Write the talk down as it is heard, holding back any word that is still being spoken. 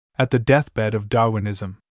At the Deathbed of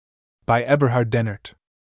Darwinism. By Eberhard Dennert.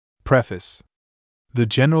 Preface. The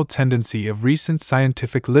general tendency of recent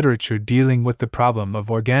scientific literature dealing with the problem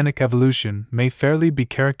of organic evolution may fairly be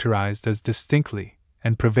characterized as distinctly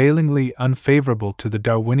and prevailingly unfavorable to the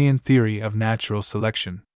Darwinian theory of natural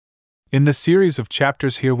selection. In the series of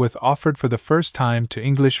chapters herewith offered for the first time to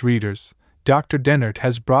English readers, Dr. Dennert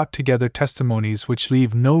has brought together testimonies which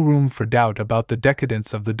leave no room for doubt about the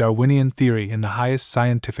decadence of the Darwinian theory in the highest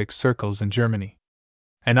scientific circles in Germany.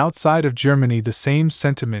 And outside of Germany, the same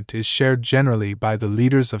sentiment is shared generally by the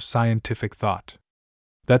leaders of scientific thought.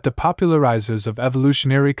 That the popularizers of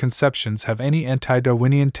evolutionary conceptions have any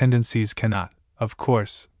anti-Darwinian tendencies cannot, of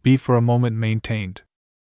course, be for a moment maintained.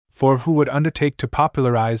 For who would undertake to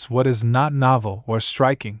popularize what is not novel or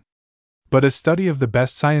striking? But a study of the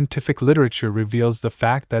best scientific literature reveals the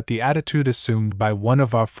fact that the attitude assumed by one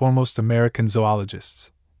of our foremost American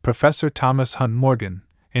zoologists, Professor Thomas Hunt Morgan,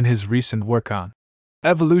 in his recent work on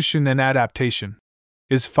evolution and adaptation,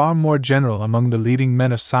 is far more general among the leading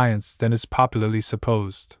men of science than is popularly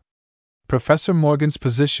supposed. Professor Morgan's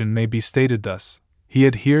position may be stated thus: he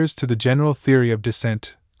adheres to the general theory of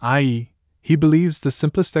descent, i.e., he believes the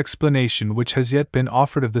simplest explanation which has yet been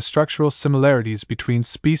offered of the structural similarities between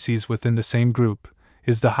species within the same group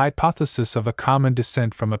is the hypothesis of a common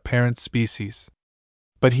descent from a parent species.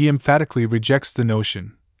 But he emphatically rejects the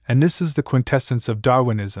notion, and this is the quintessence of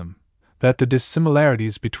Darwinism, that the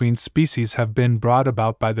dissimilarities between species have been brought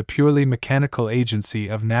about by the purely mechanical agency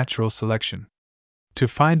of natural selection. To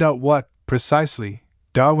find out what, precisely,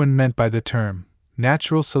 Darwin meant by the term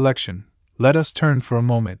natural selection, let us turn for a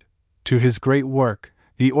moment to his great work,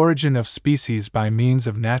 The Origin of Species by Means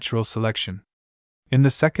of Natural Selection. In the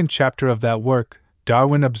second chapter of that work,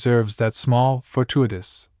 Darwin observes that small,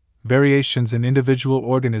 fortuitous variations in individual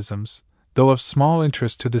organisms, though of small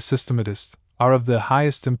interest to the systematist, are of the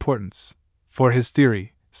highest importance, for his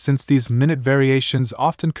theory, since these minute variations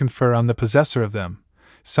often confer on the possessor of them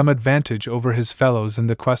some advantage over his fellows in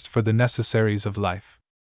the quest for the necessaries of life.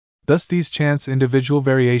 Thus these chance individual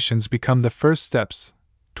variations become the first steps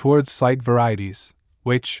towards slight varieties,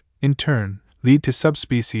 which, in turn, lead to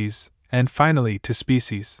subspecies, and finally to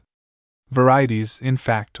species. Varieties, in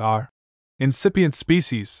fact, are incipient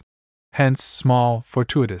species, hence small,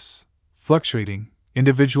 fortuitous, fluctuating,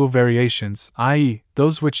 individual variations, i.e.,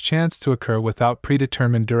 those which chance to occur without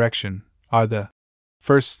predetermined direction, are the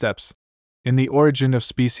first steps in the origin of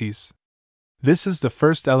species. This is the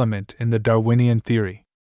first element in the Darwinian theory.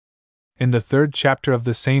 In the third chapter of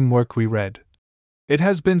the same work we read, "It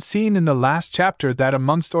has been seen in the last chapter that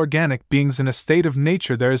amongst organic beings in a state of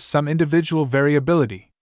nature there is some individual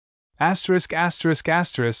variability. But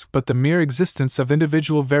the mere existence of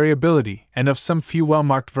individual variability and of some few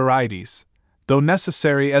well-marked varieties, though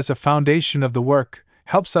necessary as a foundation of the work,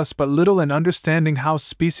 helps us but little in understanding how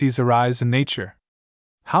species arise in nature.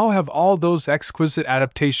 How have all those exquisite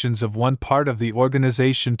adaptations of one part of the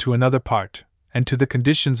organization to another part, and to the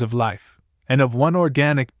conditions of life, and of one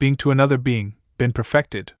organic being to another being, been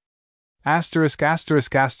perfected?"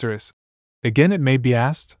 Again, it may be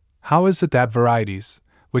asked, how is it that varieties,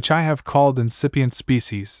 which I have called incipient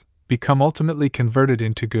species, become ultimately converted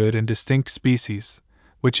into good and distinct species,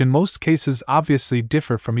 which in most cases obviously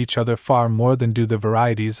differ from each other far more than do the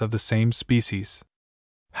varieties of the same species?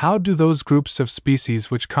 How do those groups of species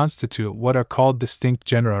which constitute what are called distinct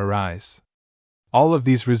genera arise? All of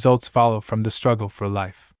these results follow from the struggle for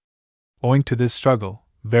life. Owing to this struggle,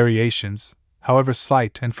 variations, however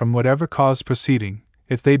slight and from whatever cause proceeding,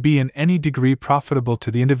 if they be in any degree profitable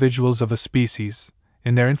to the individuals of a species,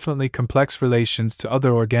 in their infinitely complex relations to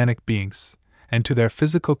other organic beings, and to their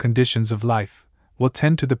physical conditions of life, will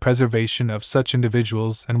tend to the preservation of such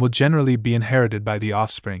individuals and will generally be inherited by the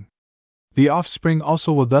offspring. The offspring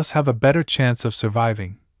also will thus have a better chance of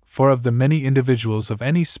surviving, for of the many individuals of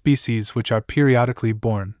any species which are periodically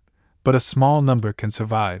born, but a small number can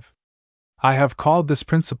survive. I have called this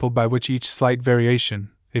principle by which each slight variation,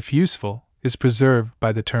 if useful, is preserved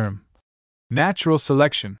by the term natural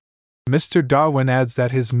selection. Mr. Darwin adds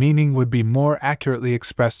that his meaning would be more accurately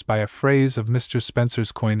expressed by a phrase of Mr.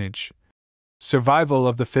 Spencer's coinage: survival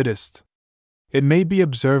of the fittest. It may be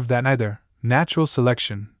observed that neither natural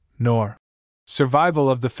selection nor survival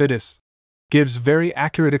of the fittest gives very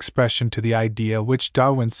accurate expression to the idea which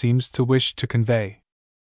Darwin seems to wish to convey.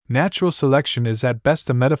 Natural selection is at best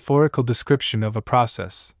a metaphorical description of a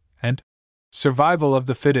process, and survival of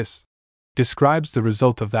the fittest describes the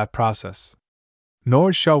result of that process.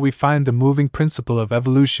 Nor shall we find the moving principle of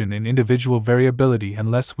evolution in individual variability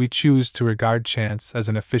unless we choose to regard chance as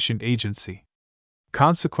an efficient agency.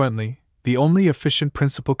 Consequently, the only efficient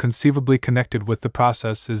principle conceivably connected with the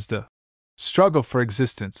process is the struggle for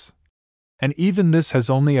existence. And even this has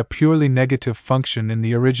only a purely negative function in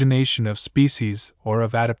the origination of species or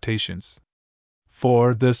of adaptations.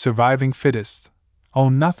 For the surviving fittest owe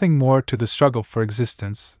nothing more to the struggle for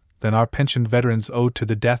existence than our pensioned veterans owe to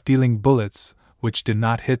the death-dealing bullets which did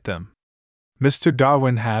not hit them. Mr.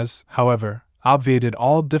 Darwin has, however, obviated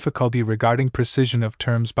all difficulty regarding precision of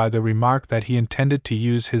terms by the remark that he intended to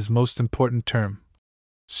use his most important term,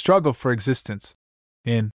 struggle for existence,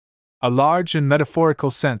 in a large and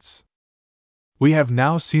metaphorical sense. We have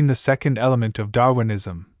now seen the second element of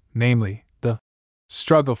Darwinism, namely, the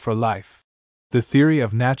struggle for life. The theory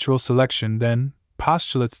of natural selection, then,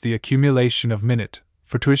 postulates the accumulation of minute,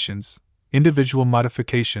 fortuitions, individual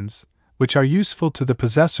modifications, which are useful to the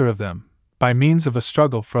possessor of them, by means of a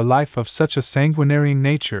struggle for life of such a sanguinary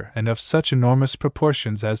nature and of such enormous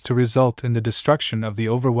proportions as to result in the destruction of the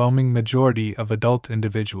overwhelming majority of adult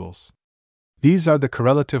individuals. These are the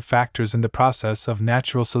correlative factors in the process of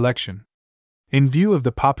natural selection. In view of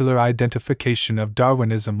the popular identification of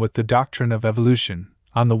Darwinism with the doctrine of evolution,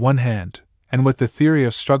 on the one hand, and with the theory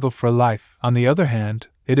of struggle for life, on the other hand,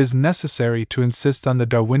 it is necessary to insist on the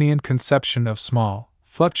Darwinian conception of small,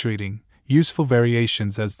 fluctuating, useful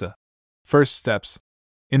variations as the first steps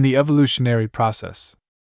in the evolutionary process.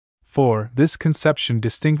 For this conception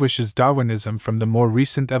distinguishes Darwinism from the more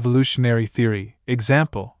recent evolutionary theory,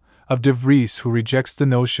 example, of de Vries, who rejects the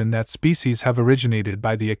notion that species have originated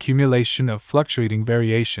by the accumulation of fluctuating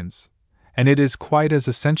variations, and it is quite as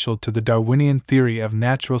essential to the Darwinian theory of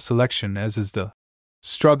natural selection as is the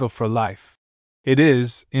struggle for life. It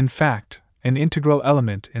is, in fact, an integral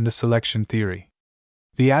element in the selection theory.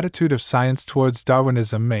 The attitude of science towards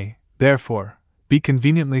Darwinism may, therefore, be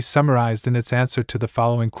conveniently summarized in its answer to the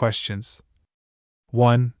following questions.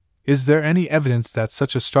 1. Is there any evidence that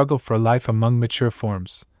such a struggle for life among mature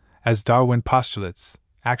forms, as Darwin postulates,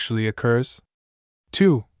 actually occurs?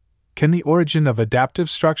 2. Can the origin of adaptive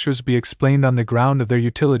structures be explained on the ground of their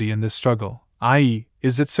utility in this struggle, i.e.,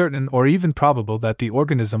 is it certain or even probable that the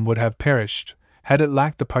organism would have perished had it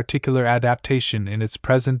lacked the particular adaptation in its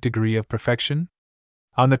present degree of perfection?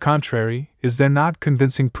 On the contrary, is there not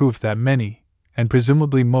convincing proof that many, and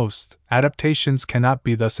presumably most, adaptations cannot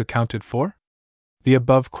be thus accounted for? The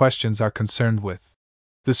above questions are concerned with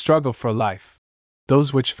the struggle for life.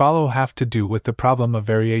 Those which follow have to do with the problem of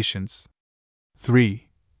variations. 3.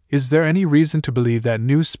 Is there any reason to believe that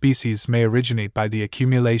new species may originate by the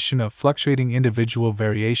accumulation of fluctuating individual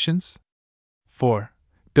variations? 4.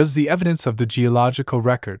 Does the evidence of the geological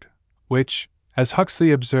record, which, as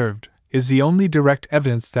Huxley observed, is the only direct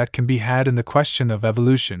evidence that can be had in the question of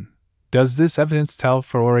evolution, does this evidence tell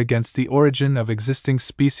for or against the origin of existing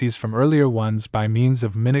species from earlier ones by means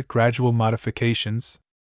of minute gradual modifications?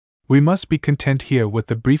 We must be content here with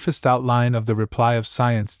the briefest outline of the reply of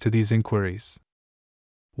science to these inquiries.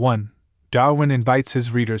 1. Darwin invites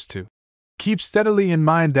his readers to keep steadily in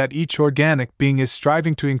mind that each organic being is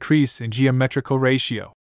striving to increase in geometrical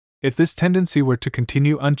ratio. If this tendency were to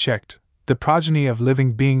continue unchecked, the progeny of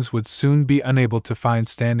living beings would soon be unable to find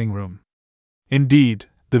standing room. Indeed,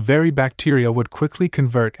 the very bacteria would quickly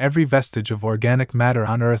convert every vestige of organic matter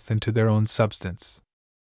on Earth into their own substance.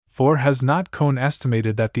 For has not Cohn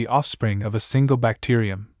estimated that the offspring of a single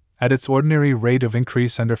bacterium, at its ordinary rate of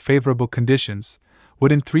increase under favorable conditions,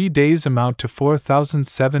 would in 3 days amount to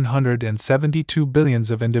 4,772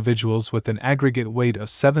 billions of individuals with an aggregate weight of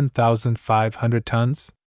 7,500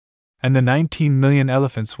 tons? And the 19 million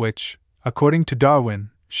elephants which, according to Darwin,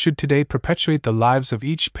 should today perpetuate the lives of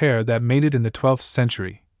each pair that mated in the 12th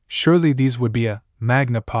century, surely these would be a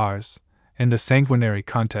magna pars in the sanguinary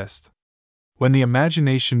contest. When the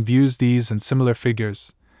imagination views these and similar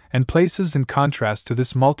figures, and places in contrast to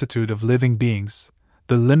this multitude of living beings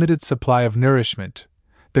the limited supply of nourishment,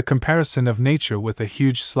 the comparison of nature with a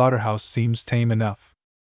huge slaughterhouse seems tame enough.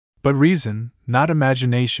 But reason, not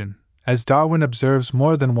imagination, as Darwin observes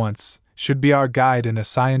more than once, should be our guide in a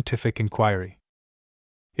scientific inquiry.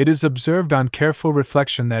 It is observed on careful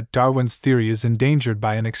reflection that Darwin's theory is endangered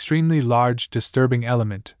by an extremely large disturbing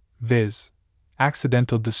element, viz.,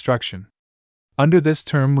 accidental destruction. Under this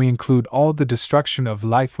term we include all the destruction of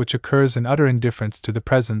life which occurs in utter indifference to the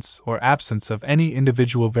presence or absence of any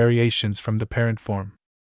individual variations from the parent form.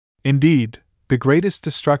 Indeed, the greatest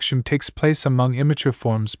destruction takes place among immature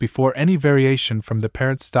forms before any variation from the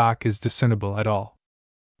parent stock is discernible at all.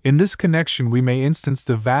 In this connection we may instance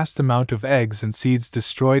the vast amount of eggs and seeds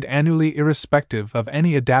destroyed annually irrespective of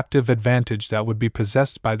any adaptive advantage that would be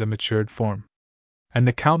possessed by the matured form, and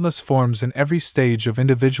the countless forms in every stage of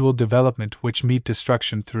individual development which meet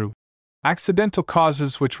destruction through accidental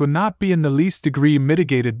causes which would not be in the least degree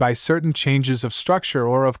mitigated by certain changes of structure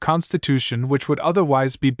or of constitution which would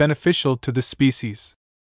otherwise be beneficial to the species.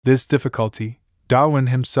 This difficulty Darwin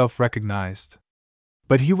himself recognized.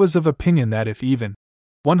 But he was of opinion that if even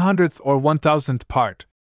 100th or 1000th part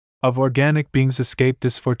of organic beings escaped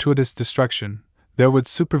this fortuitous destruction, there would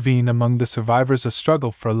supervene among the survivors a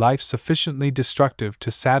struggle for life sufficiently destructive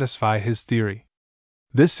to satisfy his theory.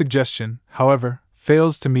 This suggestion, however,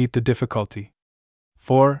 fails to meet the difficulty.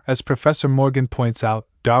 For, as Professor Morgan points out,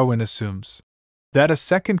 Darwin assumes that a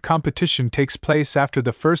second competition takes place after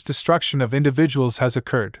the first destruction of individuals has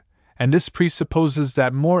occurred, and this presupposes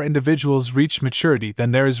that more individuals reach maturity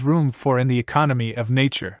than there is room for in the economy of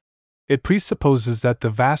nature. It presupposes that the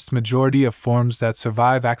vast majority of forms that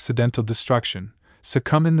survive accidental destruction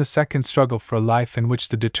succumb in the second struggle for life, in which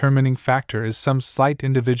the determining factor is some slight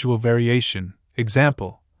individual variation,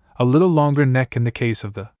 example, a little longer neck in the case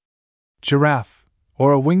of the giraffe,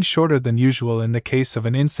 or a wing shorter than usual in the case of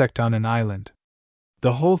an insect on an island.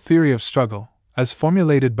 The whole theory of struggle, as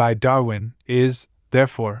formulated by Darwin, is,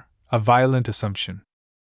 therefore, a violent assumption.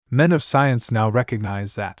 Men of science now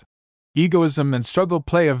recognize that egoism and struggle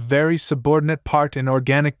play a very subordinate part in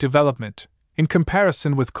organic development, in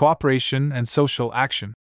comparison with cooperation and social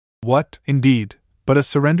action. What, indeed, but a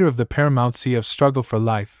surrender of the paramountcy of struggle for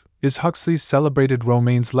life, is Huxley's celebrated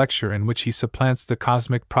Romanes lecture, in which he supplants the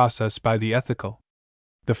cosmic process by the ethical.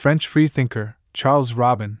 The French freethinker, Charles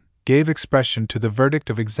Robin, gave expression to the verdict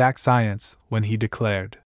of exact science when he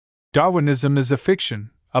declared, "Darwinism is a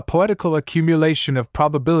fiction, a poetical accumulation of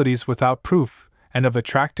probabilities without proof, and of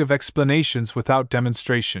attractive explanations without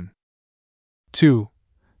demonstration." 2.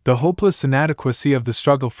 The hopeless inadequacy of the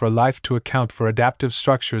struggle for life to account for adaptive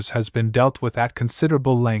structures has been dealt with at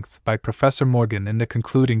considerable length by Professor Morgan in the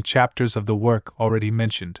concluding chapters of the work already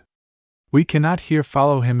mentioned. We cannot here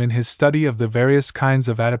follow him in his study of the various kinds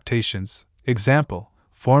of adaptations, example,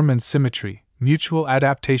 form and symmetry, mutual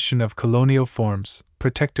adaptation of colonial forms,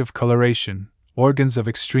 protective coloration, organs of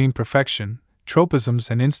extreme perfection, tropisms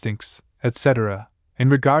and instincts, etc., in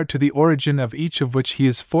regard to the origin of each of which he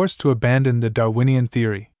is forced to abandon the Darwinian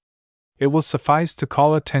theory. It will suffice to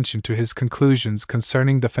call attention to his conclusions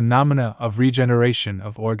concerning the phenomena of regeneration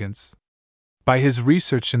of organs. By his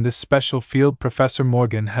research in this special field, Professor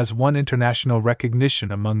Morgan has won international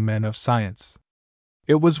recognition among men of science.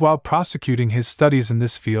 It was while prosecuting his studies in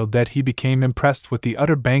this field that he became impressed with the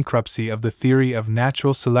utter bankruptcy of the theory of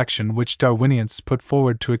natural selection which Darwinians put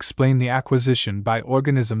forward to explain the acquisition by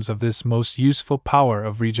organisms of this most useful power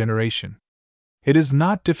of regeneration. It is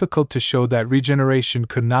not difficult to show that regeneration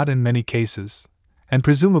could not in many cases, and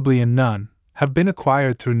presumably in none, have been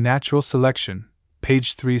acquired through natural selection,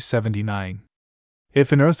 page 379.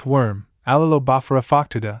 If an earthworm, Allelobophora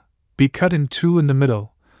factida, be cut in two in the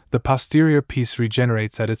middle, the posterior piece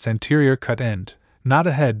regenerates at its anterior cut end, not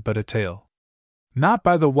a head but a tail. Not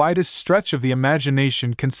by the widest stretch of the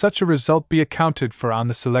imagination can such a result be accounted for on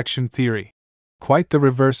the selection theory. Quite the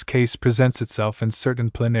reverse case presents itself in certain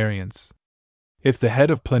planarians. If the head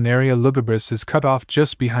of Planaria lugubris is cut off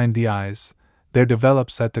just behind the eyes, there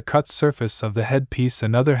develops at the cut surface of the head piece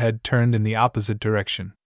another head turned in the opposite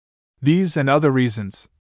direction. These and other reasons,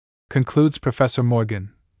 concludes Professor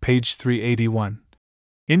Morgan, page 381,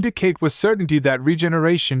 indicate with certainty that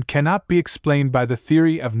regeneration cannot be explained by the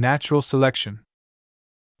theory of natural selection.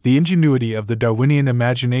 The ingenuity of the Darwinian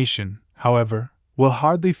imagination, however, will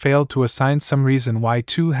hardly fail to assign some reason why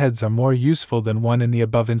two heads are more useful than one in the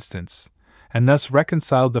above instance, and thus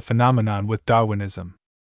reconcile the phenomenon with Darwinism.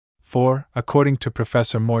 For, according to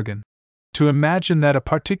Professor Morgan, to imagine that a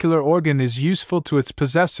particular organ is useful to its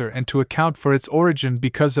possessor and to account for its origin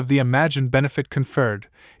because of the imagined benefit conferred,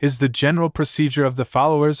 is the general procedure of the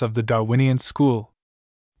followers of the Darwinian school.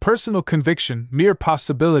 Personal conviction, mere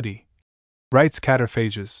possibility, writes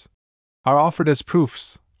Cataphages, are offered as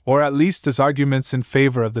proofs, or at least as arguments in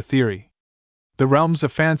favor of the theory. The realms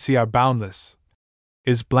of fancy are boundless,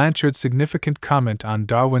 is Blanchard's significant comment on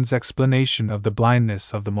Darwin's explanation of the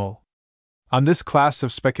blindness of the mole. On this class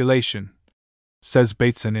of speculation, says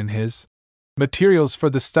Bateson in his Materials for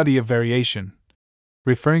the Study of Variation,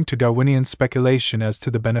 referring to Darwinian speculation as to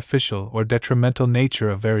the beneficial or detrimental nature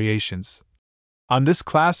of variations. On this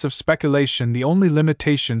class of speculation, the only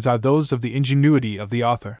limitations are those of the ingenuity of the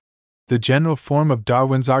author. The general form of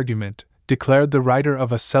Darwin's argument, declared the writer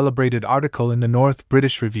of a celebrated article in the North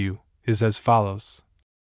British Review, is as follows.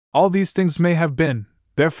 All these things may have been,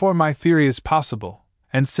 therefore my theory is possible,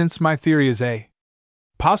 and since my theory is a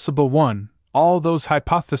possible one, all those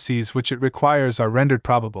hypotheses which it requires are rendered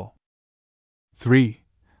probable. 3.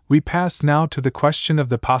 We pass now to the question of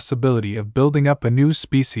the possibility of building up a new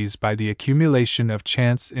species by the accumulation of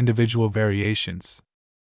chance individual variations.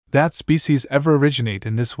 That species ever originate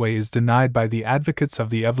in this way is denied by the advocates of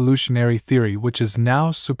the evolutionary theory which is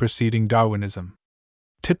now superseding Darwinism.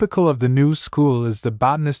 Typical of the new school is the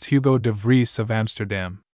botanist Hugo de Vries of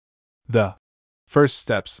Amsterdam. The first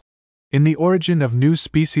steps in the origin of new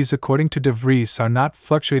species according to de Vries are not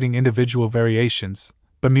fluctuating individual variations,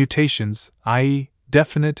 but mutations, i.e.,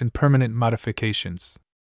 definite and permanent modifications.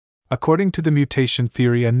 According to the mutation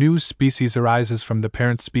theory, a new species arises from the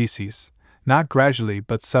parent species, not gradually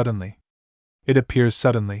but suddenly. It appears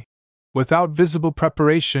suddenly, without visible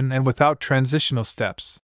preparation and without transitional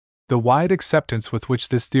steps. The wide acceptance with which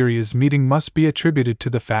this theory is meeting must be attributed to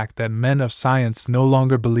the fact that men of science no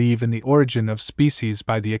longer believe in the origin of species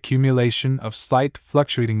by the accumulation of slight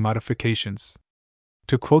fluctuating modifications.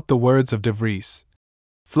 To quote the words of de Vries,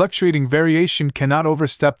 fluctuating variation cannot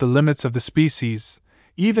overstep the limits of the species,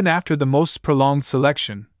 even after the most prolonged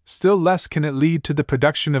selection, still less can it lead to the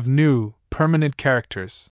production of new, permanent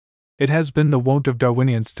characters. It has been the wont of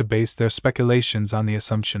Darwinians to base their speculations on the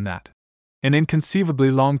assumption that an inconceivably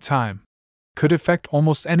long time could effect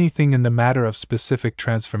almost anything in the matter of specific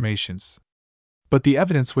transformations. But the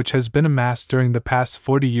evidence which has been amassed during the past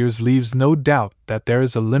 40 years leaves no doubt that there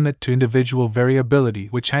is a limit to individual variability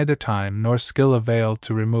which neither time nor skill avail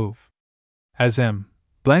to remove. As M.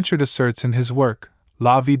 Blanchard asserts in his work,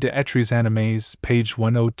 La vie des êtres animés, page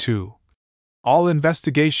 102, all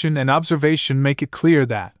investigation and observation make it clear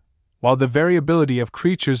that, while the variability of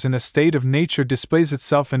creatures in a state of nature displays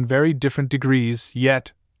itself in very different degrees,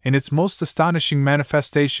 yet, in its most astonishing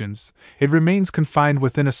manifestations, it remains confined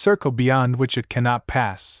within a circle beyond which it cannot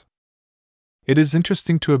pass. It is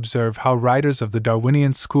interesting to observe how writers of the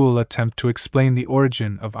Darwinian school attempt to explain the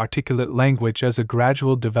origin of articulate language as a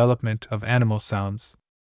gradual development of animal sounds.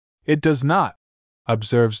 It does not,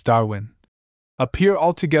 observes Darwin, appear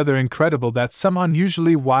altogether incredible that some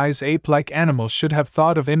unusually wise ape-like animal should have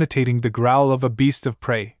thought of imitating the growl of a beast of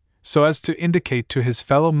prey, so as to indicate to his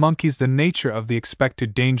fellow monkeys the nature of the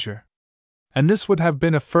expected danger. And this would have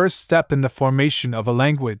been a first step in the formation of a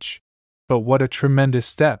language. But what a tremendous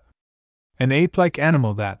step! An ape-like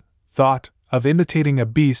animal that thought of imitating a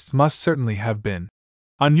beast must certainly have been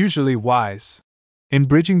unusually wise. In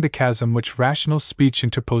bridging the chasm which rational speech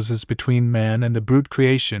interposes between man and the brute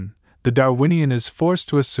creation, the Darwinian is forced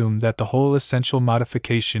to assume that the whole essential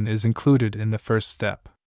modification is included in the first step.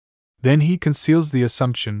 Then he conceals the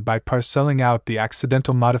assumption by parcelling out the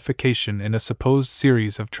accidental modification in a supposed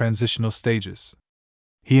series of transitional stages.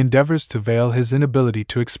 He endeavors to veil his inability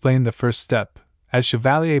to explain the first step, as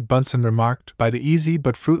Chevalier Bunsen remarked, by the easy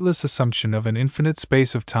but fruitless assumption of an infinite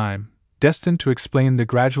space of time, destined to explain the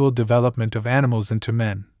gradual development of animals into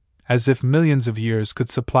men, as if millions of years could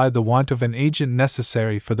supply the want of an agent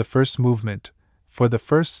necessary for the first movement, for the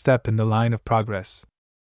first step in the line of progress.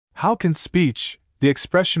 How can speech, the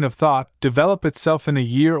expression of thought, develop itself in a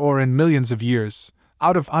year or in millions of years,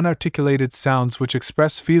 out of unarticulated sounds which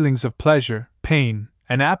express feelings of pleasure, pain,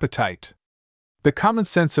 and appetite? The common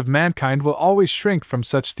sense of mankind will always shrink from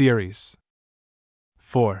such theories.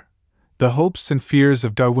 4. The hopes and fears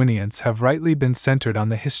of Darwinians have rightly been centered on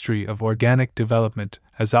the history of organic development,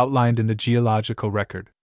 as outlined in the geological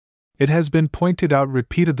record. It has been pointed out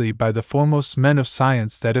repeatedly by the foremost men of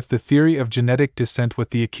science that if the theory of genetic descent with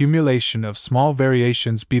the accumulation of small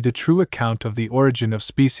variations be the true account of the origin of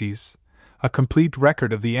species, a complete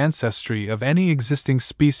record of the ancestry of any existing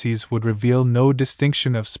species would reveal no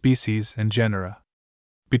distinction of species and genera.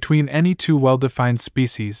 Between any two well-defined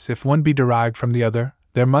species, if one be derived from the other,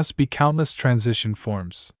 there must be countless transition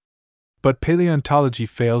forms. But paleontology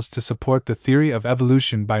fails to support the theory of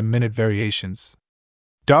evolution by minute variations.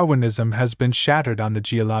 Darwinism has been shattered on the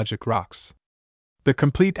geologic rocks. The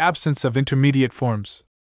complete absence of intermediate forms,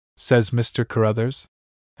 says Mr. Carruthers,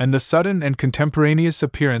 and the sudden and contemporaneous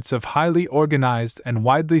appearance of highly organized and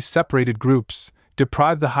widely separated groups,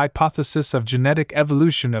 deprive the hypothesis of genetic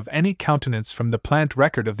evolution of any countenance from the plant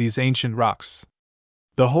record of these ancient rocks.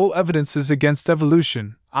 The whole evidence is against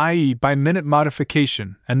evolution, i.e., by minute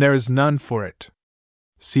modification, and there is none for it.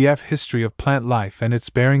 Cf. History of Plant Life and its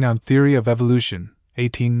Bearing on Theory of Evolution,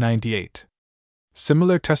 1898.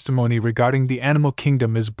 Similar testimony regarding the animal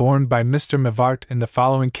kingdom is borne by Mr. Mivart in the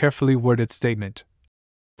following carefully worded statement.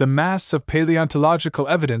 The mass of paleontological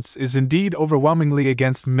evidence is indeed overwhelmingly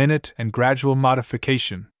against minute and gradual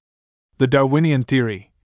modification. The Darwinian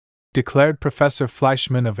theory, declared Professor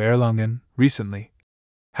Fleischmann of Erlangen recently,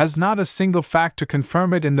 has not a single fact to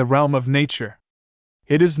confirm it in the realm of nature.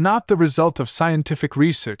 It is not the result of scientific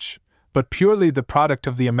research, but purely the product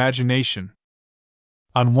of the imagination.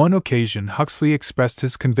 On one occasion, Huxley expressed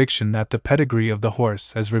his conviction that the pedigree of the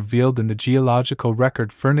horse, as revealed in the geological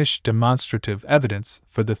record, furnished demonstrative evidence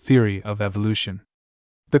for the theory of evolution.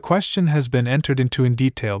 The question has been entered into in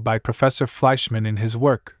detail by Professor Fleischmann in his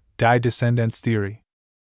work, Die Descendenztheorie.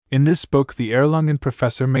 In this book, the Erlangen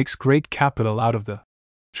professor makes great capital out of the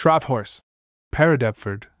Schrothorse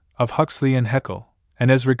paradepford of Huxley and Haeckel,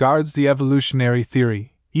 and as regards the evolutionary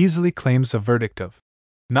theory, easily claims a verdict of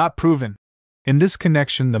not proven. In this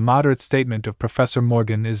connection, the moderate statement of Professor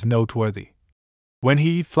Morgan is noteworthy. When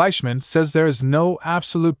he, Fleischmann, says there is no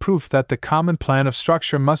absolute proof that the common plan of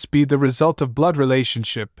structure must be the result of blood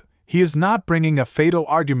relationship, he is not bringing a fatal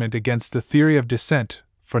argument against the theory of descent,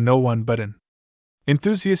 for no one but an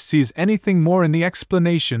enthusiast sees anything more in the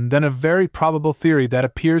explanation than a very probable theory that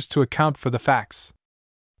appears to account for the facts.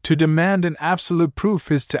 To demand an absolute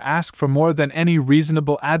proof is to ask for more than any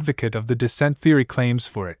reasonable advocate of the descent theory claims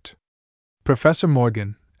for it. Professor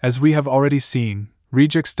Morgan, as we have already seen,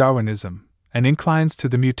 rejects Darwinism and inclines to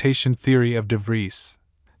the mutation theory of de Vries.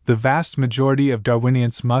 The vast majority of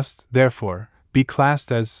Darwinians must, therefore, be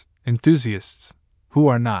classed as enthusiasts, who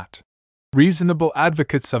are not reasonable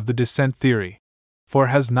advocates of the descent theory. For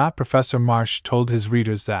has not Professor Marsh told his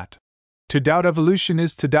readers that to doubt evolution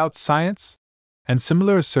is to doubt science? And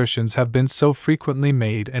similar assertions have been so frequently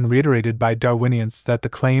made and reiterated by Darwinians that the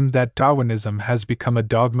claim that Darwinism has become a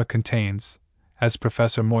dogma contains, as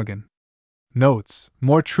Professor Morgan notes,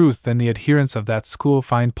 more truth than the adherents of that school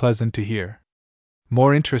find pleasant to hear.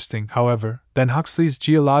 More interesting, however, than Huxley's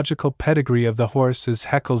geological pedigree of the horse is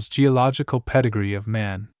Haeckel's geological pedigree of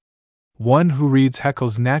man. One who reads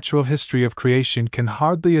Haeckel's Natural History of Creation can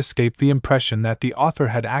hardly escape the impression that the author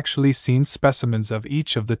had actually seen specimens of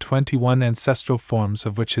each of the 21 ancestral forms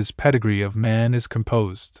of which his pedigree of man is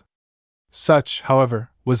composed. Such,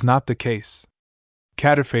 however, was not the case.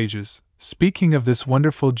 Cataphages, speaking of this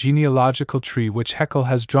wonderful genealogical tree which Haeckel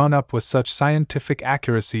has drawn up with such scientific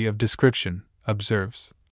accuracy of description,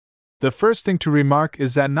 observes, "The first thing to remark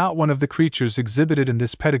is that not one of the creatures exhibited in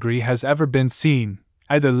this pedigree has ever been seen,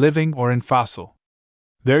 either living or in fossil.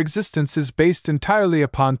 Their existence is based entirely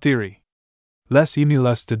upon theory." Les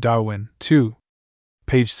Emulus de Darwin, 2.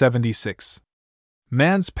 Page 76.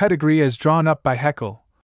 Man's pedigree as drawn up by Haeckel,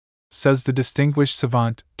 says the distinguished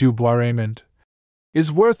savant, Du Bois-Reymond,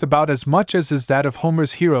 is worth about as much as is that of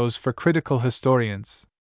Homer's heroes for critical historians.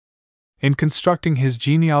 In constructing his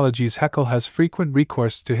genealogies, Haeckel has frequent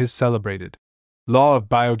recourse to his celebrated law of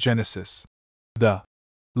biogenesis. The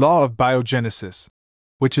law of biogenesis,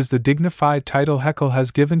 which is the dignified title Haeckel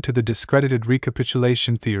has given to the discredited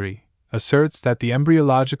recapitulation theory, asserts that the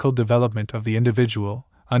embryological development of the individual,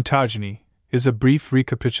 ontogeny, is a brief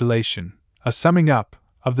recapitulation, a summing up,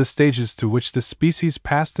 of the stages through which the species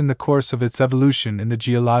passed in the course of its evolution in the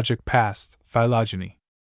geologic past, phylogeny.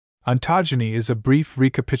 Ontogeny is a brief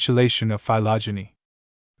recapitulation of phylogeny.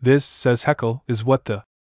 This, says Haeckel, is what the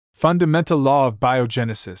fundamental law of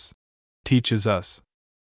biogenesis teaches us.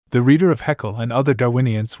 The reader of Haeckel and other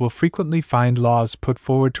Darwinians will frequently find laws put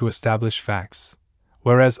forward to establish facts,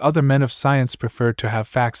 whereas other men of science prefer to have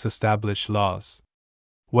facts establish laws.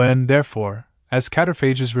 When, therefore, as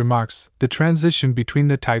Cataphages remarks, the transition between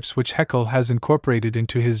the types which Haeckel has incorporated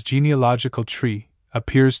into his genealogical tree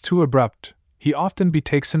appears too abrupt, he often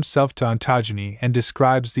betakes himself to ontogeny and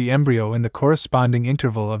describes the embryo in the corresponding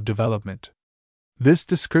interval of development. This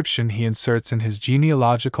description he inserts in his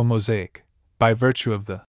genealogical mosaic, by virtue of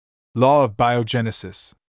the law of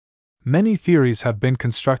biogenesis. Many theories have been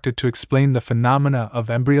constructed to explain the phenomena of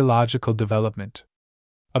embryological development.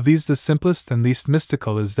 Of these, the simplest and least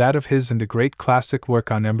mystical is that of his in the great classic work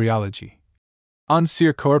on embryology.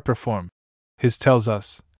 Unser Körperform, his tells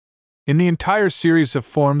us, in the entire series of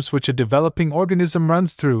forms which a developing organism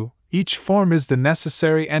runs through, each form is the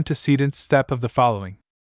necessary antecedent step of the following.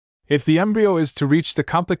 If the embryo is to reach the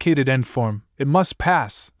complicated end form, it must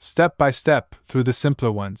pass, step by step, through the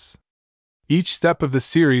simpler ones. Each step of the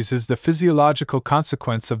series is the physiological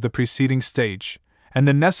consequence of the preceding stage, and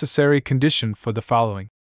the necessary condition for the following.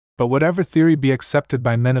 But whatever theory be accepted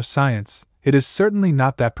by men of science, it is certainly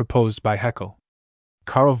not that proposed by Haeckel.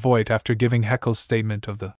 Karl Voigt, after giving Haeckel's statement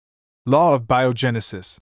of the law of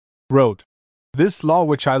biogenesis, wrote, "This law,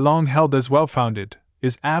 which I long held as well-founded,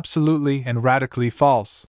 is absolutely and radically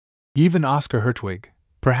false." Even Oscar Hertwig,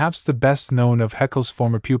 perhaps the best known of Haeckel's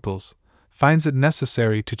former pupils, finds it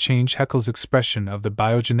necessary to change Haeckel's expression of the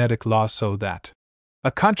biogenetic law so that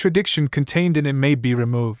a contradiction contained in it may be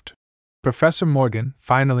removed. Professor Morgan,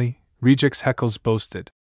 finally, rejects Haeckel's boasted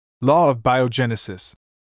law of biogenesis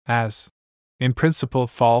as, in principle,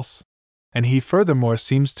 false, and he furthermore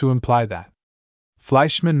seems to imply that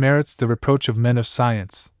Fleischmann merits the reproach of men of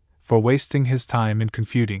science for wasting his time in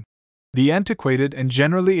confuting the antiquated and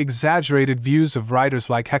generally exaggerated views of writers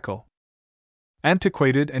like Haeckel.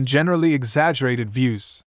 Antiquated and generally exaggerated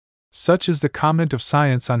views. Such is the comment of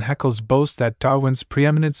science on Haeckel's boast that Darwin's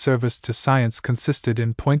preeminent service to science consisted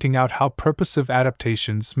in pointing out how purposive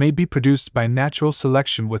adaptations may be produced by natural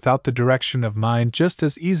selection without the direction of mind just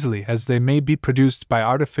as easily as they may be produced by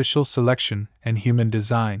artificial selection and human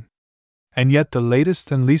design. And yet the latest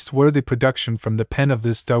and least worthy production from the pen of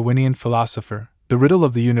this Darwinian philosopher, The Riddle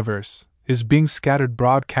of the Universe, is being scattered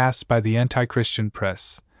broadcast by the anti-Christian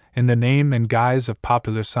press, in the name and guise of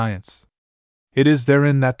popular science. It is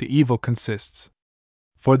therein that the evil consists.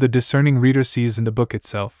 For the discerning reader sees in the book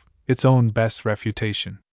itself its own best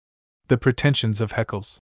refutation. The pretensions of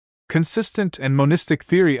Haeckel's consistent and monistic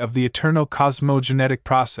theory of the eternal cosmogenetic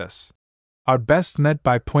process are best met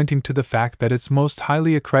by pointing to the fact that its most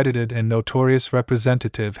highly accredited and notorious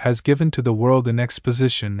representative has given to the world an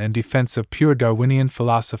exposition and defense of pure Darwinian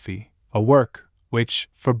philosophy, a work which,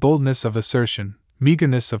 for boldness of assertion,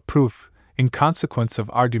 meagerness of proof, inconsequence of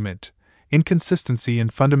argument, inconsistency in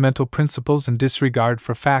fundamental principles and disregard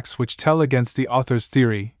for facts which tell against the author's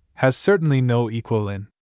theory, has certainly no equal in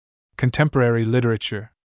contemporary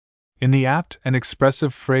literature. In the apt and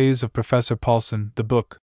expressive phrase of Professor Paulson, the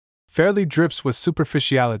book fairly drips with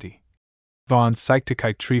superficiality. Von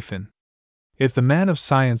Psychtigkeit treffen. If the man of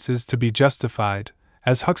science is to be justified,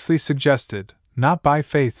 as Huxley suggested, not by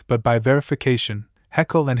faith but by verification,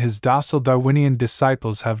 Haeckel and his docile Darwinian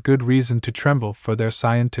disciples have good reason to tremble for their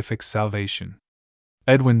scientific salvation.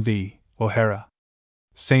 Edwin V. O'Hara.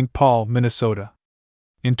 St. Paul, Minnesota.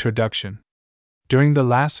 Introduction. During the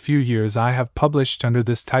last few years I have published under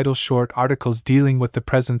this title short articles dealing with the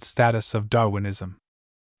present status of Darwinism.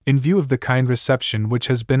 In view of the kind reception which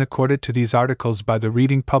has been accorded to these articles by the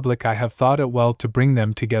reading public, I have thought it well to bring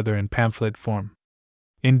them together in pamphlet form.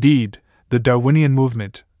 Indeed, the Darwinian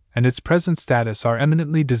movement and its present status are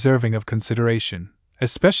eminently deserving of consideration,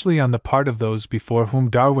 especially on the part of those before whom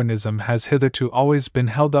Darwinism has hitherto always been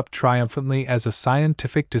held up triumphantly as a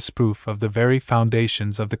scientific disproof of the very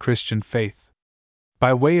foundations of the Christian faith.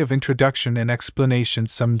 By way of introduction and explanation,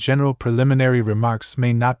 some general preliminary remarks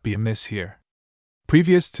may not be amiss here.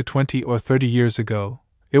 Previous to 20 or 30 years ago,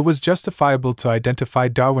 it was justifiable to identify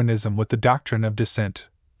Darwinism with the doctrine of descent,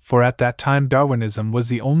 for at that time Darwinism was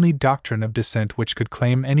the only doctrine of descent which could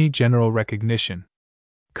claim any general recognition.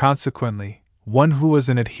 Consequently, one who was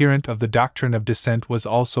an adherent of the doctrine of descent was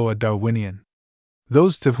also a Darwinian.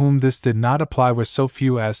 Those to whom this did not apply were so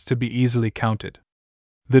few as to be easily counted.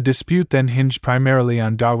 The dispute then hinged primarily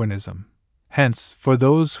on Darwinism. Hence, for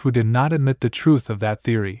those who did not admit the truth of that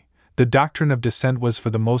theory, the doctrine of descent was for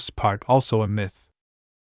the most part also a myth.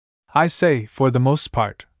 I say, for the most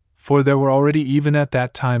part, for there were already even at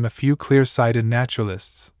that time a few clear-sighted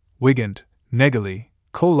naturalists, Wigand, Nägeli,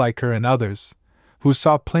 Koehliker and others, who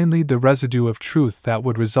saw plainly the residue of truth that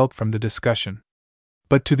would result from the discussion.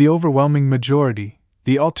 But to the overwhelming majority,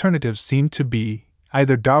 the alternative seemed to be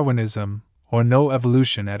either Darwinism or no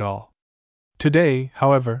evolution at all. Today,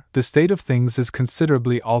 however, the state of things is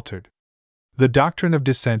considerably altered. The doctrine of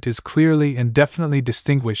descent is clearly and definitely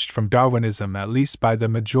distinguished from Darwinism, at least by the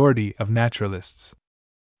majority of naturalists.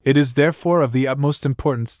 It is therefore of the utmost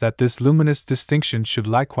importance that this luminous distinction should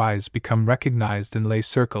likewise become recognized in lay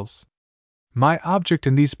circles. My object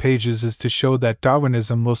in these pages is to show that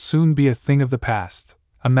Darwinism will soon be a thing of the past,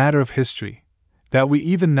 a matter of history, that we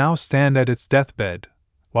even now stand at its deathbed,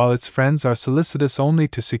 while its friends are solicitous only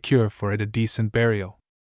to secure for it a decent burial.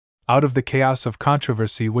 Out of the chaos of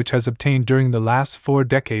controversy which has obtained during the last 4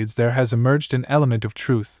 decades there has emerged an element of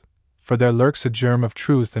truth, for there lurks a germ of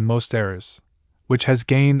truth in most errors, which has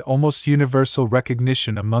gained almost universal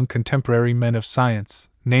recognition among contemporary men of science,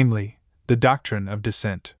 namely, the doctrine of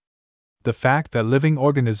descent. The fact that living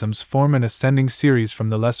organisms form an ascending series from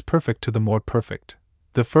the less perfect to the more perfect.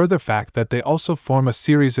 The further fact that they also form a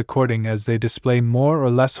series according as they display more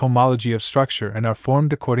or less homology of structure and are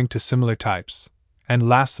formed according to similar types. And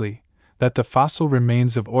lastly, that the fossil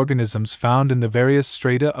remains of organisms found in the various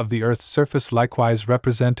strata of the Earth's surface likewise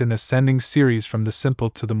represent an ascending series from the simple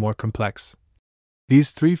to the more complex.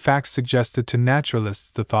 These 3 facts suggested to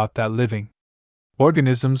naturalists the thought that living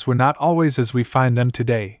organisms were not always as we find them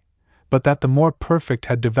today, but that the more perfect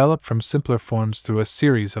had developed from simpler forms through a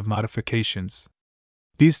series of modifications.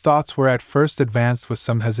 These thoughts were at first advanced with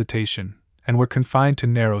some hesitation, and were confined to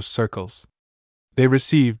narrow circles. They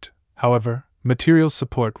received, however, material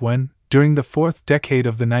support when, during the 4th decade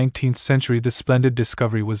of the 19th century, the splendid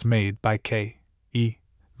discovery was made by K.E.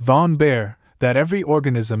 von Baer that every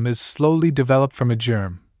organism is slowly developed from a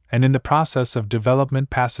germ, and in the process of development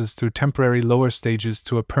passes through temporary lower stages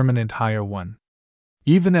to a permanent higher one.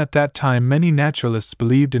 Even at that time, many naturalists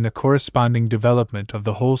believed in a corresponding development of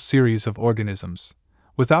the whole series of organisms,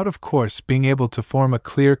 without, of course, being able to form a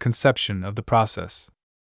clear conception of the process.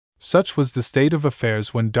 Such was the state of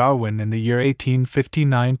affairs when Darwin in the year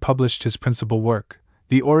 1859 published his principal work,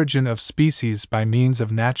 The Origin of Species by Means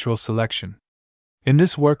of Natural Selection. In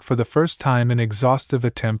this work, for the first time, an exhaustive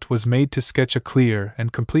attempt was made to sketch a clear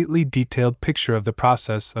and completely detailed picture of the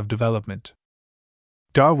process of development.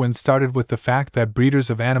 Darwin started with the fact that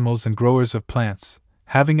breeders of animals and growers of plants,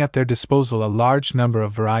 having at their disposal a large number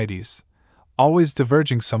of varieties, always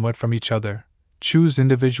diverging somewhat from each other, choose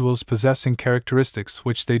individuals possessing characteristics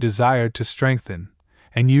which they desired to strengthen,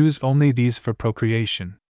 and use only these for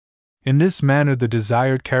procreation. In this manner, the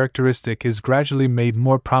desired characteristic is gradually made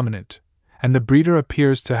more prominent, and the breeder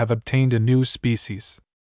appears to have obtained a new species.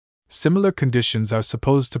 Similar conditions are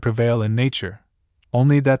supposed to prevail in nature,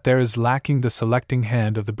 only that there is lacking the selecting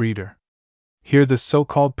hand of the breeder. Here the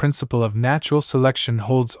so-called principle of natural selection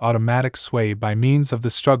holds automatic sway by means of the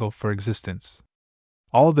struggle for existence.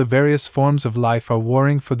 All the various forms of life are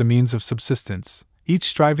warring for the means of subsistence, each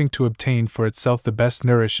striving to obtain for itself the best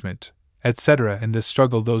nourishment, etc. In this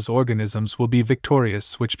struggle, those organisms will be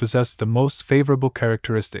victorious which possess the most favorable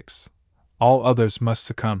characteristics. All others must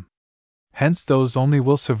succumb. Hence, those only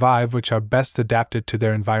will survive which are best adapted to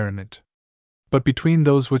their environment. But between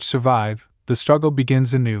those which survive, the struggle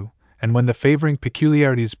begins anew, and when the favoring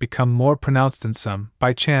peculiarities become more pronounced in some,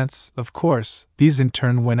 by chance, of course, these in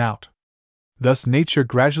turn win out. Thus, nature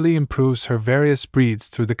gradually improves her various breeds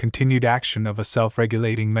through the continued action of a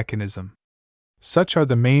self-regulating mechanism. Such are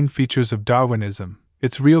the main features of Darwinism,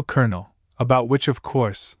 its real kernel, about which, of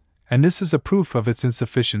course, and this is a proof of its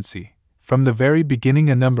insufficiency, from the very beginning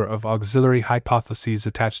a number of auxiliary hypotheses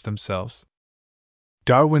attach themselves.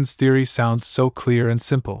 Darwin's theory sounds so clear and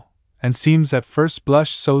simple, and seems at first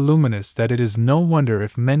blush so luminous that it is no wonder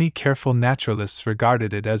if many careful naturalists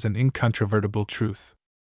regarded it as an incontrovertible truth.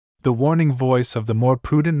 The warning voice of the more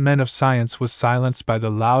prudent men of science was silenced by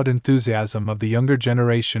the loud enthusiasm of the younger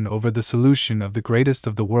generation over the solution of the greatest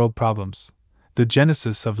of the world problems. The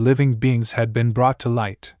genesis of living beings had been brought to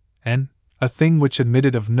light, and, a thing which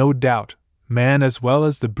admitted of no doubt, man as well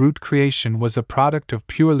as the brute creation was a product of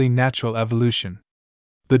purely natural evolution.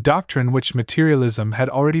 The doctrine which materialism had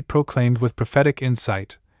already proclaimed with prophetic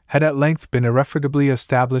insight had at length been irrefragably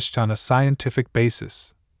established on a scientific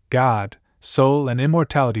basis. God, soul, and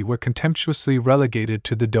immortality were contemptuously relegated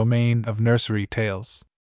to the domain of nursery tales.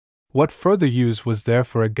 What further use was there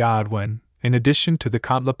for a God when, in addition to the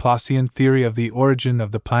Comte-Laplacian theory of the origin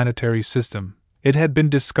of the planetary system, it had been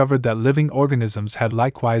discovered that living organisms had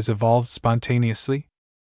likewise evolved spontaneously?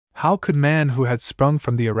 How could man who had sprung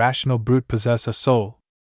from the irrational brute possess a soul?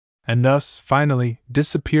 And thus, finally,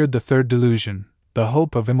 disappeared the third delusion, the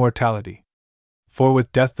hope of immortality. For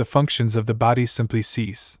with death the functions of the body simply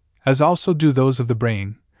cease, as also do those of the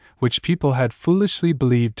brain, which people had foolishly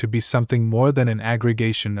believed to be something more than an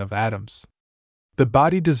aggregation of atoms. The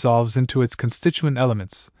body dissolves into its constituent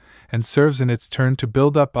elements, and serves in its turn to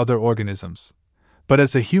build up other organisms. But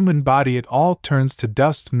as a human body it all turns to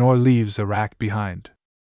dust nor leaves a rack behind.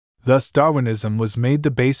 Thus Darwinism was made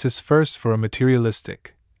the basis first for a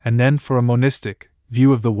materialistic, and then for a monistic,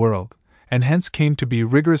 view of the world, and hence came to be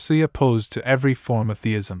rigorously opposed to every form of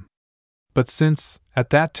theism. But since, at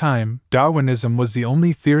that time, Darwinism was the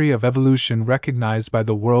only theory of evolution recognized by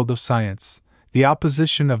the world of science, the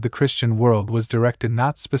opposition of the Christian world was directed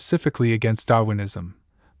not specifically against Darwinism,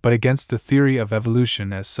 but against the theory of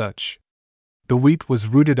evolution as such. The wheat was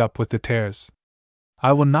rooted up with the tares.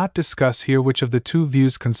 I will not discuss here which of the two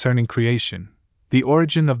views concerning creation, the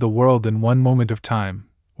origin of the world in one moment of time,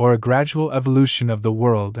 or a gradual evolution of the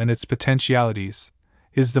world and its potentialities,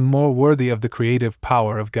 is the more worthy of the creative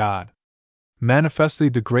power of God. Manifestly,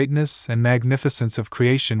 the greatness and magnificence of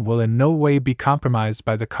creation will in no way be compromised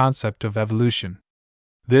by the concept of evolution.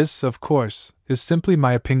 This, of course, is simply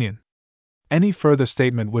my opinion. Any further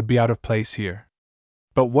statement would be out of place here.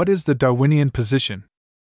 But what is the Darwinian position?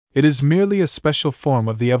 It is merely a special form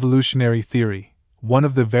of the evolutionary theory, one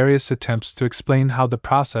of the various attempts to explain how the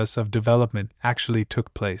process of development actually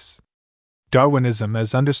took place. Darwinism,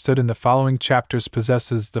 as understood in the following chapters,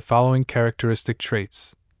 possesses the following characteristic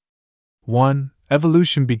traits. 1.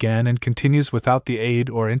 Evolution began and continues without the aid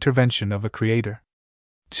or intervention of a creator.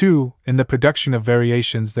 2. In the production of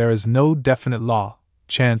variations there is no definite law,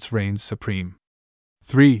 chance reigns supreme.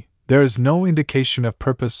 3. There is no indication of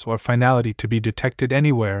purpose or finality to be detected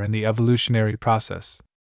anywhere in the evolutionary process.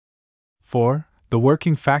 4. The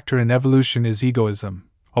working factor in evolution is egoism,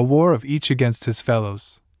 a war of each against his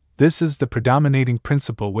fellows, This is the predominating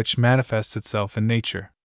principle which manifests itself in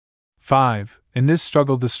nature. 5. In this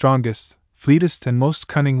struggle, the strongest, fleetest, and most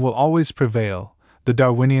cunning will always prevail. The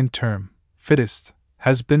Darwinian term, fittest,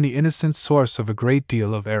 has been the innocent source of a great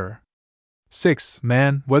deal of error. 6.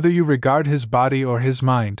 Man, whether you regard his body or his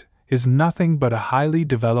mind, is nothing but a highly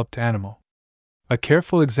developed animal. A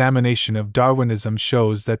careful examination of Darwinism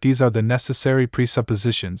shows that these are the necessary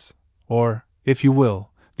presuppositions, or, if you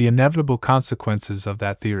will, the inevitable consequences of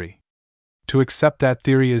that theory. To accept that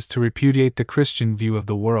theory is to repudiate the Christian view of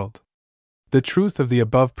the world. The truth of the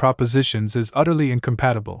above propositions is utterly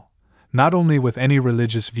incompatible, not only with any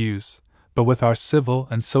religious views, but with our civil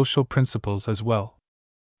and social principles as well.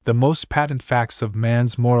 The most patent facts of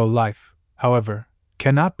man's moral life, however,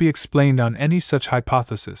 cannot be explained on any such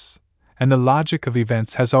hypothesis, and the logic of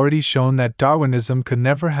events has already shown that Darwinism could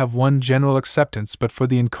never have won general acceptance but for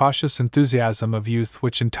the incautious enthusiasm of youth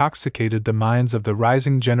which intoxicated the minds of the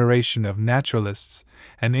rising generation of naturalists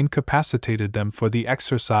and incapacitated them for the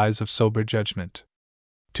exercise of sober judgment.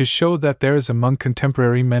 To show that there is among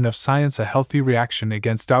contemporary men of science a healthy reaction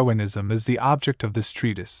against Darwinism is the object of this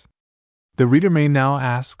treatise. The reader may now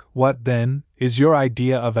ask, what, then, is your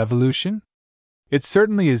idea of evolution? It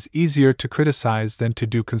certainly is easier to criticize than to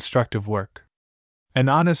do constructive work. An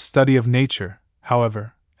honest study of nature,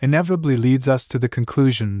 however, inevitably leads us to the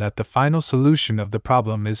conclusion that the final solution of the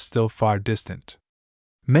problem is still far distant.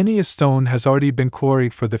 Many a stone has already been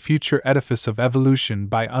quarried for the future edifice of evolution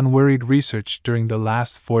by unwearied research during the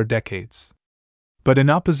last 4 decades. But in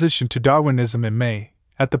opposition to Darwinism, it may,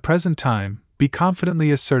 at the present time, be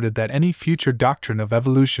confidently asserted that any future doctrine of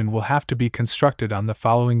evolution will have to be constructed on the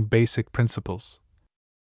following basic principles.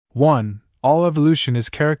 1. All evolution is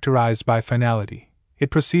characterized by finality.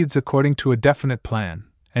 It proceeds according to a definite plan,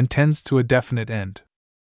 and tends to a definite end.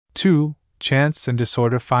 2. Chance and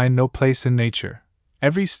disorder find no place in nature.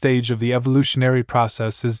 Every stage of the evolutionary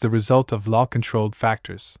process is the result of law-controlled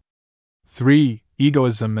factors. 3.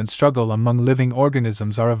 Egoism and struggle among living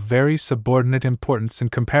organisms are of very subordinate importance in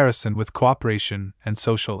comparison with cooperation and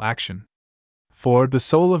social action. 4. The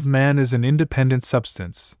soul of man is an independent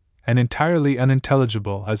substance, and entirely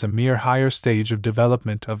unintelligible as a mere higher stage of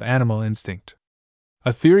development of animal instinct.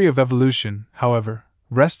 A theory of evolution, however,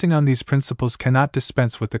 resting on these principles cannot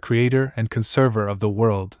dispense with the creator and conserver of the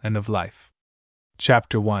world and of life.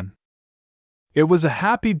 Chapter 1. It was a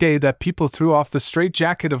happy day that people threw off the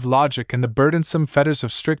straitjacket of logic and the burdensome fetters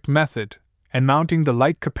of strict method, and mounting the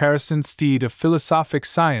light caparisoned steed of philosophic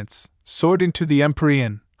science, soared into the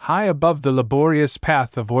empyrean, high above the laborious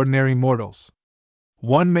path of ordinary mortals.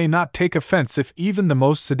 One may not take offense if even the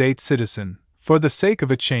most sedate citizen, for the sake of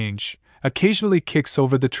a change, occasionally kicks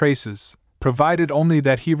over the traces, provided only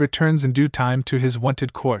that he returns in due time to his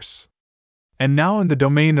wonted course. And now in the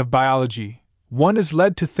domain of biology, one is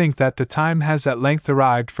led to think that the time has at length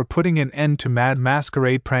arrived for putting an end to mad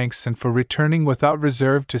masquerade pranks and for returning without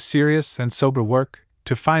reserve to serious and sober work,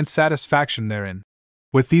 to find satisfaction therein.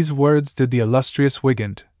 With these words did the illustrious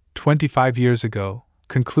Wigand, 25 years ago,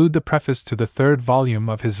 conclude the preface to the 3rd volume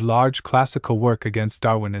of his large classical work against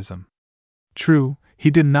Darwinism. True, he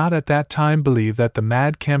did not at that time believe that the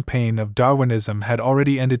mad campaign of Darwinism had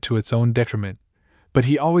already ended to its own detriment, but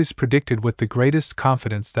he always predicted with the greatest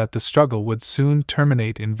confidence that the struggle would soon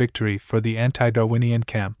terminate in victory for the anti-Darwinian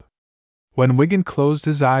camp. When Wigan closed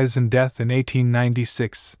his eyes in death in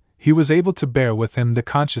 1896, he was able to bear with him the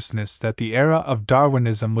consciousness that the era of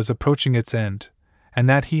Darwinism was approaching its end, and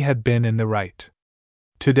that he had been in the right.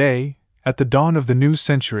 Today, at the dawn of the new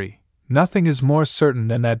century, nothing is more certain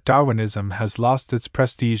than that Darwinism has lost its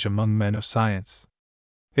prestige among men of science.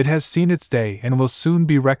 It has seen its day and will soon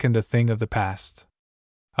be reckoned a thing of the past.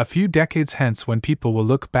 A few decades hence, when people will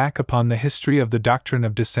look back upon the history of the doctrine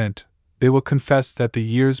of descent, they will confess that the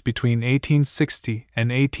years between 1860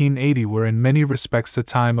 and 1880 were in many respects a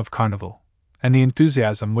time of carnival, and the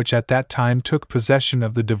enthusiasm which at that time took possession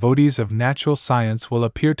of the devotees of natural science will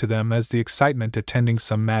appear to them as the excitement attending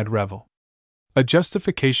some mad revel. A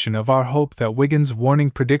justification of our hope that Wigan's warning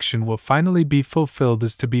prediction will finally be fulfilled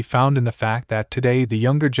is to be found in the fact that today the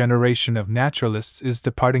younger generation of naturalists is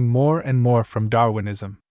departing more and more from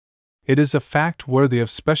Darwinism. It is a fact worthy of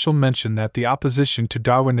special mention that the opposition to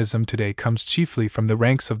Darwinism today comes chiefly from the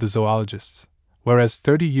ranks of the zoologists, whereas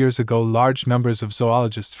 30 years ago large numbers of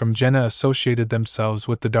zoologists from Jena associated themselves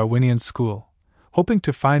with the Darwinian school, hoping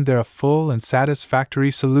to find there a full and satisfactory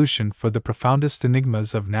solution for the profoundest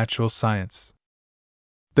enigmas of natural science.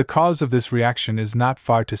 The cause of this reaction is not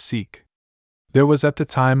far to seek. There was at the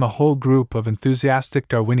time a whole group of enthusiastic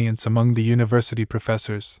Darwinians among the university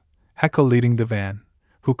professors, Haeckel leading the van,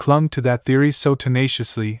 who clung to that theory so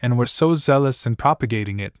tenaciously and were so zealous in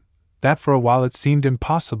propagating it, that for a while it seemed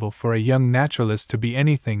impossible for a young naturalist to be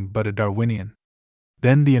anything but a Darwinian.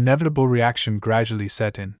 Then the inevitable reaction gradually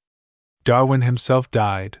set in. Darwin himself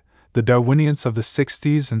died, the Darwinians of the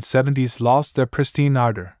 60s and 70s lost their pristine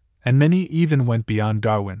ardor, and many even went beyond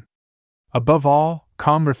Darwin. Above all,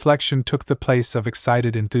 calm reflection took the place of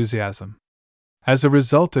excited enthusiasm. As a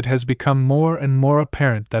result, it has become more and more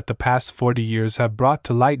apparent that the past 40 years have brought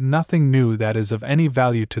to light nothing new that is of any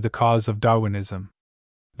value to the cause of Darwinism.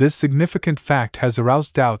 This significant fact has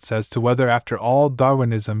aroused doubts as to whether, after all,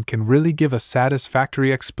 Darwinism can really give a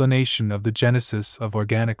satisfactory explanation of the genesis of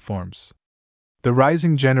organic forms. The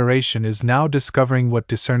rising generation is now discovering what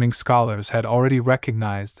discerning scholars had already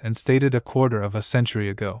recognized and stated a quarter of a century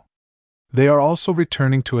ago. They are also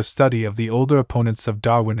returning to a study of the older opponents of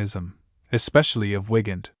Darwinism, especially of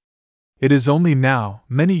Wigand. It is only now,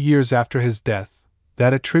 many years after his death,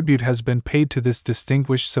 that a tribute has been paid to this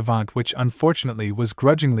distinguished savant, which unfortunately was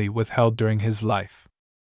grudgingly withheld during his life.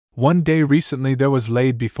 One day recently there was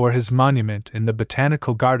laid before his monument in the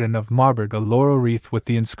Botanical Garden of Marburg a laurel wreath with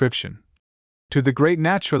the inscription, "To the great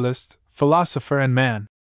naturalist, philosopher and man."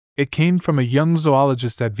 It came from a young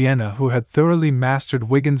zoologist at Vienna who had thoroughly mastered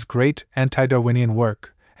Wigand's great anti-Darwinian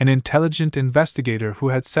work, an intelligent investigator who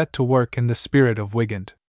had set to work in the spirit of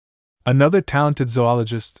Wigand. Another talented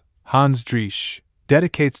zoologist, Hans Driesch,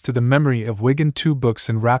 dedicates to the memory of Wigand 2 books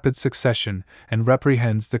in rapid succession and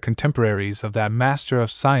reprehends the contemporaries of that master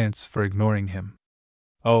of science for ignoring him.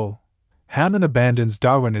 Oh, Hammond abandons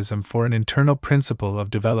Darwinism for an internal principle of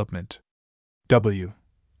development. W.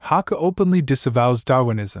 Hocke openly disavows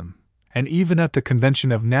Darwinism, and even at the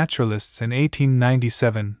Convention of Naturalists in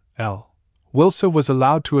 1897, L. Wilson was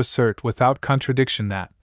allowed to assert without contradiction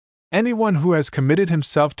that anyone who has committed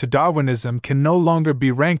himself to Darwinism can no longer be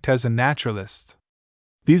ranked as a naturalist.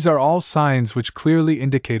 These are all signs which clearly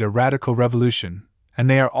indicate a radical revolution, and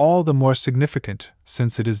they are all the more significant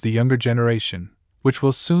since it is the younger generation, which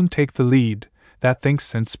will soon take the lead, that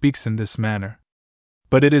thinks and speaks in this manner.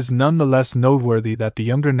 But it is none the less noteworthy that the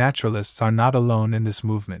younger naturalists are not alone in this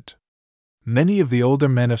movement. Many of the older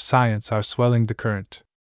men of science are swelling the current.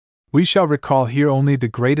 We shall recall here only the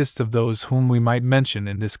greatest of those whom we might mention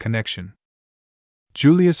in this connection.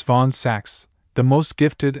 Julius von Sachs, the most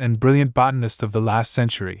gifted and brilliant botanist of the last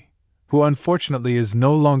century, who unfortunately is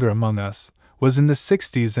no longer among us, was in the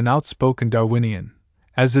 60s an outspoken Darwinian,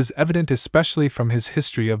 as is evident especially from his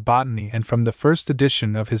History of Botany and from the first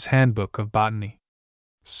edition of his Handbook of Botany.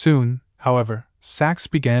 Soon, however, Sachs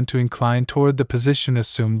began to incline toward the position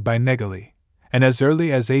assumed by Nägeli, and as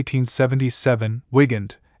early as 1877,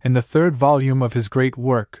 Wigand, in the third volume of his great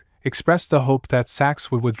work, expressed the hope that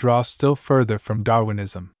Sachs would withdraw still further from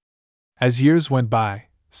Darwinism. As years went by,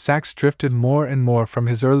 Sachs drifted more and more from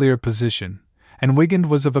his earlier position, and Wigand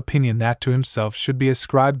was of opinion that to himself should be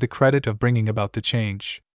ascribed the credit of bringing about the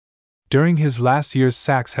change. During his last years,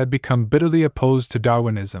 Sachs had become bitterly opposed to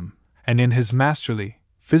Darwinism, and in his masterly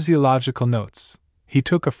Physiological Notes, he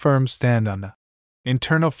took a firm stand on the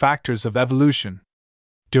internal factors of evolution.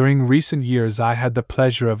 During recent years I had the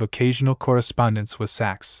pleasure of occasional correspondence with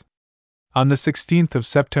Sachs. On the 16th of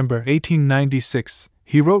September 1896,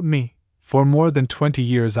 he wrote me, "For more than 20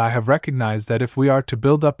 years I have recognized that if we are to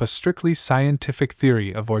build up a strictly scientific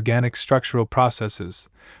theory of organic structural processes,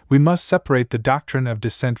 we must separate the doctrine of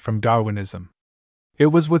descent from Darwinism." It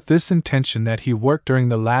was with this intention that he worked during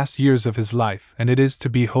the last years of his life, and it is to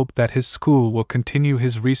be hoped that his school will continue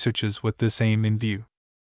his researches with this aim in view.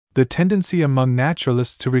 The tendency among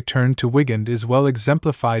naturalists to return to Wigand is well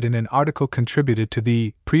exemplified in an article contributed to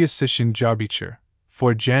the Preußischen Jahrbücher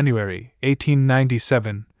for January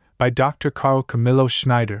 1897 by Dr. Karl Camillo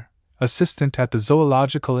Schneider, assistant at the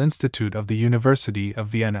Zoological Institute of the University of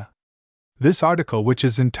Vienna. This article, which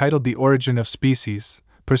is entitled "The Origin of Species,"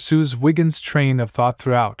 pursues Wigand's train of thought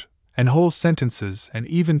throughout, and whole sentences and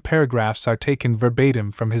even paragraphs are taken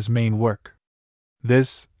verbatim from his main work.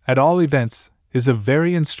 This, at all events, is a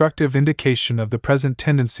very instructive indication of the present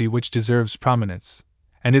tendency which deserves prominence,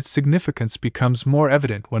 and its significance becomes more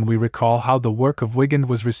evident when we recall how the work of Wigand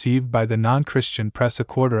was received by the non-Christian press a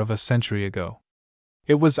quarter of a century ago.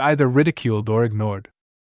 It was either ridiculed or ignored.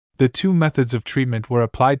 The two methods of treatment were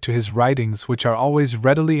applied to his writings, which are always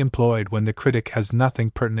readily employed when the critic has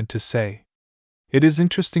nothing pertinent to say. It is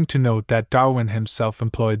interesting to note that Darwin himself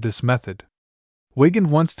employed this method. Wigand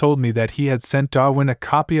once told me that he had sent Darwin a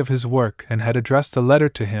copy of his work and had addressed a letter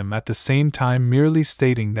to him at the same time, merely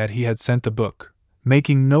stating that he had sent the book,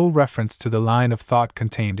 making no reference to the line of thought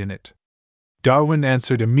contained in it. Darwin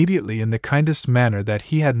answered immediately in the kindest manner that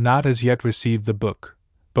he had not as yet received the book,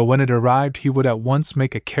 but when it arrived he would at once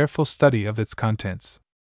make a careful study of its contents.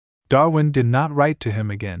 Darwin did not write to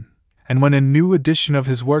him again, and when a new edition of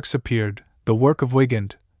his works appeared, the work of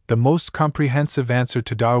Wigand, the most comprehensive answer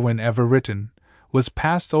to Darwin ever written, was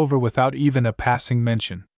passed over without even a passing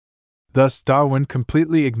mention. Thus Darwin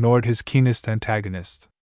completely ignored his keenest antagonist.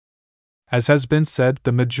 As has been said,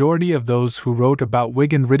 the majority of those who wrote about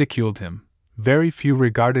Wigand ridiculed him, very few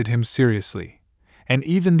regarded him seriously, and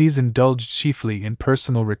even these indulged chiefly in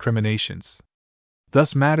personal recriminations.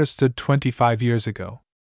 Thus matters stood 25 years ago.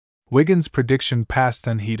 Wigand's prediction passed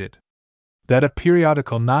unheeded. That a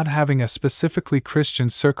periodical not having a specifically Christian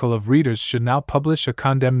circle of readers should now publish a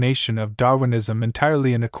condemnation of Darwinism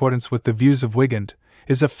entirely in accordance with the views of Wigand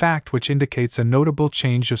is a fact which indicates a notable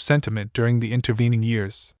change of sentiment during the intervening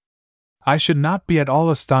years. I should not be at all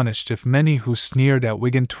astonished if many who sneered at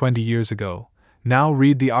Wigand 20 years ago now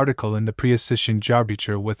read the article in the Preocetian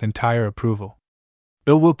Jarbiture with entire approval.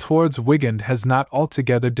 Ill will towards Wigand has not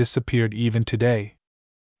altogether disappeared even today.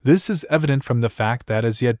 This is evident from the fact that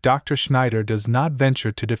as yet Dr. Schneider does not venture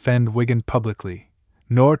to defend Wigand publicly,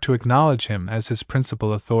 nor to acknowledge him as his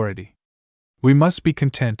principal authority. We must be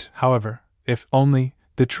content, however, if only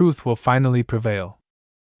the truth will finally prevail.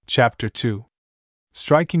 Chapter 2.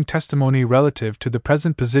 Striking testimony relative to the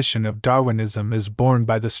present position of Darwinism is borne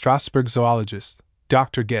by the Strasbourg zoologist,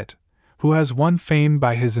 Dr. Goethe, who has won fame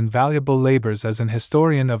by his invaluable labors as an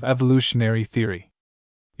historian of evolutionary theory.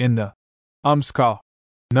 In the Umschau,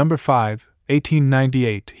 No. 5,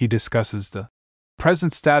 1898, he discusses the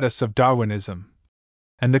present status of Darwinism,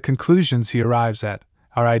 and the conclusions he arrives at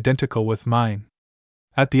are identical with mine.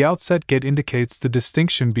 At the outset, Goethe indicates the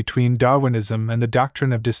distinction between Darwinism and the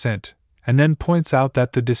doctrine of descent, and then points out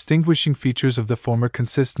that the distinguishing features of the former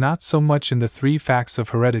consist not so much in the three facts of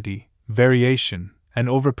heredity, variation, and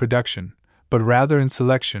overproduction, but rather in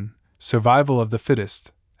selection, survival of the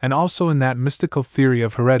fittest, and also in that mystical theory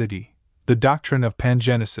of heredity, the doctrine of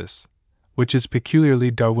pangenesis, which is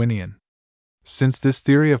peculiarly Darwinian. Since this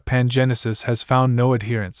theory of pangenesis has found no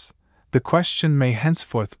adherents, the question may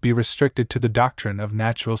henceforth be restricted to the doctrine of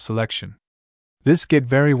natural selection. This Goethe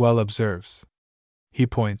very well observes. He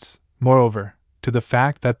points, moreover, to the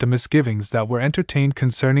fact that the misgivings that were entertained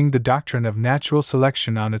concerning the doctrine of natural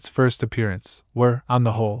selection on its first appearance were, on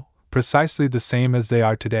the whole, precisely the same as they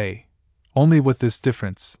are today, only with this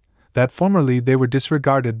difference, that formerly they were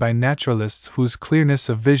disregarded by naturalists whose clearness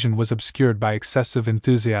of vision was obscured by excessive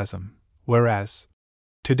enthusiasm, whereas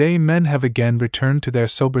today men have again returned to their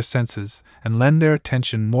sober senses and lend their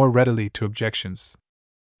attention more readily to objections.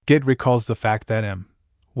 Goethe recalls the fact that M.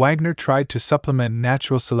 Wagner tried to supplement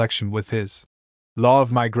natural selection with his law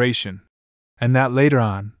of migration, and that later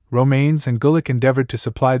on, Romanes and Gulick endeavored to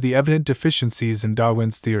supply the evident deficiencies in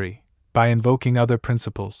Darwin's theory by invoking other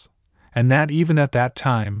principles, and that even at that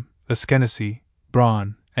time, Aschenasy,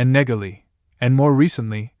 Braun, and Nägeli, and more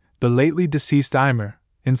recently, the lately deceased Eimer,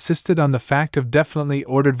 insisted on the fact of definitely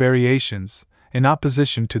ordered variations, in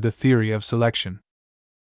opposition to the theory of selection.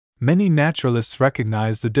 Many naturalists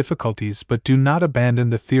recognize the difficulties but do not abandon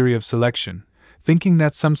the theory of selection, thinking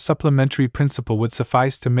that some supplementary principle would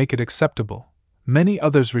suffice to make it acceptable. Many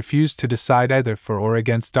others refuse to decide either for or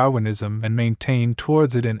against Darwinism and maintain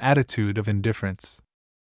towards it an attitude of indifference.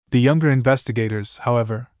 The younger investigators,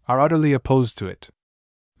 however, are utterly opposed to it.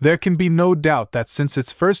 There can be no doubt that since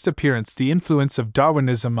its first appearance the influence of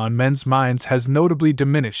Darwinism on men's minds has notably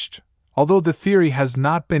diminished, although the theory has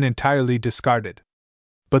not been entirely discarded.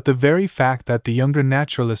 But the very fact that the younger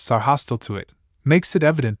naturalists are hostile to it makes it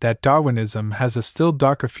evident that Darwinism has a still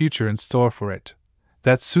darker future in store for it,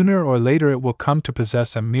 that sooner or later it will come to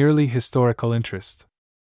possess a merely historical interest.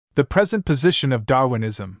 The present position of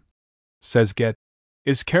Darwinism, says Goethe,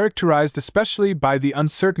 is characterized especially by the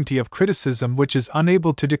uncertainty of criticism which is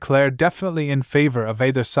unable to declare definitely in favor of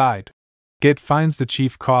either side. Goethe finds the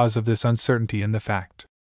chief cause of this uncertainty in the fact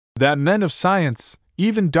that men of science,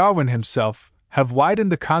 even Darwin himself, have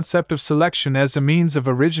widened the concept of selection as a means of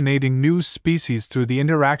originating new species through the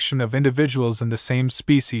interaction of individuals in the same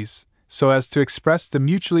species, so as to express the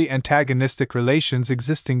mutually antagonistic relations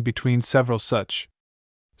existing between several such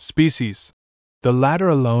species. The latter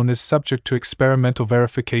alone is subject to experimental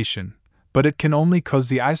verification, but it can only cause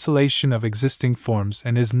the isolation of existing forms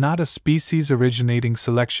and is not a species-originating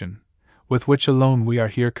selection, with which alone we are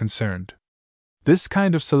here concerned. This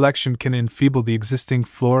kind of selection can enfeeble the existing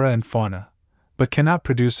flora and fauna, but cannot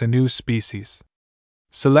produce a new species.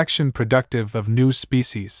 Selection productive of new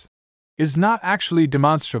species is not actually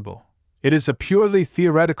demonstrable, it is a purely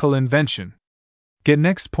theoretical invention. Goethe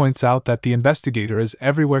next points out that the investigator is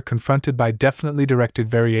everywhere confronted by definitely directed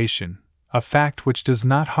variation, a fact which does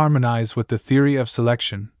not harmonize with the theory of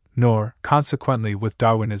selection, nor, consequently, with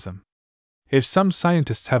Darwinism. If some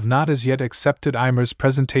scientists have not as yet accepted Eimer's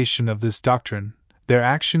presentation of this doctrine, their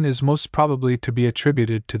action is most probably to be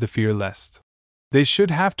attributed to the fear lest they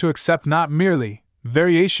should have to accept not merely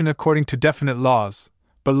variation according to definite laws,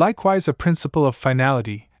 but likewise a principle of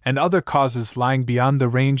finality and other causes lying beyond the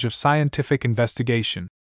range of scientific investigation.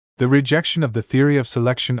 The rejection of the theory of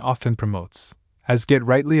selection often promotes, as Goethe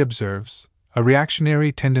rightly observes, a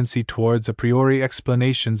reactionary tendency towards a priori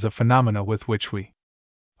explanations of phenomena with which we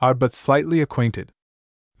are but slightly acquainted.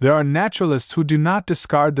 There are naturalists who do not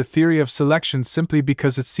discard the theory of selection simply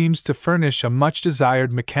because it seems to furnish a much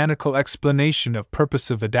desired mechanical explanation of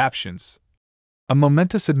purposive adaptations, a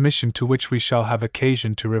momentous admission to which we shall have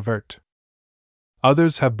occasion to revert.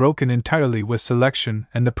 Others have broken entirely with selection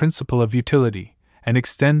and the principle of utility, and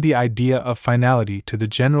extend the idea of finality to the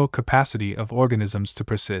general capacity of organisms to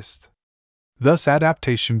persist. Thus,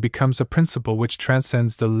 adaptation becomes a principle which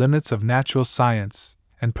transcends the limits of natural science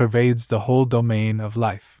and pervades the whole domain of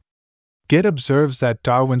life. Goethe observes that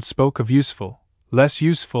Darwin spoke of useful, less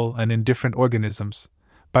useful, and indifferent organisms,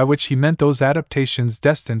 by which he meant those adaptations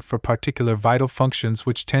destined for particular vital functions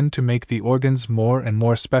which tend to make the organs more and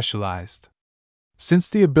more specialized. Since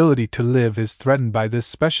the ability to live is threatened by this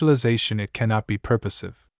specialization, it cannot be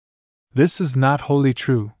purposive. This is not wholly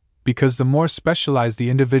true, because the more specialized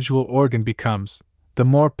the individual organ becomes, the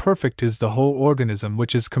more perfect is the whole organism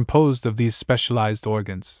which is composed of these specialized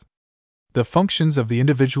organs. The functions of the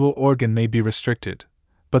individual organ may be restricted,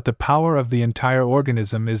 but the power of the entire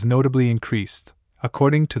organism is notably increased,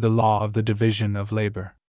 according to the law of the division of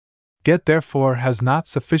labor. Goethe therefore has not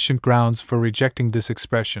sufficient grounds for rejecting this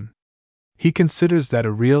expression. He considers that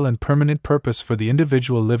a real and permanent purpose for the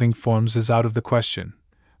individual living forms is out of the question,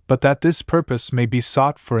 but that this purpose may be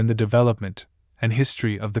sought for in the development and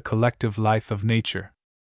history of the collective life of nature.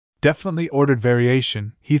 Definitely ordered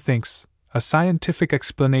variation, he thinks, a scientific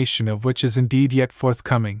explanation of which is indeed yet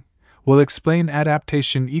forthcoming, will explain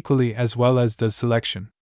adaptation equally as well as does selection.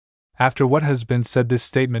 After what has been said, this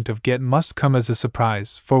statement of Goethe must come as a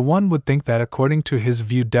surprise, for one would think that according to his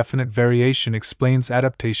view definite variation explains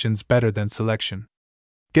adaptations better than selection.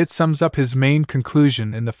 Goethe sums up his main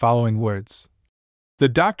conclusion in the following words. The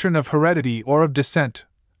doctrine of heredity or of descent,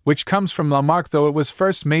 which comes from Lamarck though it was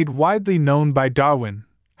first made widely known by Darwin,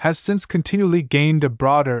 has since continually gained a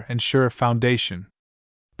broader and surer foundation.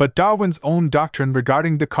 But Darwin's own doctrine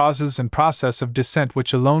regarding the causes and process of descent,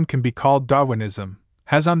 which alone can be called Darwinism,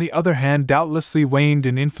 has on the other hand doubtlessly waned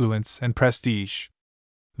in influence and prestige.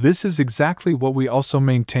 This is exactly what we also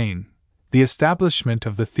maintain, the establishment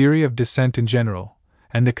of the theory of descent in general,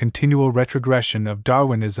 and the continual retrogression of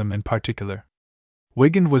Darwinism in particular.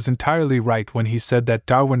 Wigan was entirely right when he said that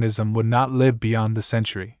Darwinism would not live beyond the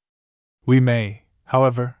century. We may,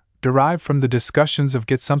 however, derive from the discussions of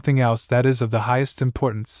Goethe something else that is of the highest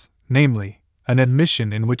importance, namely, an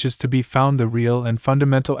admission in which is to be found the real and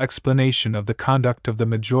fundamental explanation of the conduct of the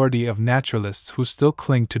majority of naturalists who still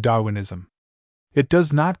cling to Darwinism. It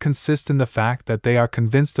does not consist in the fact that they are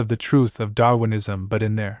convinced of the truth of Darwinism, but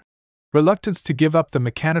in their reluctance to give up the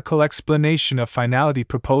mechanical explanation of finality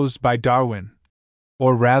proposed by Darwin,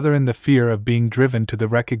 or rather in the fear of being driven to the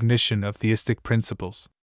recognition of theistic principles.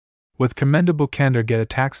 With commendable candor, Goethe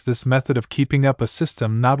attacks this method of keeping up a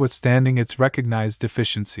system notwithstanding its recognized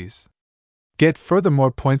deficiencies. Goethe furthermore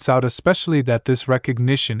points out especially that this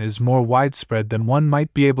recognition is more widespread than one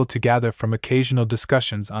might be able to gather from occasional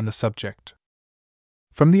discussions on the subject.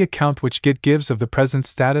 From the account which Goethe gives of the present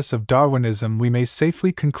status of Darwinism, we may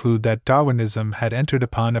safely conclude that Darwinism had entered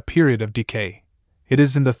upon a period of decay. It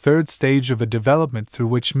is in the third stage of a development through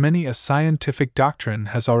which many a scientific doctrine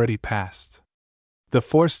has already passed. The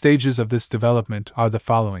 4 stages of this development are the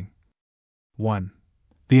following. 1.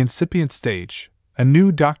 The incipient stage. A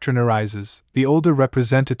new doctrine arises. The older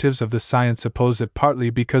representatives of the science oppose it partly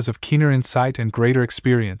because of keener insight and greater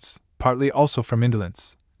experience, partly also from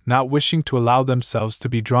indolence, not wishing to allow themselves to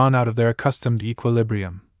be drawn out of their accustomed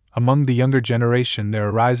equilibrium. Among the younger generation there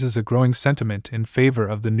arises a growing sentiment in favor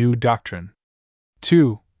of the new doctrine.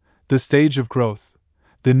 2. The stage of growth.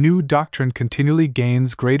 The new doctrine continually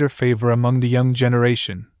gains greater favor among the young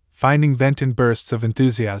generation, finding vent in bursts of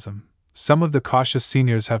enthusiasm. Some of the cautious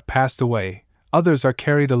seniors have passed away, others are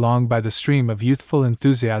carried along by the stream of youthful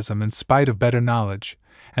enthusiasm in spite of better knowledge,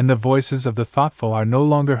 and the voices of the thoughtful are no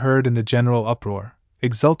longer heard in the general uproar,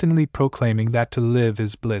 exultingly proclaiming that to live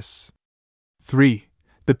is bliss. 3.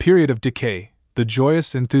 The period of decay. The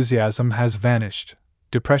joyous enthusiasm has vanished.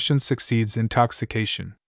 Depression succeeds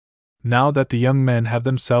intoxication. Now that the young men have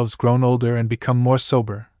themselves grown older and become more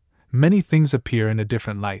sober, many things appear in a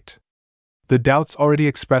different light. The doubts already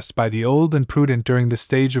expressed by the old and prudent during the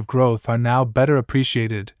stage of growth are now better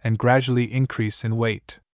appreciated and gradually increase in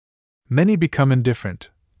weight. Many become indifferent.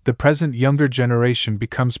 The present younger generation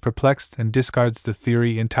becomes perplexed and discards the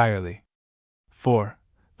theory entirely. 4.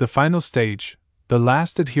 The final stage, the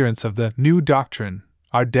last adherents of the new doctrine,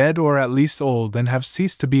 are dead or at least old and have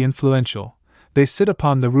ceased to be influential. They sit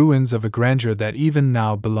upon the ruins of a grandeur that even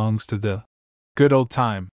now belongs to the good old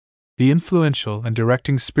time. The influential and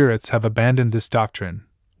directing spirits have abandoned this doctrine,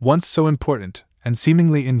 once so important and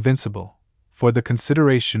seemingly invincible, for the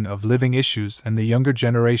consideration of living issues, and the younger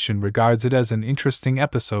generation regards it as an interesting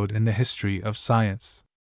episode in the history of science.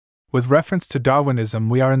 With reference to Darwinism,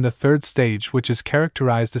 we are in the third stage, which is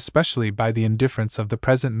characterized especially by the indifference of the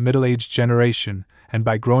present middle-aged generation and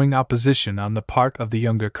by growing opposition on the part of the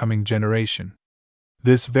younger coming generation.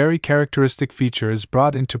 This very characteristic feature is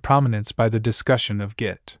brought into prominence by the discussion of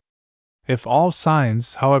Git. If all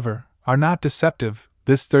signs, however, are not deceptive,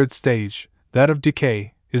 this third stage, that of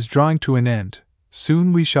decay, is drawing to an end.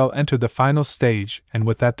 Soon we shall enter the final stage, and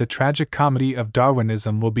with that the tragic comedy of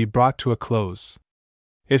Darwinism will be brought to a close.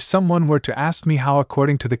 If someone were to ask me how,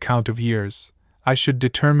 according to the count of years, I should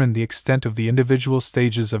determine the extent of the individual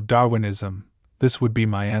stages of Darwinism, this would be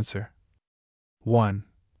my answer. 1.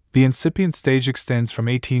 The incipient stage extends from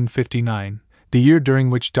 1859, the year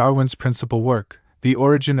during which Darwin's principal work, The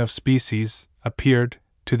Origin of Species, appeared,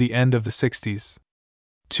 to the end of the 60s.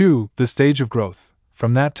 2. The stage of growth,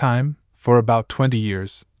 from that time, for about 20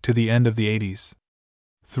 years, to the end of the 80s.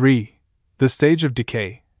 3. The stage of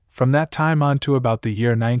decay, from that time on to about the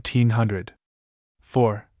year 1900.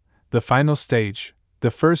 4. The final stage,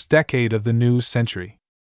 the first decade of the new century.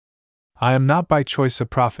 I am not by choice a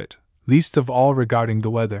prophet, least of all regarding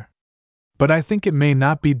the weather. But I think it may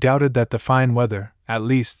not be doubted that the fine weather, at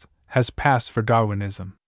least, has passed for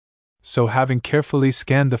Darwinism. So, having carefully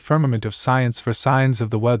scanned the firmament of science for signs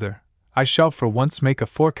of the weather, I shall for once make a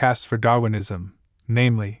forecast for Darwinism,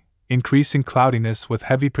 namely, increasing cloudiness with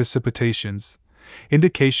heavy precipitations,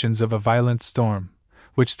 indications of a violent storm,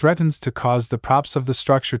 which threatens to cause the props of the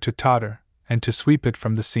structure to totter, and to sweep it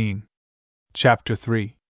from the scene. Chapter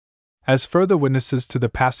 3. As further witnesses to the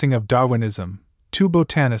passing of Darwinism, 2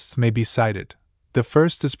 botanists may be cited. The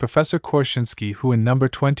first is Professor Korschinsky, who in number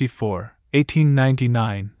 24,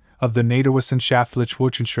 1899, of the Naturwissenschaftliche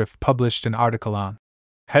Wochenschrift published an article on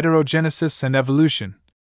heterogenesis and evolution,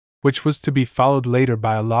 which was to be followed later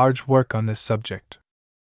by a large work on this subject.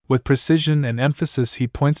 With precision and emphasis he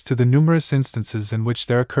points to the numerous instances in which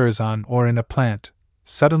there occurs on or in a plant,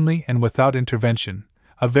 suddenly and without intervention,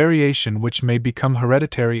 a variation which may become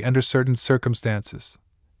hereditary under certain circumstances.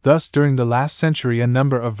 Thus, during the last century a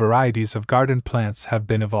number of varieties of garden plants have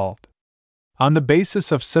been evolved. On the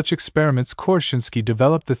basis of such experiments, Korschinsky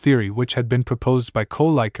developed the theory which had been proposed by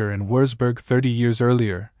Koehliker and Wurzburg 30 years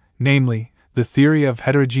earlier, namely, the theory of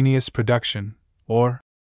heterogeneous production, or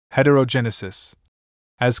heterogenesis,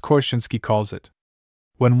 as Korschinsky calls it.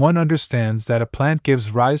 When one understands that a plant gives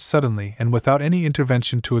rise suddenly and without any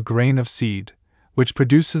intervention to a grain of seed, which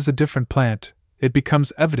produces a different plant, it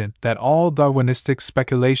becomes evident that all Darwinistic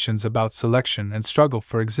speculations about selection and struggle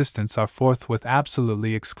for existence are forthwith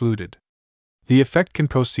absolutely excluded. The effect can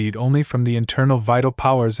proceed only from the internal vital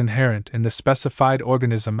powers inherent in the specified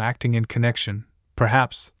organism acting in connection,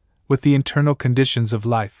 perhaps, with the internal conditions of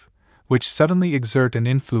life, which suddenly exert an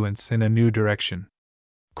influence in a new direction.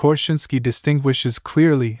 Korschinsky distinguishes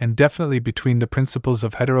clearly and definitely between the principles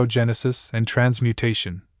of heterogenesis and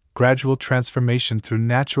transmutation, gradual transformation through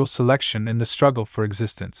natural selection and the struggle for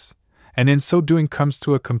existence, and in so doing comes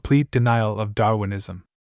to a complete denial of Darwinism.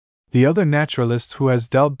 The other naturalist who has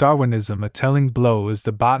dealt Darwinism a telling blow is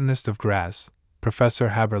the botanist of Graz, Professor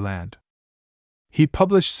Haberland. He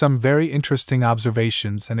published some very interesting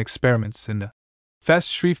observations and experiments in the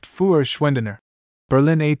Festschrift für Schwendener,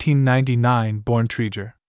 Berlin 1899,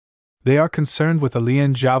 Bornträger. They are concerned with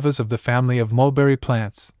Allian javas of the family of mulberry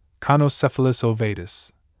plants, Conocephalus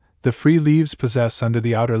ovatus. The free leaves possess under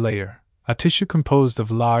the outer layer a tissue composed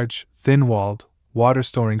of large, thin-walled,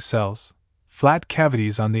 water-storing cells, flat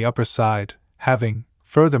cavities on the upper side, having,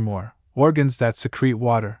 furthermore, organs that secrete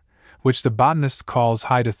water, which the botanist calls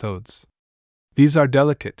hydrathodes. These are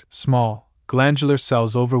delicate, small, glandular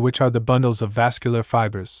cells over which are the bundles of vascular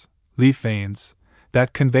fibers, leaf veins,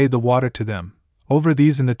 that convey the water to them. Over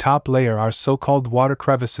these in the top layer are so-called water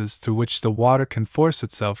crevices through which the water can force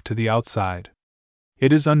itself to the outside.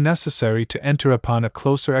 It is unnecessary to enter upon a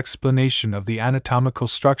closer explanation of the anatomical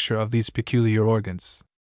structure of these peculiar organs.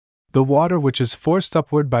 The water which is forced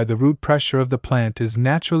upward by the root pressure of the plant is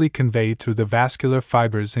naturally conveyed through the vascular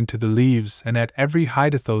fibers into the leaves, and at every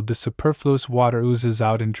hydathode the superfluous water oozes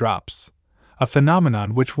out in drops, a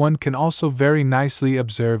phenomenon which one can also very nicely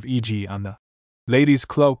observe, e.g., on the lady's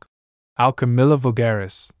cloak, Alchemilla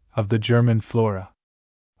vulgaris, of the German flora.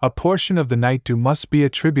 A portion of the night dew must be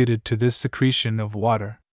attributed to this secretion of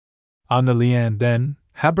water. On the liane, then,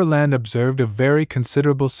 Haberland observed a very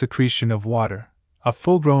considerable secretion of water. A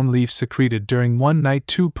full-grown leaf secreted during one night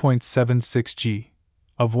 2.76 g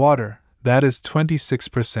of water, that is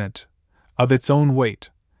 26%, of its own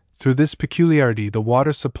weight. Through this peculiarity, the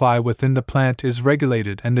water supply within the plant is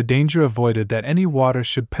regulated and the danger avoided that any water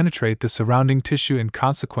should penetrate the surrounding tissue in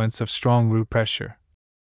consequence of strong root pressure,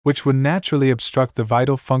 which would naturally obstruct the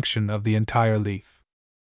vital function of the entire leaf.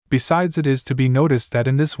 Besides, it is to be noticed that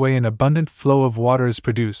in this way an abundant flow of water is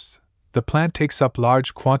produced. The plant takes up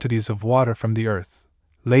large quantities of water from the earth,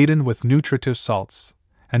 laden with nutritive salts,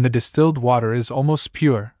 and the distilled water is almost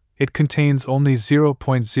pure. It contains only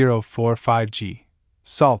 0.045 g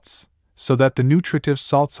salts, so that the nutritive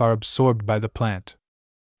salts are absorbed by the plant.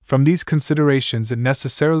 From these considerations, it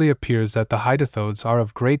necessarily appears that the hydrothodes are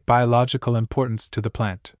of great biological importance to the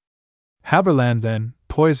plant. Haberland then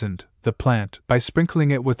poisoned the plant by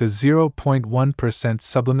sprinkling it with a 0.1%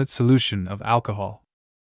 sublimate solution of alcohol.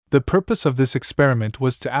 The purpose of this experiment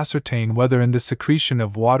was to ascertain whether in the secretion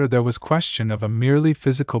of water there was question of a merely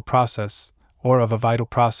physical process or of a vital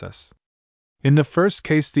process. In the first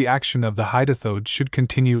case, the action of the hydrothode should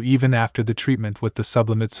continue even after the treatment with the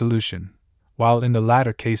sublimate solution, while in the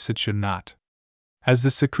latter case it should not. As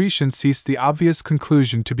the secretion ceased, the obvious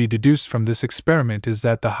conclusion to be deduced from this experiment is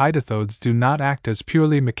that the hydrothodes do not act as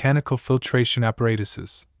purely mechanical filtration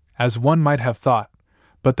apparatuses, as one might have thought,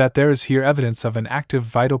 but that there is here evidence of an active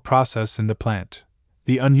vital process in the plant.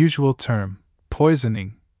 The unusual term,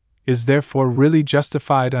 poisoning, is therefore really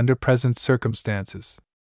justified under present circumstances.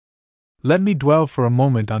 Let me dwell for a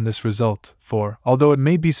moment on this result, for, although it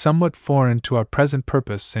may be somewhat foreign to our present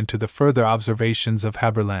purpose and to the further observations of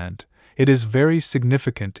Haberland, it is very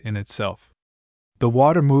significant in itself. The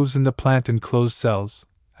water moves in the plant in closed cells,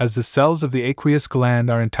 as the cells of the aqueous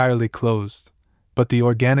gland are entirely closed, but the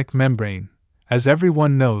organic membrane, as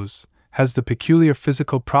everyone knows, has the peculiar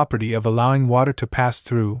physical property of allowing water to pass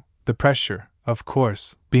through, the pressure, of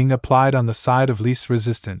course, being applied on the side of least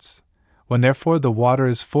resistance. When therefore the water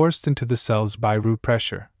is forced into the cells by root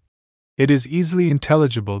pressure, it is easily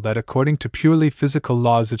intelligible that according to purely physical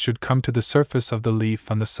laws it should come to the surface of the leaf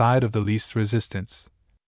on the side of the least resistance.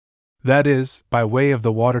 That is, by way of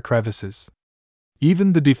the water crevices.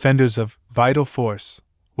 Even the defenders of vital force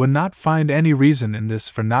would not find any reason in this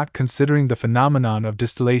for not considering the phenomenon of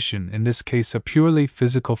distillation in this case a purely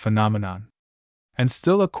physical phenomenon. And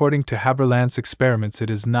still, according to Haberland's experiments, it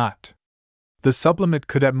is not. The sublimate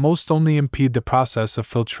could at most only impede the process of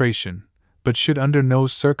filtration, but should under no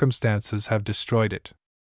circumstances have destroyed it.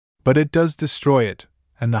 But it does destroy it,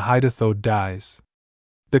 and the hydrothode dies.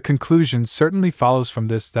 The conclusion certainly follows from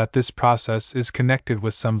this that this process is connected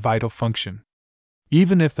with some vital function.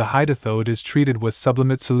 Even if the hydrothode is treated with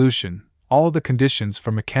sublimate solution, all the conditions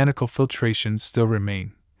for mechanical filtration still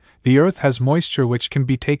remain. The earth has moisture which can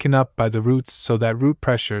be taken up by the roots, so that root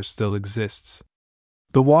pressure still exists.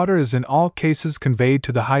 The water is in all cases conveyed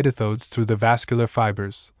to the hydrothodes through the vascular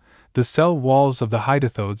fibers. The cell walls of the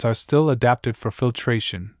hydrothodes are still adapted for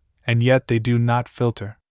filtration, and yet they do not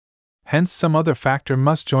filter. Hence some other factor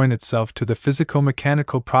must join itself to the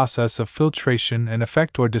physico-mechanical process of filtration and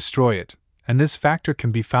affect or destroy it, and this factor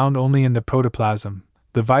can be found only in the protoplasm,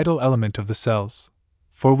 the vital element of the cells.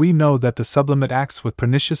 For we know that the sublimate acts with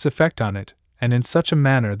pernicious effect on it, and in such a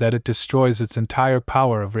manner that it destroys its entire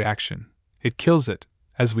power of reaction. It kills it,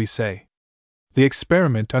 as we say. The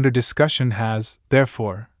experiment under discussion has,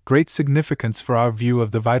 therefore, great significance for our view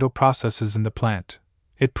of the vital processes in the plant.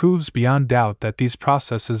 It proves beyond doubt that these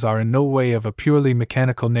processes are in no way of a purely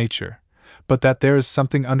mechanical nature, but that there is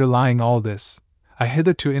something underlying all this, a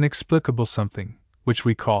hitherto inexplicable something, which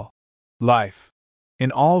we call life.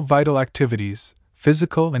 In all vital activities,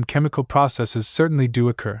 physical and chemical processes certainly do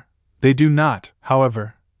occur. They do not,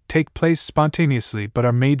 however, take place spontaneously but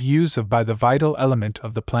are made use of by the vital element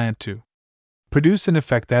of the plant to produce an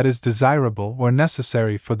effect that is desirable or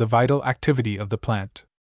necessary for the vital activity of the plant.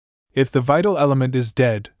 If the vital element is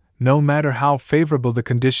dead, no matter how favorable the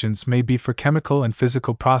conditions may be for chemical and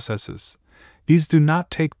physical processes, these do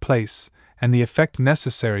not take place, and the effect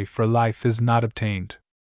necessary for life is not obtained.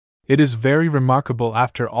 It is very remarkable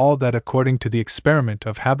after all that according to the experiment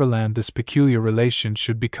of Haberland this peculiar relation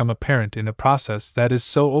should become apparent in a process that is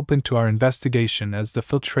so open to our investigation as the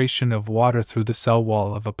filtration of water through the cell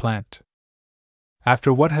wall of a plant.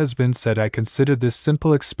 After what has been said, I consider this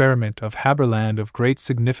simple experiment of Haberland of great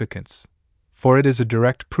significance, for it is a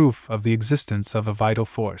direct proof of the existence of a vital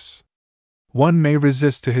force. One may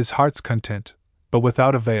resist to his heart's content, but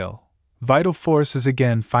without avail. Vital force is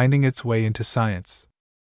again finding its way into science.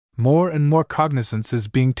 More and more cognizance is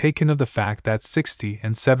being taken of the fact that 60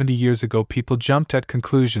 and 70 years ago people jumped at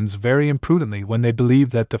conclusions very imprudently when they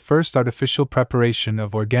believed that the first artificial preparation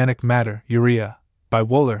of organic matter, urea, by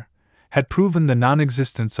Wohler, had proven the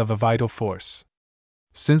non-existence of a vital force.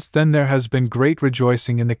 Since then there has been great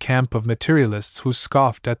rejoicing in the camp of materialists who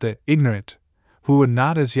scoffed at the ignorant, who would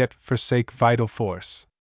not as yet forsake vital force.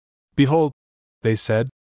 Behold, they said,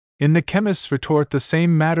 in the chemist's retort the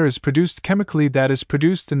same matter is produced chemically that is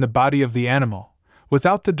produced in the body of the animal,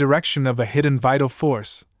 without the direction of a hidden vital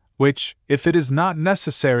force, which, if it is not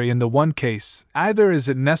necessary in the one case, either is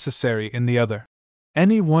it necessary in the other.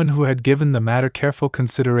 Any one who had given the matter careful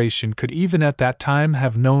consideration could even at that time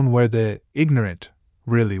have known where the ignorant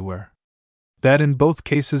really were. That in both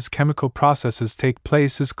cases chemical processes take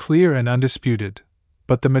place is clear and undisputed.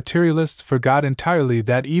 But the materialists forgot entirely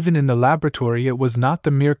that even in the laboratory it was not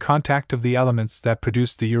the mere contact of the elements that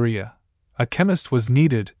produced the urea. A chemist was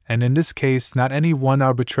needed, and in this case not any one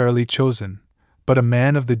arbitrarily chosen, but a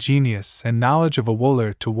man of the genius and knowledge of a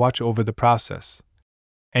Wohler to watch over the process,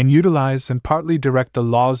 and utilize and partly direct the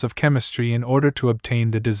laws of chemistry in order to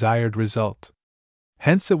obtain the desired result.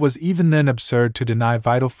 Hence it was even then absurd to deny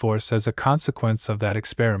vital force as a consequence of that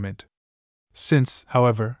experiment. Since,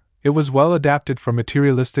 however, it was well adapted for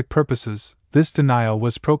materialistic purposes, this denial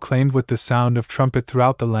was proclaimed with the sound of trumpet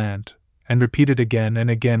throughout the land, and repeated again and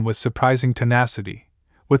again with surprising tenacity,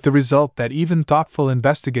 with the result that even thoughtful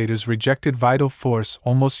investigators rejected vital force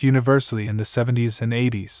almost universally in the 70s and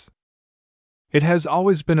 80s. It has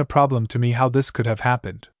always been a problem to me how this could have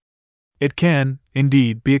happened. It can,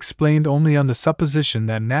 indeed, be explained only on the supposition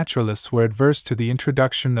that naturalists were adverse to the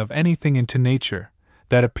introduction of anything into nature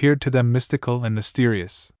that appeared to them mystical and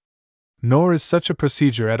mysterious. Nor is such a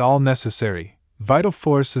procedure at all necessary. Vital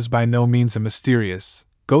force is by no means a mysterious,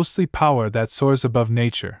 ghostly power that soars above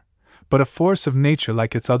nature, but a force of nature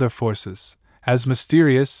like its other forces, as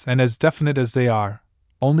mysterious and as definite as they are,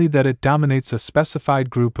 only that it dominates a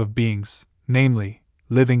specified group of beings, namely,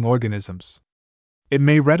 living organisms. It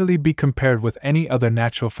may readily be compared with any other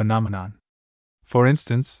natural phenomenon. For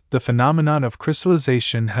instance, the phenomenon of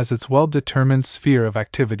crystallization has its well-determined sphere of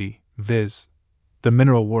activity, viz., the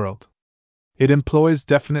mineral world. It employs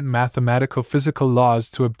definite mathematical-physical laws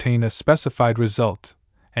to obtain a specified result,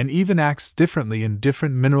 and even acts differently in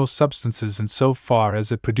different mineral substances in so far as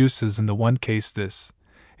it produces in the one case this,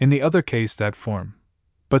 in the other case that form.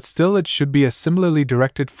 But still it should be a similarly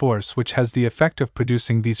directed force which has the effect of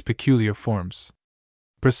producing these peculiar forms.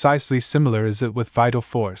 Precisely similar is it with vital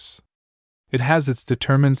force. It has its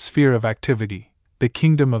determined sphere of activity, the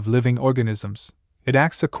kingdom of living organisms. It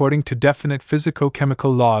acts according to definite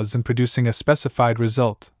physico-chemical laws in producing a specified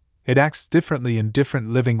result. It acts differently in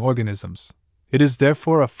different living organisms. It is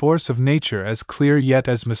therefore a force of nature as clear yet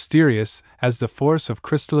as mysterious as the force of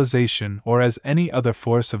crystallization or as any other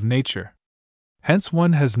force of nature. Hence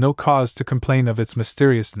one has no cause to complain of its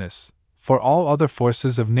mysteriousness, for all other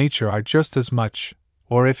forces of nature are just as much,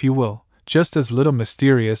 or if you will, just as little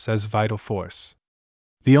mysterious as vital force.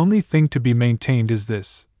 The only thing to be maintained is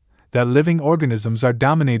this, that living organisms are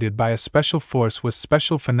dominated by a special force with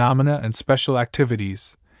special phenomena and special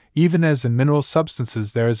activities, even as in mineral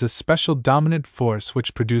substances there is a special dominant force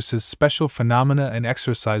which produces special phenomena and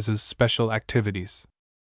exercises special activities.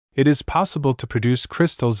 It is possible to produce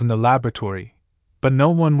crystals in the laboratory, but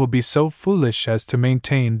no one will be so foolish as to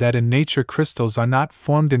maintain that in nature crystals are not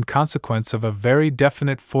formed in consequence of a very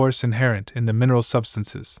definite force inherent in the mineral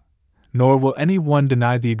substances. Nor will any one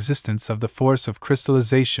deny the existence of the force of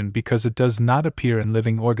crystallization because it does not appear in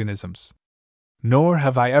living organisms. Nor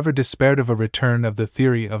have I ever despaired of a return of the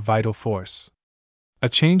theory of vital force. A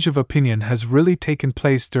change of opinion has really taken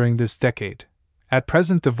place during this decade. At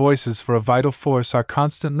present the voices for a vital force are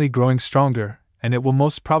constantly growing stronger, and it will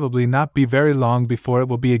most probably not be very long before it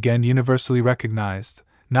will be again universally recognized,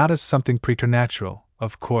 not as something preternatural,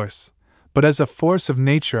 of course, but as a force of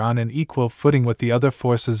nature on an equal footing with the other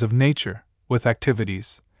forces of nature, with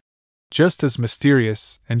activities just as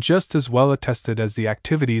mysterious and just as well attested as the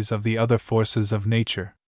activities of the other forces of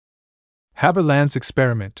nature. Haberland's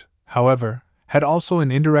experiment, however, had also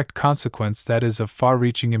an indirect consequence that is of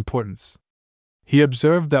far-reaching importance. He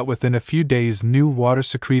observed that within a few days new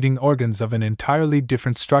water-secreting organs of an entirely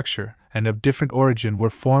different structure and of different origin were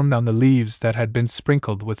formed on the leaves that had been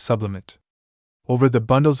sprinkled with sublimate. Over the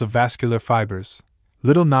bundles of vascular fibers,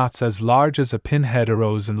 little knots as large as a pinhead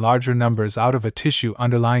arose in larger numbers out of a tissue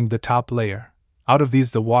underlying the top layer. Out of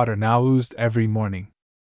these the water now oozed every morning.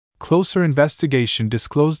 closer investigation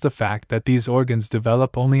disclosed the fact that these organs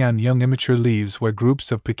develop only on young immature leaves where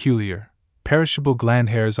groups of peculiar, perishable gland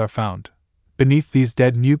hairs are found. Beneath these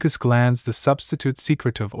dead mucous glands, the substitute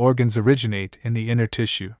secretive organs originate in the inner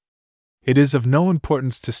tissue. It is of no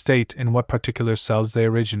importance to state in what particular cells they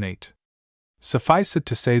originate. Suffice it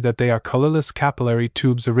to say that they are colorless capillary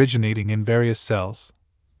tubes originating in various cells,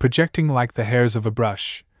 projecting like the hairs of a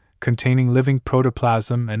brush, containing living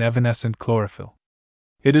protoplasm and evanescent chlorophyll.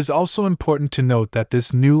 It is also important to note that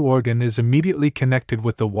this new organ is immediately connected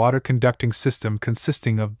with the water-conducting system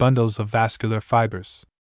consisting of bundles of vascular fibers.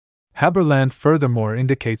 Haberland furthermore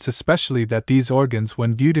indicates especially that these organs,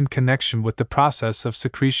 when viewed in connection with the process of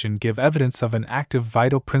secretion, give evidence of an active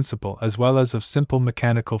vital principle as well as of simple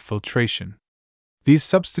mechanical filtration. These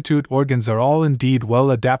substitute organs are all indeed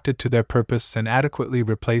well adapted to their purpose and adequately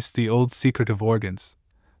replace the old secretive organs,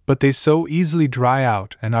 but they so easily dry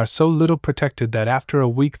out and are so little protected that after a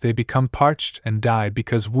week they become parched and die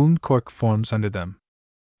because wound cork forms under them.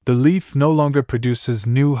 The leaf no longer produces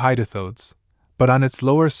new hydrathodes, but on its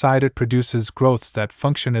lower side it produces growths that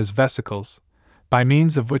function as vesicles, by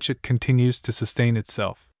means of which it continues to sustain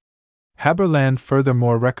itself. Haberland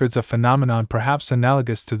furthermore records a phenomenon perhaps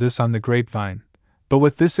analogous to this on the grapevine, but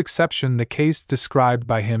with this exception the case described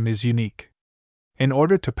by him is unique. In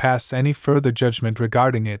order to pass any further judgment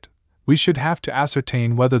regarding it, we should have to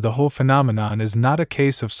ascertain whether the whole phenomenon is not a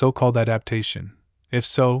case of so-called adaptation. If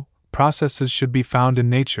so, processes should be found in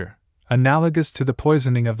nature, analogous to the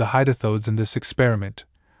poisoning of the hydrathodes in this experiment,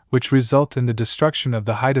 which result in the destruction of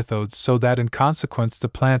the hydrathodes so that in consequence the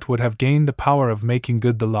plant would have gained the power of making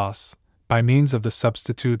good the loss, by means of the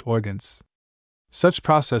substitute organs. Such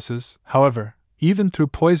processes, however, even through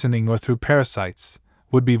poisoning or through parasites,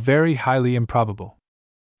 would be very highly improbable.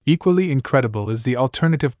 Equally incredible is the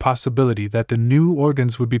alternative possibility that the new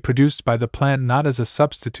organs would be produced by the plant not as a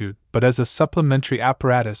substitute but as a supplementary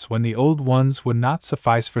apparatus when the old ones would not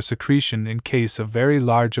suffice for secretion in case of very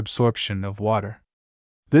large absorption of water.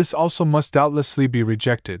 This also must doubtlessly be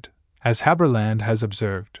rejected, as Haberland has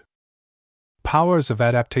observed. Powers of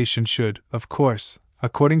adaptation should, of course,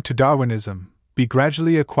 according to Darwinism, be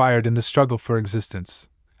gradually acquired in the struggle for existence,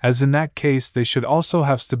 as in that case they should also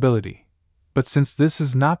have stability. But since this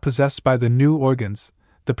is not possessed by the new organs,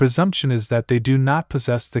 the presumption is that they do not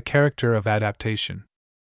possess the character of adaptation.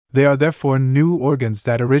 They are therefore new organs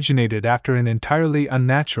that originated after an entirely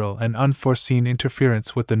unnatural and unforeseen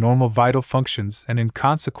interference with the normal vital functions and in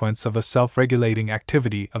consequence of a self-regulating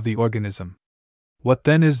activity of the organism. What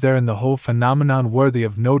then is there in the whole phenomenon worthy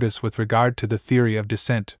of notice with regard to the theory of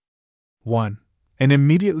descent? 1. An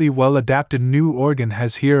immediately well-adapted new organ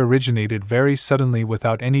has here originated very suddenly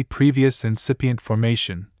without any previous incipient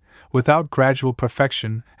formation, without gradual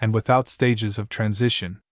perfection, and without stages of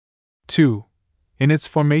transition. 2. In its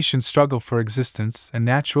formation, struggle for existence and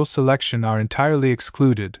natural selection are entirely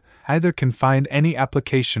excluded, either can find any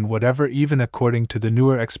application whatever even according to the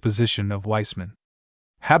newer exposition of Weismann.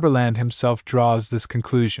 Haberland himself draws this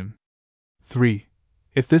conclusion. 3.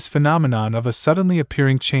 If this phenomenon of a suddenly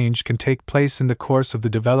appearing change can take place in the course of the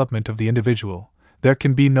development of the individual, there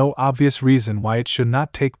can be no obvious reason why it should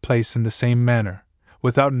not take place in the same manner,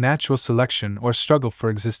 without natural selection or struggle for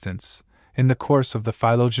existence, in the course of the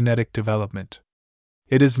phylogenetic development.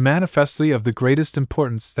 It is manifestly of the greatest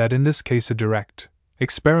importance that in this case a direct,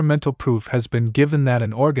 experimental proof has been given that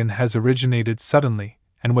an organ has originated suddenly,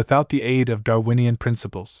 and without the aid of Darwinian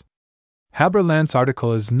principles. Haberland's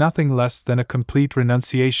article is nothing less than a complete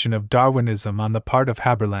renunciation of Darwinism on the part of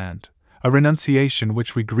Haberland, a renunciation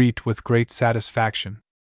which we greet with great satisfaction.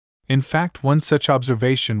 In fact, one such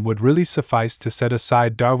observation would really suffice to set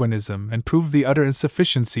aside Darwinism and prove the utter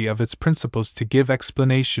insufficiency of its principles to give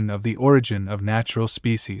explanation of the origin of natural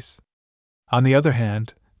species. On the other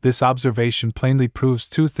hand, this observation plainly proves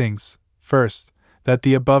two things. First, that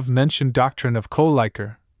the above-mentioned doctrine of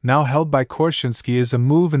Koehliker, now held by Korshinsky, is a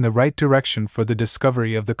move in the right direction for the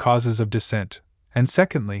discovery of the causes of descent, and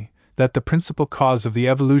secondly, that the principal cause of the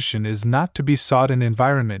evolution is not to be sought in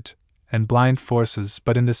environment and blind forces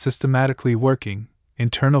but in the systematically working,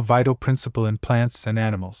 internal vital principle in plants and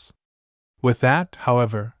animals. With that,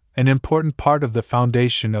 however, an important part of the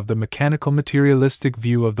foundation of the mechanical materialistic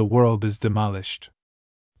view of the world is demolished.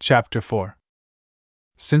 Chapter 4.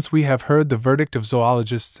 Since we have heard the verdict of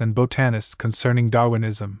zoologists and botanists concerning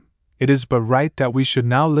Darwinism, it is but right that we should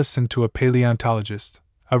now listen to a paleontologist,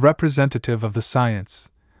 a representative of the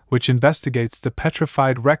science, which investigates the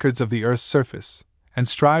petrified records of the Earth's surface, and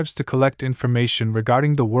strives to collect information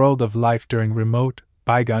regarding the world of life during remote,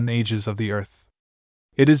 bygone ages of the Earth.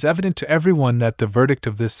 It is evident to everyone that the verdict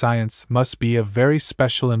of this science must be of very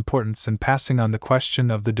special importance in passing on the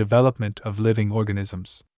question of the development of living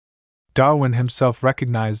organisms. Darwin himself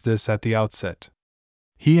recognized this at the outset.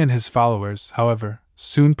 He and his followers, however,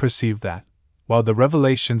 soon perceived that, while the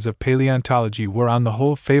revelations of paleontology were on the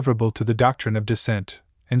whole favorable to the doctrine of descent,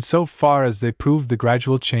 in so far as they proved the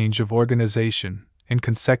gradual change of organization, in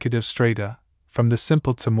consecutive strata, from the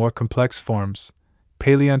simple to more complex forms,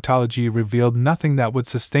 paleontology revealed nothing that would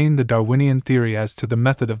sustain the Darwinian theory as to the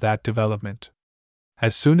method of that development.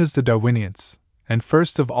 As soon as the Darwinians, and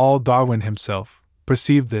first of all Darwin himself,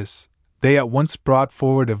 perceived this, they at once brought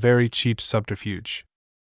forward a very cheap subterfuge.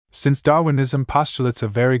 Since Darwinism postulates a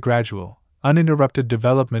very gradual, uninterrupted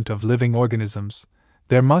development of living organisms,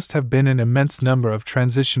 there must have been an immense number of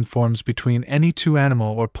transition forms between any two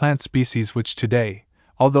animal or plant species which today,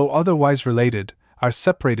 although otherwise related, are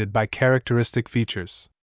separated by characteristic features.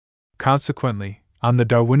 Consequently, on the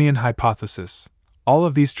Darwinian hypothesis, all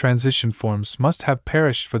of these transition forms must have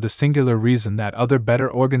perished for the singular reason that other better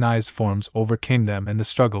organized forms overcame them in the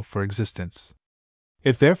struggle for existence.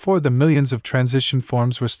 If therefore the millions of transition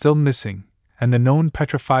forms were still missing, and the known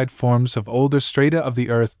petrified forms of older strata of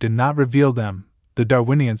the earth did not reveal them, the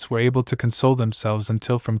Darwinians were able to console themselves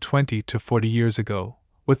until from 20 to 40 years ago,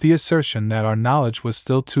 with the assertion that our knowledge was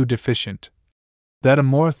still too deficient, that a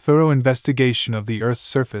more thorough investigation of the Earth's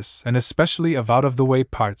surface and especially of out-of-the-way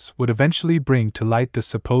parts would eventually bring to light the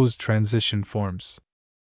supposed transition forms.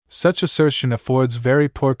 Such assertion affords very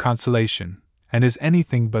poor consolation, and is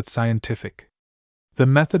anything but scientific. The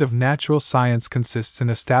method of natural science consists in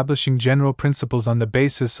establishing general principles on the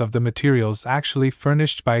basis of the materials actually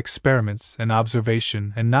furnished by experiments and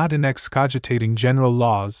observation, and not in excogitating general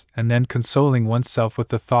laws and then consoling oneself with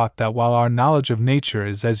the thought that while our knowledge of nature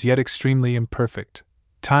is as yet extremely imperfect,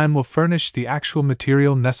 time will furnish the actual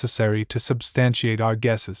material necessary to substantiate our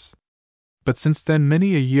guesses. But since then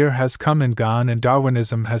many a year has come and gone, and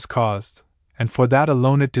Darwinism has caused, and for that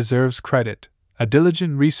alone it deserves credit, a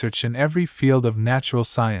diligent research in every field of natural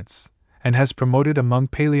science, and has promoted among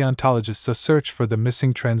paleontologists a search for the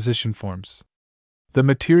missing transition forms. The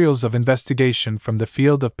materials of investigation from the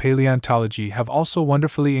field of paleontology have also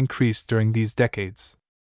wonderfully increased during these decades.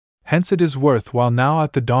 Hence it is worthwhile now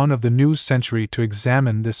at the dawn of the new century to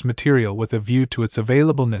examine this material with a view to its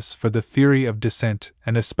availableness for the theory of descent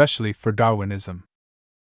and especially for Darwinism.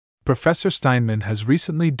 Professor Steinmann has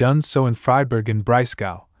recently done so in Freiburg in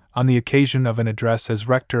Breisgau, on the occasion of an address as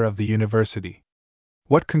rector of the university.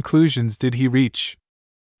 What conclusions did he reach?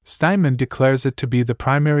 Steinmann declares it to be the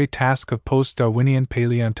primary task of post-Darwinian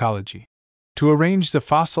paleontology to arrange the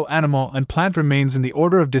fossil animal and plant remains in the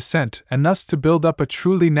order of descent and thus to build up a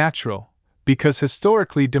truly natural, because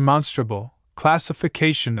historically demonstrable,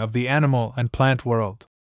 classification of the animal and plant world.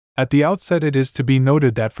 At the outset it is to be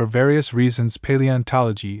noted that for various reasons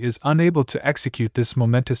paleontology is unable to execute this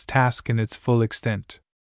momentous task in its full extent.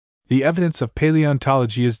 The evidence of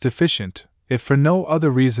paleontology is deficient, if for no other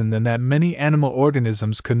reason than that many animal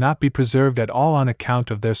organisms could not be preserved at all on account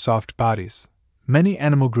of their soft bodies. Many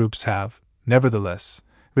animal groups have, nevertheless,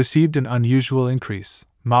 received an unusual increase: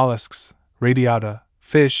 mollusks, radiata,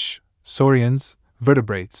 fish, saurians,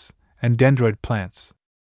 vertebrates, and dendroid plants.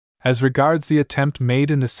 As regards the attempt made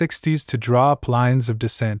in the 60s to draw up lines of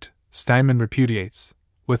descent, Steinmann repudiates,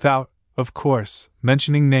 without, of course,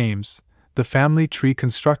 mentioning names, the family tree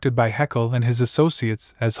constructed by Haeckel and his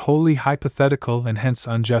associates as wholly hypothetical and hence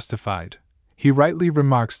unjustified. He rightly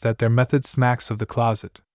remarks that their method smacks of the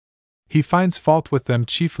closet. He finds fault with them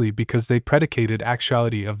chiefly because they predicated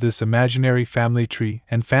actuality of this imaginary family tree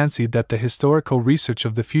and fancied that the historical research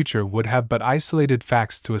of the future would have but isolated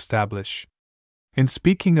facts to establish. In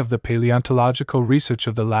speaking of the paleontological research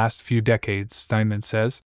of the last few decades, Steinmann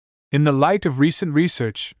says, "In the light of recent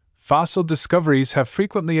research, fossil discoveries have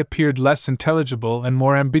frequently appeared less intelligible and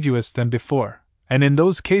more ambiguous than before, and in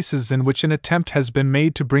those cases in which an attempt has been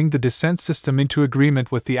made to bring the descent system into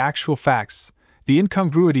agreement with the actual facts, the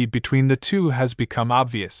incongruity between the two has become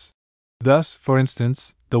obvious. Thus, for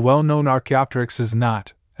instance, the well-known Archaeopteryx is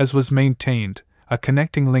not, as was maintained, a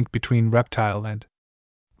connecting link between reptile and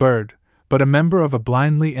bird, but a member of a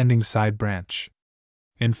blindly ending side branch.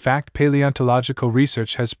 In fact, paleontological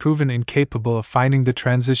research has proven incapable of finding the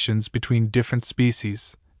transitions between different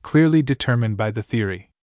species, clearly determined by the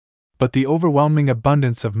theory. But the overwhelming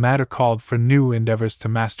abundance of matter called for new endeavors to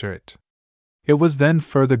master it. It was then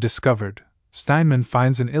further discovered, Steinmann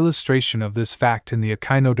finds an illustration of this fact in the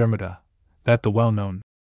Echinodermata, that the well-known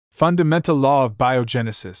fundamental law of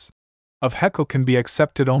biogenesis of Haeckel can be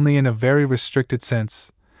accepted only in a very restricted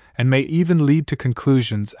sense, and may even lead to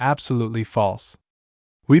conclusions absolutely false.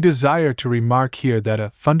 We desire to remark here that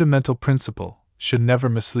a fundamental principle should never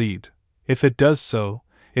mislead. If it does so,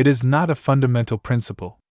 it is not a fundamental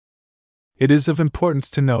principle. It is of importance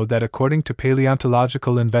to know that according to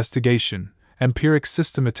paleontological investigation, empiric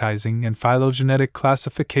systematizing and phylogenetic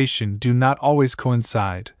classification do not always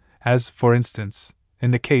coincide, as, for instance,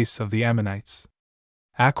 in the case of the ammonites.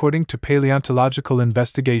 According to paleontological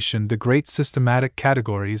investigation, the great systematic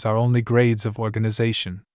categories are only grades of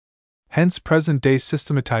organization. Hence, present-day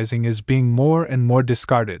systematizing is being more and more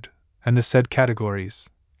discarded, and the said categories,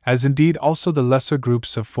 as indeed also the lesser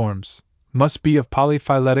groups of forms, must be of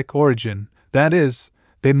polyphyletic origin, that is,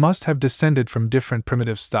 they must have descended from different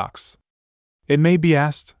primitive stocks. It may be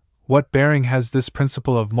asked, what bearing has this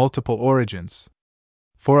principle of multiple origins?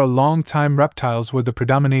 For a long time reptiles were the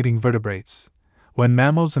predominating vertebrates. When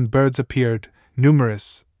mammals and birds appeared,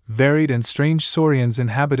 numerous, varied and strange saurians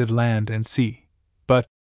inhabited land and sea. But,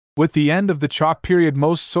 with the end of the chalk period,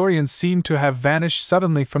 most saurians seem to have vanished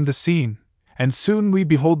suddenly from the scene, and soon we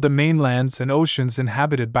behold the mainlands and oceans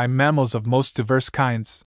inhabited by mammals of most diverse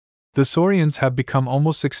kinds. The saurians have become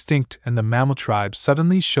almost extinct, and the mammal tribe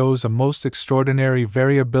suddenly shows a most extraordinary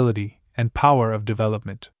variability and power of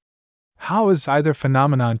development. How is either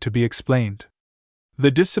phenomenon to be explained?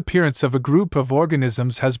 The disappearance of a group of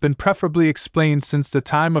organisms has been preferably explained since the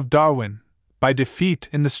time of Darwin, by defeat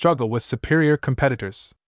in the struggle with superior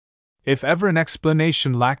competitors. If ever an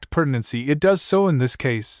explanation lacked pertinency, it does so in this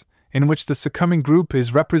case, in which the succumbing group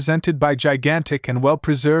is represented by gigantic and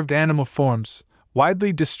well-preserved animal forms,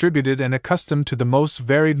 widely distributed and accustomed to the most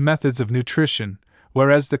varied methods of nutrition,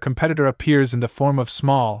 whereas the competitor appears in the form of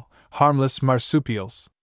small, harmless marsupials.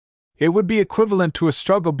 It would be equivalent to a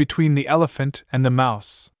struggle between the elephant and the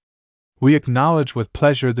mouse. We acknowledge with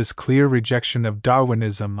pleasure this clear rejection of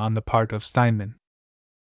Darwinism on the part of Steinman.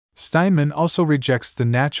 Steinman also rejects the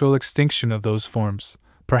natural extinction of those forms,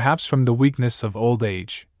 perhaps from the weakness of old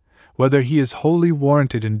age. Whether he is wholly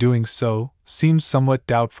warranted in doing so seems somewhat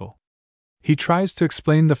doubtful. He tries to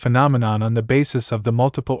explain the phenomenon on the basis of the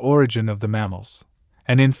multiple origin of the mammals,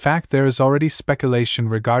 and in fact there is already speculation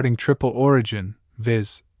regarding triple origin,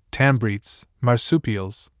 viz., tambretes,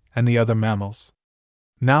 marsupials, and the other mammals.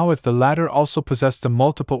 Now, if the latter also possessed a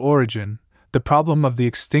multiple origin, the problem of the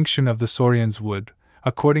extinction of the saurians would,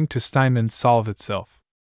 according to Steinman, solve itself.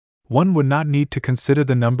 One would not need to consider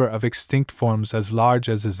the number of extinct forms as large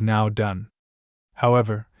as is now done.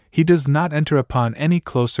 However, he does not enter upon any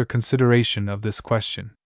closer consideration of this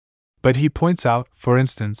question. But he points out, for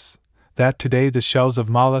instance, that today the shells of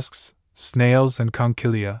mollusks, snails, and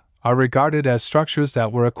conchylea are regarded as structures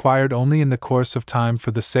that were acquired only in the course of time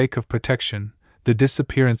for the sake of protection, the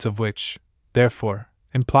disappearance of which, therefore,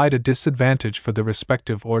 implied a disadvantage for the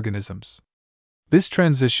respective organisms. This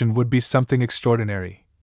transition would be something extraordinary.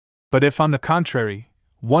 But if, on the contrary,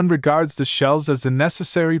 one regards the shells as the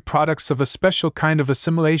necessary products of a special kind of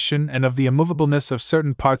assimilation and of the immovableness of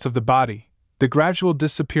certain parts of the body, the gradual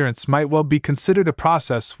disappearance might well be considered a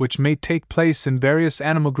process which may take place in various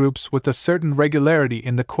animal groups with a certain regularity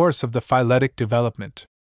in the course of the phyletic development.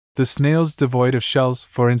 The snails devoid of shells,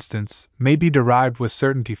 for instance, may be derived with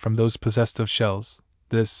certainty from those possessed of shells.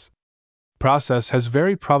 This process has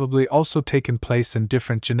very probably also taken place in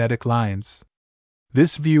different genetic lines.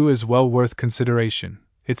 This view is well worth consideration.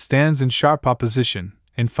 It stands in sharp opposition,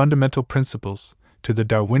 in fundamental principles, to the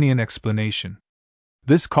Darwinian explanation.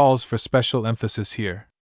 This calls for special emphasis here.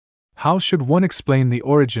 How should one explain the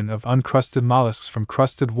origin of uncrusted mollusks from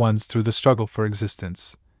crusted ones through the struggle for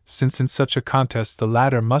existence, since in such a contest the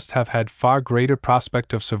latter must have had far greater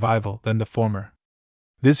prospect of survival than the former?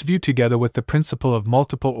 This view, together with the principle of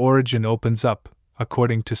multiple origin, opens up,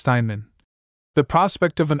 according to Steinman, the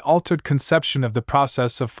prospect of an altered conception of the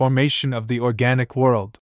process of formation of the organic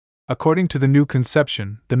world. According to the new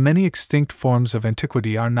conception, the many extinct forms of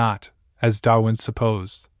antiquity are not, as Darwin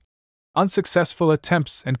supposed, unsuccessful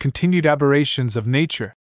attempts and continued aberrations of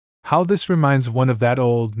nature. How this reminds one of that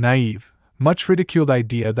old, naive, much ridiculed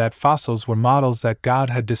idea that fossils were models that God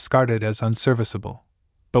had discarded as unserviceable,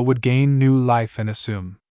 but would gain new life and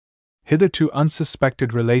assume hitherto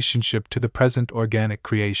unsuspected relationship to the present organic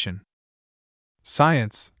creation.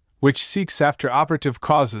 Science, which seeks after operative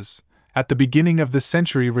causes, at the beginning of the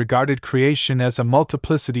century regarded creation as a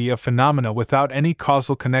multiplicity of phenomena without any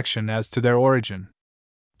causal connection as to their origin.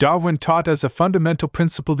 Darwin taught as a fundamental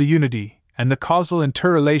principle the unity and the causal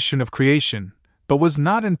interrelation of creation, but was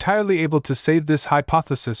not entirely able to save this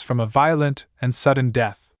hypothesis from a violent and sudden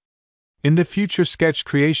death. In the future sketch,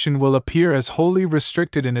 creation will appear as wholly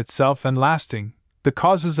restricted in itself and lasting. The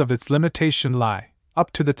causes of its limitation lie,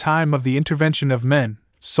 up to the time of the intervention of men,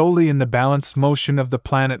 solely in the balanced motion of the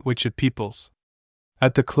planet which it peoples.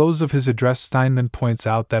 At the close of his address, Steinman points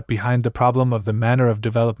out that behind the problem of the manner of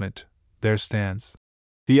development, there stands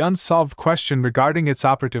the unsolved question regarding its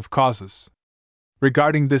operative causes.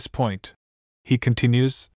 Regarding this point, he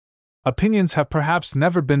continues, opinions have perhaps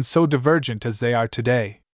never been so divergent as they are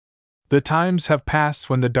today. The times have passed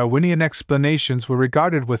when the Darwinian explanations were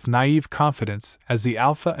regarded with naive confidence as the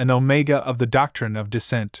alpha and omega of the doctrine of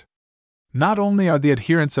descent. Not only are the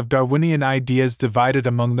adherents of Darwinian ideas divided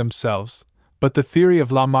among themselves, but the theory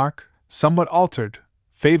of Lamarck, somewhat altered,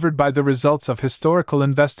 favored by the results of historical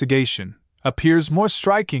investigation, appears more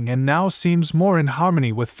striking and now seems more in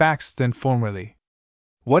harmony with facts than formerly.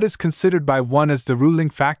 What is considered by one as the ruling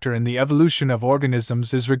factor in the evolution of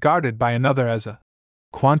organisms is regarded by another as a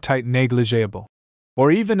quantite negligible,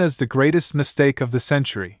 or even as the greatest mistake of the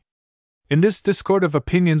century. In this discord of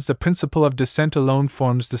opinions, the principle of descent alone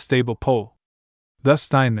forms the stable pole. Thus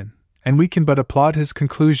Steinman, and we can but applaud his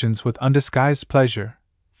conclusions with undisguised pleasure,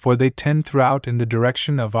 for they tend throughout in the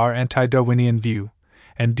direction of our anti-Darwinian view,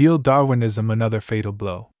 and deal Darwinism another fatal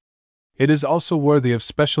blow. It is also worthy of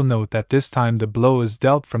special note that this time the blow is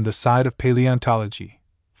dealt from the side of paleontology,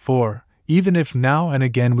 for, even if now and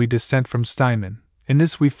again we dissent from Steinman, in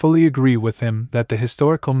this we fully agree with him that the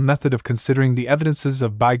historical method of considering the evidences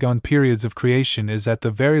of bygone periods of creation is at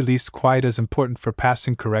the very least quite as important for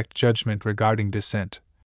passing correct judgment regarding descent,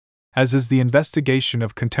 as is the investigation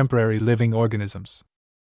of contemporary living organisms.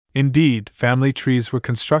 Indeed, family trees were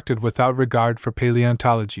constructed without regard for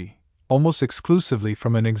paleontology, almost exclusively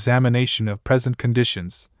from an examination of present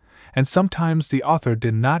conditions, and sometimes the author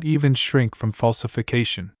did not even shrink from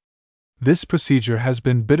falsification. This procedure has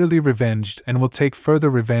been bitterly revenged and will take further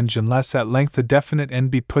revenge unless at length a definite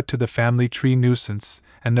end be put to the family tree nuisance,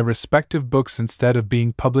 and the respective books, instead of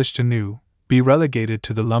being published anew, be relegated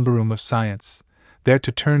to the lumberroom of science, there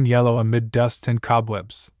to turn yellow amid dust and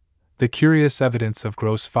cobwebs, the curious evidence of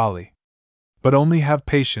gross folly. But only have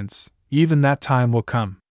patience, even that time will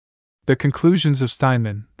come. The conclusions of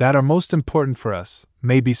Steinman, that are most important for us,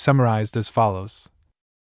 may be summarized as follows.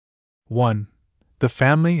 1. The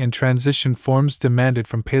family and transition forms demanded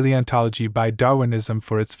from paleontology by Darwinism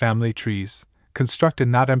for its family trees, constructed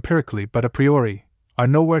not empirically but a priori, are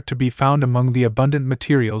nowhere to be found among the abundant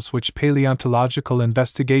materials which paleontological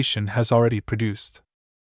investigation has already produced.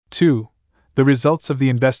 2. The results of the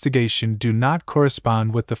investigation do not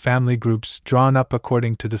correspond with the family groups drawn up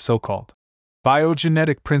according to the so-called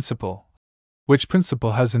biogenetic principle, which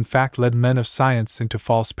principle has in fact led men of science into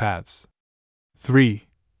false paths. 3.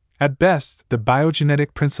 At best, the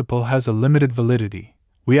biogenetic principle has a limited validity.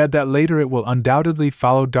 We add that later it will undoubtedly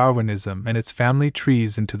follow Darwinism and its family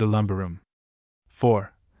trees into the lumberroom.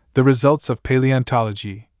 4. The results of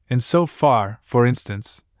paleontology, in so far, for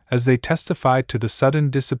instance, as they testified to the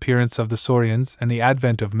sudden disappearance of the saurians and the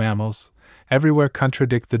advent of mammals, everywhere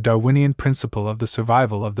contradict the Darwinian principle of the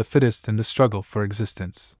survival of the fittest in the struggle for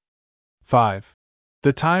existence. 5.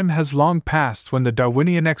 The time has long passed when the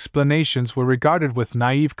Darwinian explanations were regarded with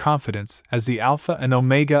naive confidence as the alpha and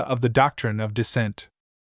omega of the doctrine of descent.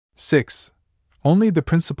 6. Only the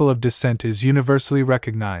principle of descent is universally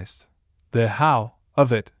recognized. The how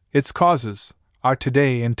of it, its causes, are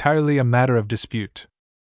today entirely a matter of dispute.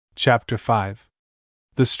 Chapter 5.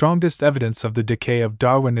 The strongest evidence of the decay of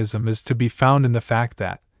Darwinism is to be found in the fact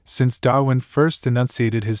that, since Darwin first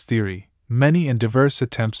enunciated his theory, many and diverse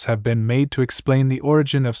attempts have been made to explain the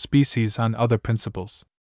origin of species on other principles.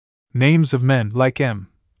 Names of men like M.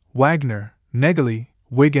 Wagner, Nägeli,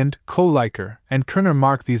 Wigand, Kolliker, and Kerner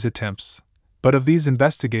mark these attempts, but of these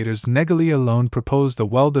investigators Nägeli alone proposed a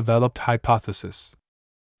well-developed hypothesis.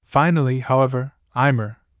 Finally, however,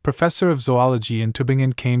 Eimer, professor of zoology in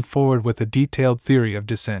Tübingen, came forward with a detailed theory of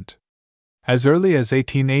descent. As early as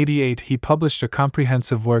 1888 he published a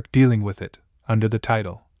comprehensive work dealing with it, under the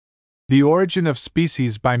title The Origin of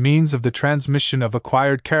Species by Means of the Transmission of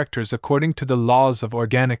Acquired Characters According to the Laws of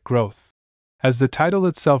Organic Growth. As the title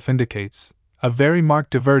itself indicates, a very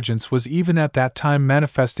marked divergence was even at that time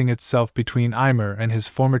manifesting itself between Eimer and his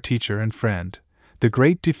former teacher and friend, the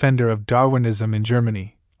great defender of Darwinism in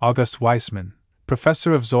Germany, August Weismann,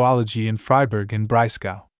 professor of zoology in Freiburg and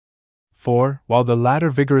Breisgau. For, while the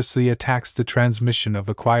latter vigorously attacks the transmission of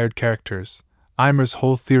acquired characters, Eimer's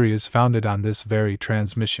whole theory is founded on this very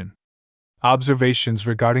transmission. Observations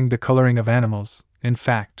regarding the coloring of animals, in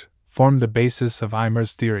fact, form the basis of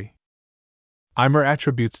Eimer's theory. Eimer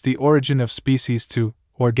attributes the origin of species to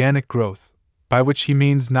organic growth, by which he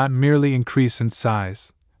means not merely increase in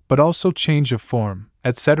size, but also change of form,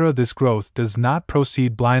 etc. This growth does not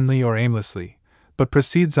proceed blindly or aimlessly, but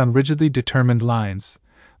proceeds on rigidly determined lines,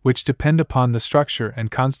 which depend upon the structure and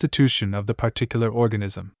constitution of the particular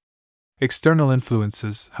organism. External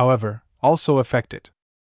influences, however, also affect it.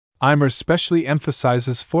 Eimer specially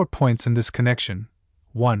emphasizes 4 points in this connection.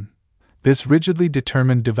 1. This rigidly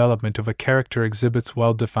determined development of a character exhibits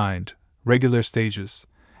well-defined, regular stages,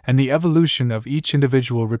 and the evolution of each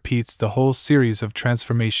individual repeats the whole series of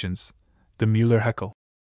transformations, the Müller-Haeckel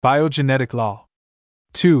biogenetic law.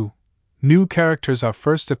 2. New characters are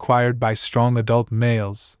first acquired by strong adult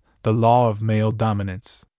males, the law of male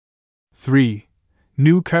dominance. 3.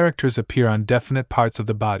 New characters appear on definite parts of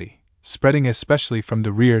the body, spreading especially from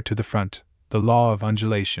the rear to the front, the law of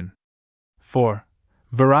undulation. 4.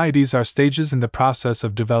 Varieties are stages in the process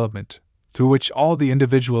of development, through which all the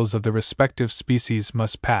individuals of the respective species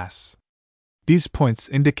must pass. These points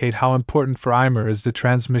indicate how important for Eimer is the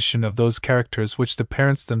transmission of those characters which the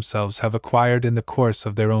parents themselves have acquired in the course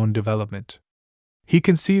of their own development. He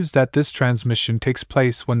conceives that this transmission takes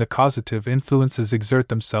place when the causative influences exert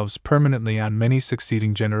themselves permanently on many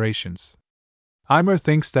succeeding generations. Eimer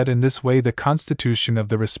thinks that in this way the constitution of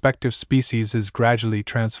the respective species is gradually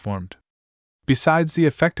transformed. Besides the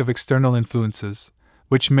effect of external influences,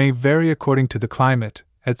 which may vary according to the climate,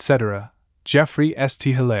 etc., Geoffrey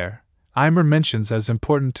St. Hilaire, Eimer mentions as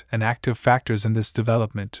important and active factors in this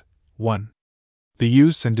development: 1. The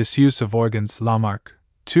use and disuse of organs, Lamarck.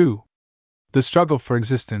 2. The struggle for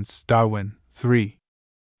existence, Darwin. 3.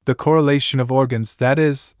 The correlation of organs, that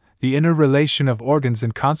is, the inner relation of organs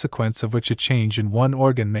in consequence of which a change in one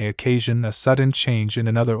organ may occasion a sudden change in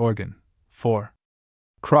another organ. 4.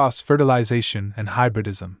 Cross-fertilization and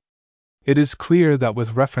hybridism. It is clear that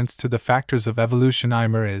with reference to the factors of evolution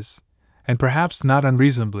Eimer is, and perhaps not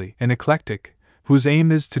unreasonably, an eclectic, whose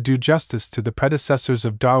aim is to do justice to the predecessors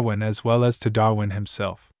of Darwin as well as to Darwin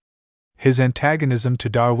himself. His antagonism to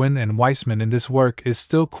Darwin and Weismann in this work is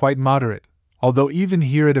still quite moderate, although even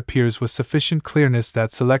here it appears with sufficient clearness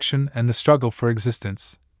that selection and the struggle for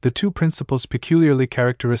existence, the two principles peculiarly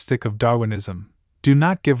characteristic of Darwinism, do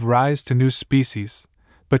not give rise to new species,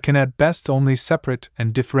 but can at best only separate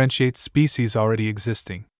and differentiate species already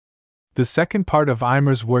existing. The second part of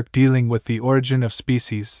Eimer's work dealing with the origin of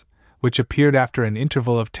species, which appeared after an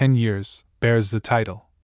interval of 10 years, bears the title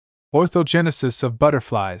Orthogenesis of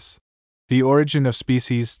Butterflies. The Origin of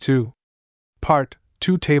Species 2. Part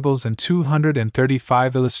 2 tables and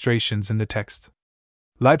 235 illustrations in the text.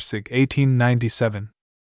 Leipzig, 1897.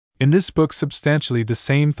 In this book substantially the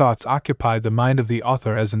same thoughts occupy the mind of the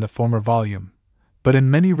author as in the former volume, but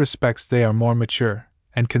in many respects they are more mature,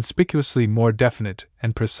 and conspicuously more definite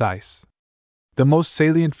and precise. The most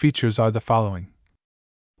salient features are the following.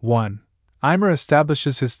 1. Eimer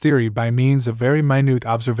establishes his theory by means of very minute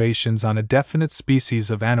observations on a definite species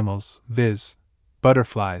of animals, viz.,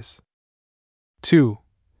 butterflies. 2.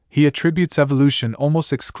 He attributes evolution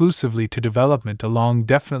almost exclusively to development along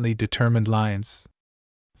definitely determined lines.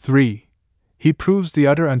 3. He proves the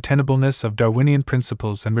utter untenableness of Darwinian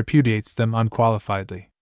principles and repudiates them unqualifiedly.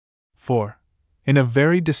 4. In a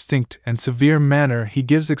very distinct and severe manner he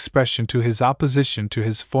gives expression to his opposition to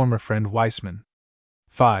his former friend Weismann.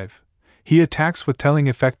 5. He attacks with telling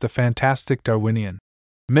effect the fantastic Darwinian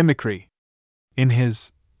mimicry. In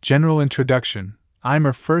his general introduction,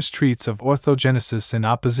 Eimer first treats of orthogenesis in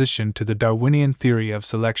opposition to the Darwinian theory of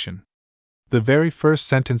selection. The very first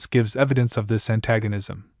sentence gives evidence of this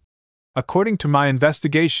antagonism. According to my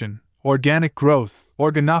investigation, organic growth,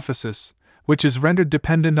 organophysis, which is rendered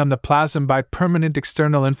dependent on the plasm by permanent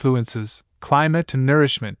external influences, climate and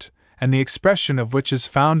nourishment, and the expression of which is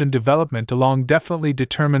found in development along definitely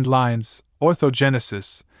determined lines,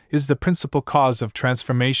 orthogenesis, is the principal cause of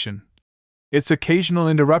transformation. Its occasional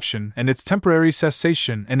interruption and its temporary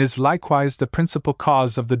cessation and is likewise the principal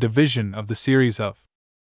cause of the division of the series of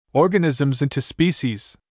organisms into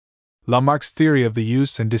species. Lamarck's theory of the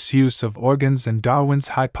use and disuse of organs and Darwin's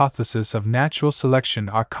hypothesis of natural selection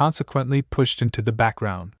are consequently pushed into the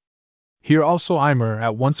background. Here also Eimer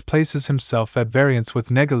at once places himself at variance with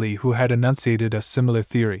Nägeli, who had enunciated a similar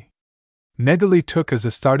theory. Nägeli took as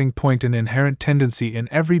a starting point an inherent tendency in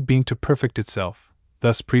every being to perfect itself,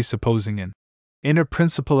 thus presupposing an inner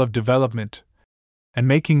principle of development, and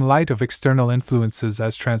making light of external influences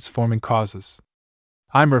as transforming causes.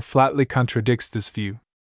 Eimer flatly contradicts this view.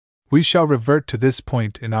 We shall revert to this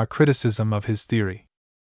point in our criticism of his theory.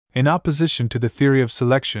 In opposition to the theory of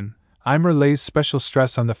selection, Eimer lays special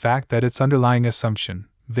stress on the fact that its underlying assumption,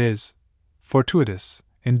 viz., fortuitous,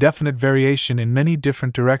 indefinite variation in many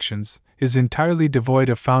different directions, is entirely devoid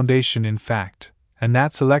of foundation in fact, and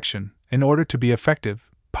that selection, in order to be effective,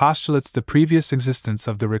 postulates the previous existence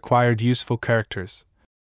of the required useful characters,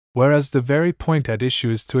 whereas the very point at issue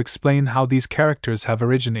is to explain how these characters have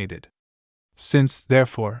originated. Since,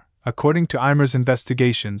 therefore, according to Eimer's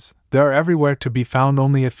investigations, there are everywhere to be found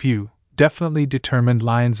only a few, definitely determined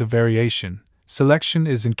lines of variation. Selection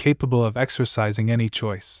is incapable of exercising any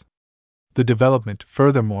choice. The development,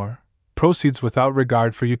 furthermore, proceeds without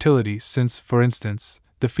regard for utility, since, for instance,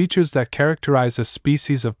 the features that characterize a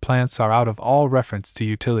species of plants are out of all reference to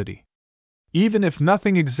utility. Even if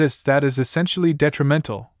nothing exists that is essentially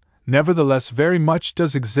detrimental, nevertheless very much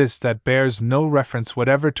does exist that bears no reference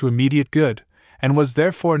whatever to immediate good, and was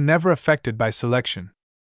therefore never affected by selection.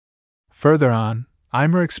 Further on,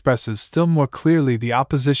 Eimer expresses still more clearly the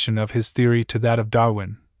opposition of his theory to that of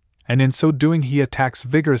Darwin, and in so doing he attacks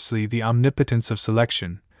vigorously the omnipotence of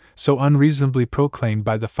selection, so unreasonably proclaimed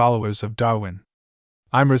by the followers of Darwin.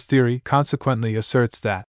 Eimer's theory consequently asserts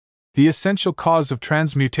that the essential cause of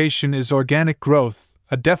transmutation is organic growth,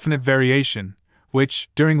 a definite variation, which,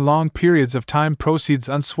 during long periods of time, proceeds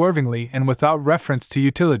unswervingly and without reference to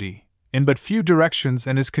utility, in but few directions,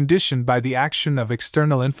 and is conditioned by the action of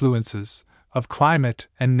external influences, of climate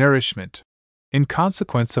and nourishment. In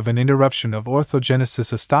consequence of an interruption of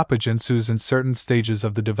orthogenesis, a stoppage ensues in certain stages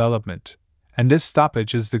of the development, and this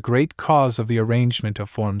stoppage is the great cause of the arrangement of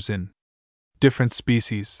forms in different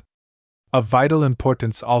species. Of vital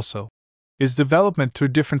importance also is development through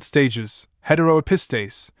different stages,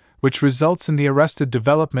 heteroepistase, which results in the arrested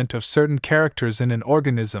development of certain characters in an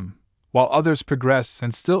organism, while others progress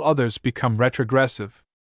and still others become retrogressive.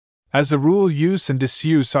 As a rule, use and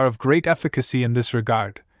disuse are of great efficacy in this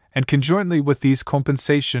regard, and conjointly with these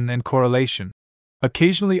compensation and correlation.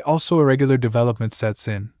 Occasionally also irregular development sets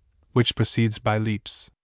in, which proceeds by leaps.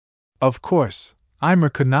 Of course,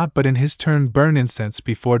 Eimer could not but in his turn burn incense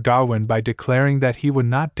before Darwin by declaring that he would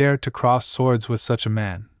not dare to cross swords with such a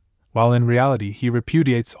man, while in reality he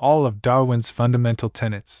repudiates all of Darwin's fundamental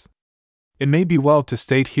tenets. It may be well to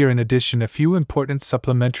state here in addition a few important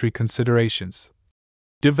supplementary considerations.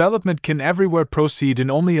 Development can everywhere proceed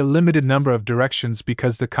in only a limited number of directions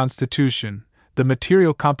because the constitution, the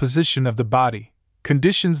material composition of the body,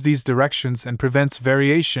 conditions these directions and prevents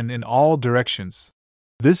variation in all directions.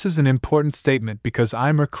 This is an important statement because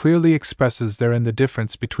Eimer clearly expresses therein the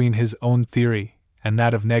difference between his own theory and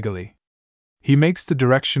that of Nägeli. He makes the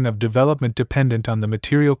direction of development dependent on the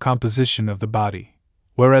material composition of the body,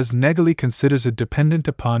 whereas Nägeli considers it dependent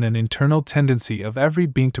upon an internal tendency of every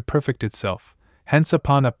being to perfect itself, hence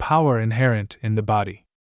upon a power inherent in the body.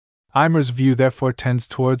 Eimer's view therefore tends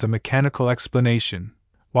towards a mechanical explanation,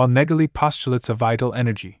 while Nägeli postulates a vital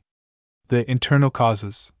energy. The internal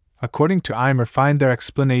causes, according to Eimer, find their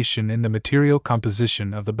explanation in the material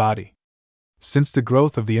composition of the body. Since the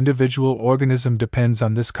growth of the individual organism depends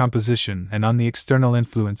on this composition and on the external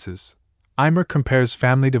influences, Eimer compares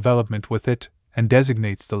family development with it and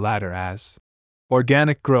designates the latter as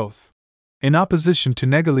organic growth. In opposition to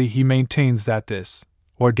Nägeli, he maintains that this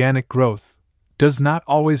organic growth does not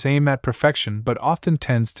always aim at perfection but often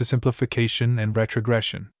tends to simplification and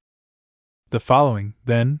retrogression. The following,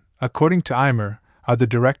 then, according to Eimer, are the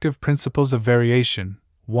directive principles of variation.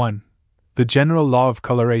 1. The general law of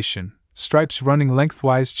coloration: stripes running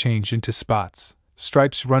lengthwise change into spots,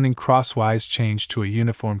 stripes running crosswise change to a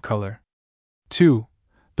uniform color. 2.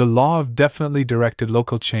 The law of definitely directed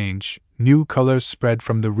local change: new colors spread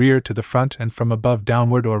from the rear to the front and from above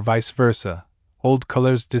downward or vice versa, old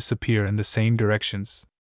colors disappear in the same directions.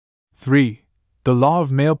 3. The law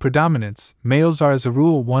of male predominance: males are as a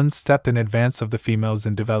rule one step in advance of the females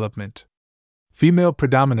in development. Female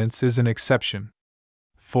predominance is an exception.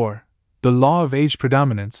 4. The law of age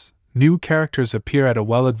predominance: new characters appear at a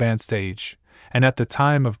well-advanced age, and at the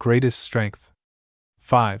time of greatest strength.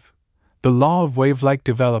 5. The law of wave-like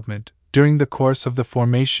development: during the course of the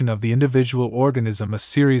formation of the individual organism a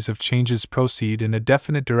series of changes proceed in a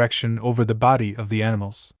definite direction over the body of the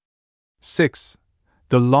animals. 6.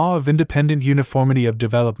 The law of independent uniformity of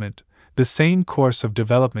development: the same course of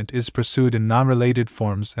development is pursued in non-related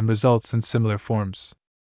forms and results in similar forms.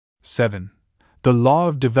 7. The law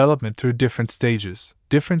of development: through different stages,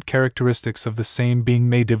 different characteristics of the same being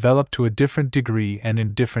may develop to a different degree and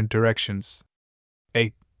in different directions.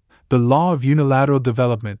 8. The law of unilateral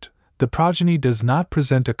development: the progeny does not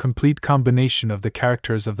present a complete combination of the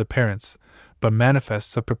characters of the parents, but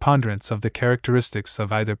manifests a preponderance of the characteristics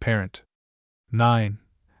of either parent. 9.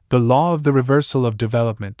 The law of the reversal of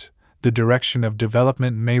development: the direction of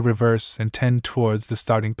development may reverse and tend towards the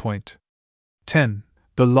starting point. 10.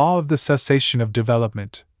 The law of the cessation of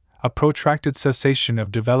development: a protracted cessation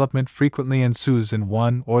of development frequently ensues in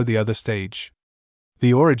one or the other stage.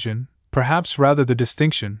 The origin, perhaps rather the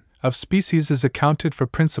distinction, of species is accounted for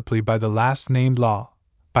principally by the last named law,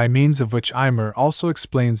 by means of which Eimer also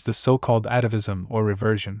explains the so-called atavism or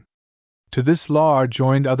reversion. To this law are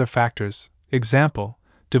joined other factors, example,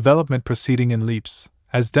 development proceeding in leaps,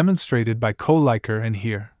 as demonstrated by Koehliker and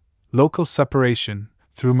here, local separation,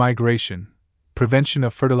 through migration, prevention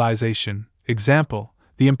of fertilization, example,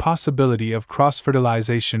 the impossibility of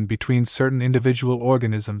cross-fertilization between certain individual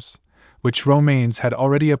organisms, which Romanes had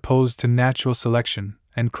already opposed to natural selection,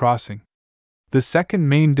 and crossing. The second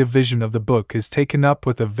main division of the book is taken up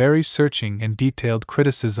with a very searching and detailed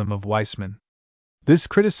criticism of Weismann. This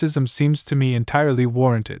criticism seems to me entirely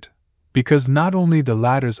warranted, because not only the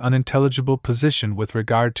latter's unintelligible position with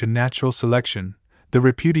regard to natural selection, the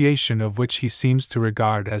repudiation of which he seems to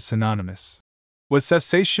regard as synonymous with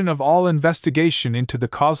cessation of all investigation into the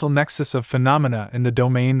causal nexus of phenomena in the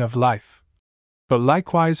domain of life, but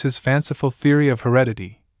likewise his fanciful theory of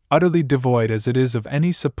heredity, utterly devoid as it is of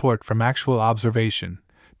any support from actual observation,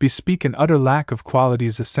 bespeak an utter lack of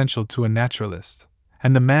qualities essential to a naturalist,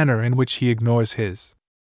 and the manner in which he ignores his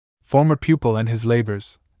former pupil and his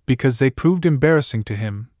labors, because they proved embarrassing to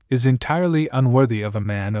him, is entirely unworthy of a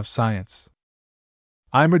man of science.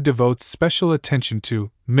 Eimer devotes special attention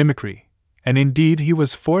to mimicry, and indeed he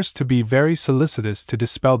was forced to be very solicitous to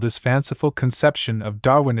dispel this fanciful conception of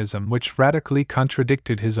Darwinism which radically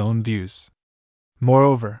contradicted his own views.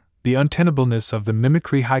 Moreover, the untenableness of the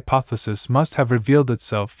mimicry hypothesis must have revealed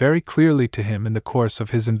itself very clearly to him in the course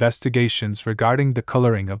of his investigations regarding the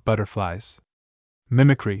coloring of butterflies.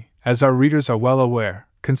 Mimicry, as our readers are well aware,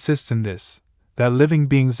 consists in this, that living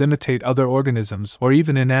beings imitate other organisms or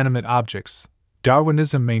even inanimate objects.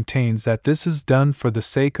 Darwinism maintains that this is done for the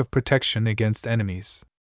sake of protection against enemies.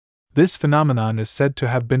 This phenomenon is said to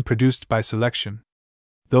have been produced by selection.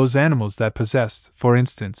 Those animals that possessed, for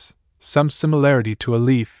instance, some similarity to a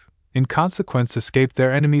leaf, in consequence escaped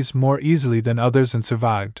their enemies more easily than others and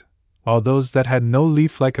survived, while those that had no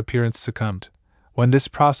leaf-like appearance succumbed. When this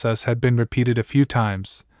process had been repeated a few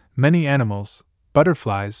times, many animals,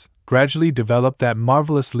 butterflies, gradually developed that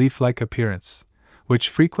marvelous leaf-like appearance, which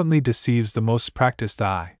frequently deceives the most practiced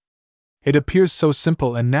eye. It appears so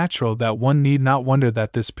simple and natural that one need not wonder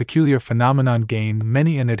that this peculiar phenomenon gained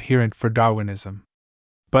many an adherent for Darwinism.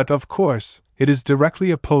 But, of course, it is directly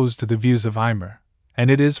opposed to the views of Eimer, and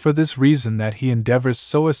it is for this reason that he endeavors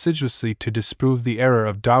so assiduously to disprove the error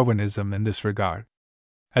of Darwinism in this regard.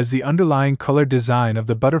 As the underlying color design of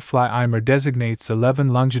the butterfly, Eimer designates 11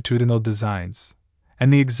 longitudinal designs,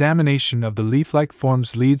 and the examination of the leaf-like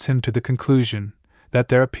forms leads him to the conclusion that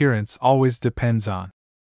their appearance always depends on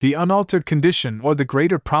the unaltered condition or the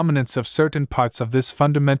greater prominence of certain parts of this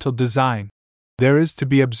fundamental design. There is to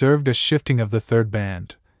be observed a shifting of the third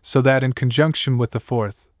band, so that in conjunction with the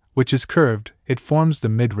fourth, which is curved, it forms the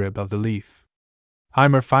midrib of the leaf.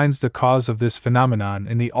 Eimer finds the cause of this phenomenon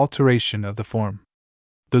in the alteration of the form.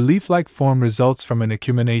 The leaf-like form results from an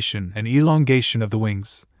acumination and elongation of the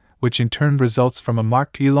wings, which in turn results from a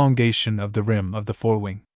marked elongation of the rim of the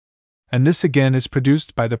forewing. And this again is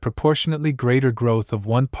produced by the proportionately greater growth of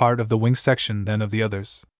one part of the wing section than of the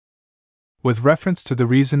others. With reference to the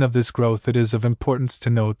reason of this growth, it is of importance to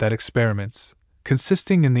note that experiments,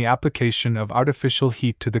 consisting in the application of artificial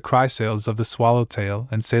heat to the chrysails of the swallowtail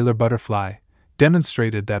and sailor butterfly,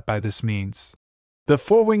 demonstrated that by this means the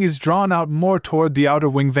forewing is drawn out more toward the outer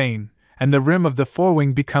wing vein, and the rim of the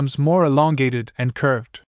forewing becomes more elongated and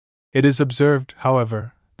curved. It is observed,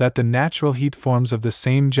 however, that the natural heat forms of the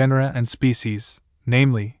same genera and species,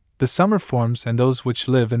 namely, the summer forms and those which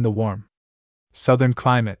live in the warm southern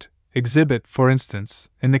climate, exhibit, for instance,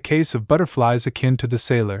 in the case of butterflies akin to the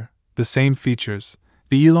sailor, the same features,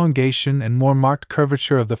 the elongation and more marked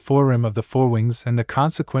curvature of the forerim of the forewings and the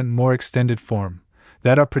consequent more extended form,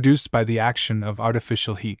 that are produced by the action of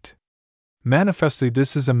artificial heat. Manifestly,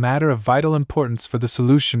 this is a matter of vital importance for the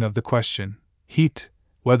solution of the question. Heat,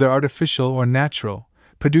 whether artificial or natural,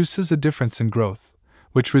 produces a difference in growth,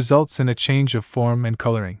 which results in a change of form and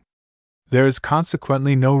coloring. There is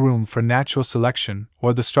consequently no room for natural selection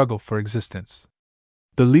or the struggle for existence.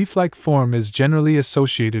 The leaf-like form is generally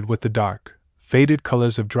associated with the dark, faded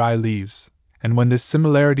colors of dry leaves, and when this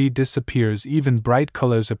similarity disappears, even bright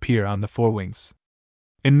colors appear on the forewings.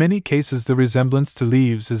 In many cases, the resemblance to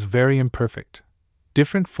leaves is very imperfect.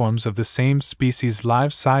 Different forms of the same species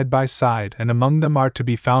live side by side, and among them are to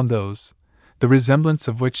be found those, the resemblance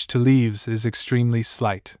of which to leaves is extremely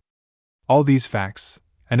slight. All these facts,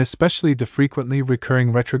 and especially the frequently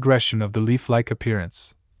recurring retrogression of the leaf-like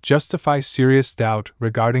appearance, justify serious doubt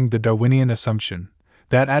regarding the Darwinian assumption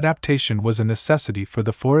that adaptation was a necessity for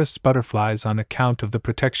the forest butterflies on account of the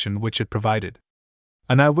protection which it provided.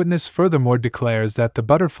 An eyewitness furthermore declares that the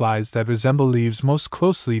butterflies that resemble leaves most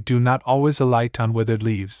closely do not always alight on withered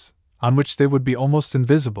leaves, on which they would be almost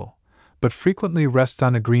invisible, but frequently rest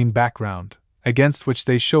on a green background, against which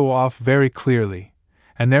they show off very clearly,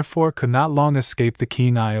 and therefore could not long escape the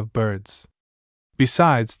keen eye of birds.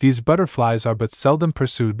 Besides, these butterflies are but seldom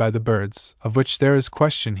pursued by the birds, of which there is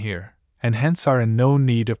question here, and hence are in no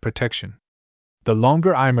need of protection. The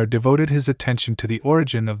longer Eimer devoted his attention to the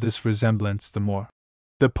origin of this resemblance, the more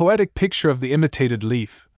the poetic picture of the imitated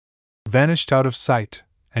leaf vanished out of sight,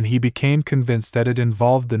 and he became convinced that it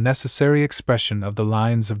involved the necessary expression of the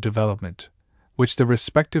lines of development, which the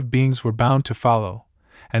respective beings were bound to follow,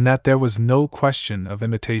 and that there was no question of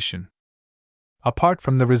imitation. Apart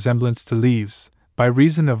from the resemblance to leaves, by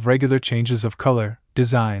reason of regular changes of color,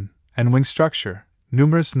 design, and wing structure,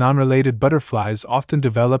 numerous non-related butterflies often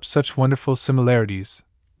develop such wonderful similarities,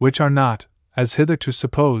 which are not, as hitherto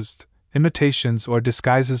supposed, imitations or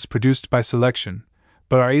disguises produced by selection,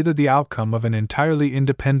 but are either the outcome of an entirely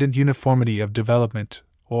independent uniformity of development,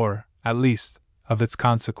 or, at least, of its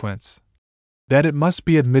consequence. That it must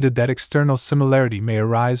be admitted that external similarity may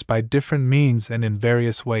arise by different means and in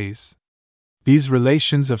various ways. These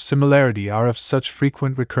relations of similarity are of such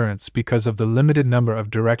frequent recurrence because of the limited number of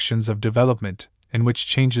directions of development in which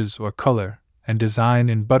changes or color and design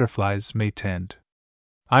in butterflies may tend.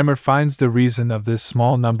 Eimer finds the reason of this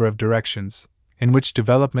small number of directions in which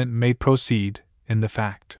development may proceed in the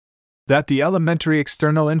fact that the elementary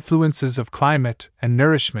external influences of climate and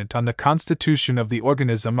nourishment on the constitution of the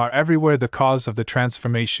organism are everywhere the cause of the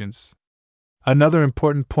transformations. Another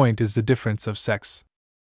important point is the difference of sex.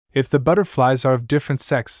 If the butterflies are of different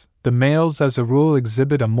sex, the males as a rule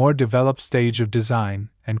exhibit a more developed stage of design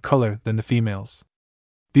and color than the females.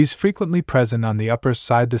 These frequently present on the upper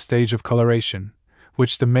side the stage of coloration,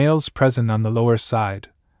 which the males present on the lower side,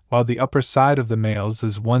 while the upper side of the males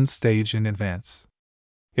is one stage in advance.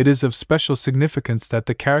 It is of special significance that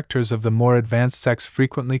the characters of the more advanced sex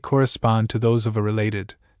frequently correspond to those of a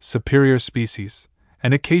related, superior species,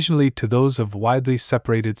 and occasionally to those of widely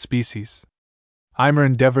separated species. Eimer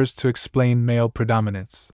endeavors to explain male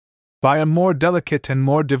predominance by a more delicate and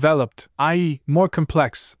more developed, i.e., more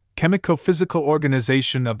complex, chemico-physical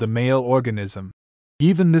organization of the male organism.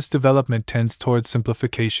 Even this development tends towards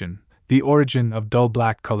simplification, the origin of dull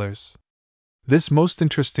black colors. This most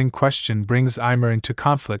interesting question brings Eimer into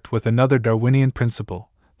conflict with another Darwinian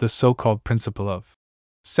principle, the so-called principle of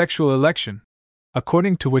sexual election,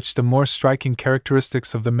 according to which the more striking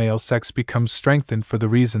characteristics of the male sex become strengthened for the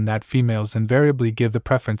reason that females invariably give the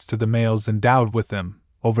preference to the males endowed with them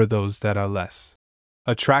over those that are less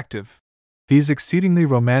attractive. These exceedingly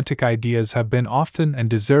romantic ideas have been often and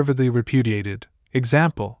deservedly repudiated,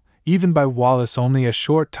 example, even by Wallace only a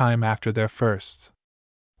short time after their first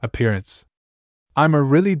appearance. Eimer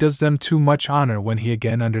really does them too much honor when he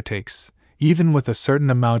again undertakes, even with a certain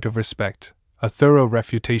amount of respect, a thorough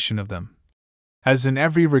refutation of them, as in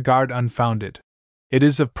every regard unfounded. It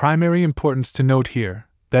is of primary importance to note here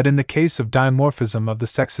that in the case of dimorphism of the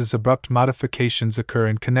sexes abrupt modifications occur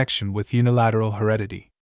in connection with unilateral heredity.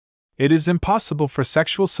 It is impossible for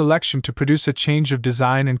sexual selection to produce a change of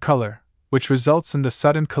design and color, which results in the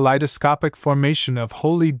sudden kaleidoscopic formation of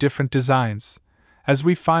wholly different designs, as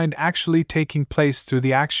we find actually taking place through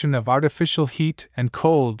the action of artificial heat and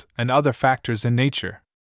cold and other factors in nature.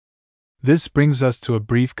 This brings us to a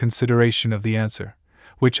brief consideration of the answer,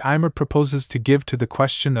 which Eimer proposes to give to the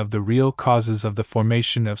question of the real causes of the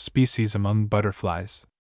formation of species among butterflies.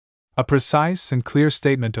 A precise and clear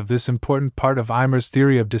statement of this important part of Eimer's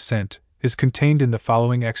theory of descent is contained in the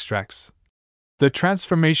following extracts. The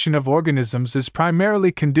transformation of organisms is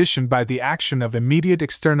primarily conditioned by the action of immediate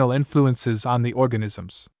external influences on the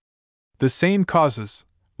organisms. The same causes,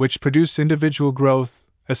 which produce individual growth,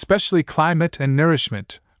 especially climate and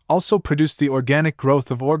nourishment, also produce the organic growth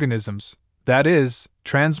of organisms, that is,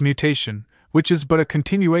 transmutation, which is but a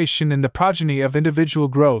continuation in the progeny of individual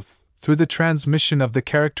growth, through the transmission of the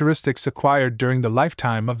characteristics acquired during the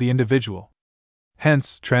lifetime of the individual.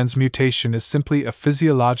 Hence, transmutation is simply a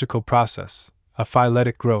physiological process, a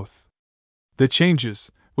phyletic growth. The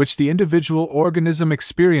changes, which the individual organism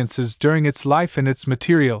experiences during its life in its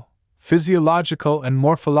material, physiological and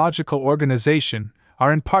morphological organization,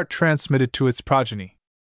 are in part transmitted to its progeny.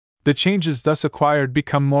 The changes thus acquired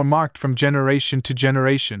become more marked from generation to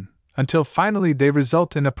generation, until finally they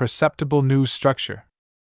result in a perceptible new structure.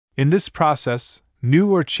 In this process,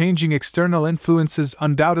 new or changing external influences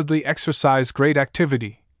undoubtedly exercise great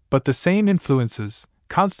activity, but the same influences,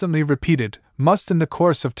 constantly repeated, must in the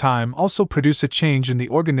course of time also produce a change in the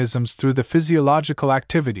organisms through the physiological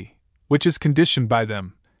activity, which is conditioned by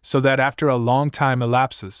them, so that after a long time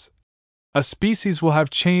elapses, a species will have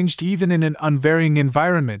changed even in an unvarying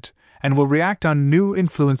environment, and will react on new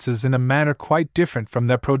influences in a manner quite different from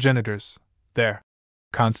their progenitors. Their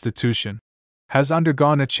constitution has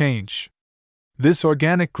undergone a change. This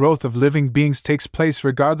organic growth of living beings takes place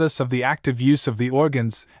regardless of the active use of the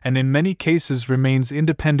organs and in many cases remains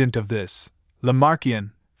independent of this Lamarckian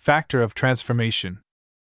factor of transformation.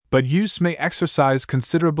 But use may exercise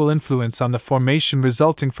considerable influence on the formation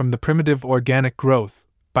resulting from the primitive organic growth,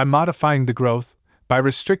 by modifying the growth, by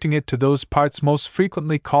restricting it to those parts most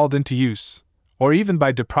frequently called into use, or even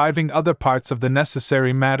by depriving other parts of the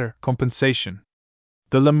necessary matter compensation.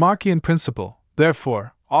 The Lamarckian principle,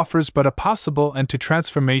 therefore, offers but a possible end to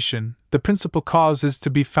transformation. The principal cause is to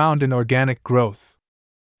be found in organic growth.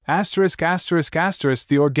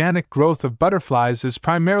 The organic growth of butterflies is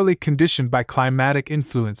primarily conditioned by climatic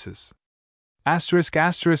influences.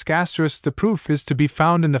 The proof is to be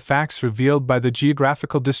found in the facts revealed by the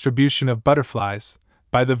geographical distribution of butterflies,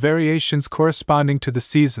 by the variations corresponding to the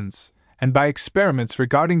seasons, and by experiments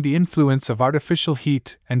regarding the influence of artificial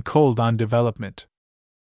heat and cold on development.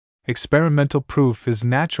 Experimental proof is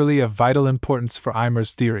naturally of vital importance for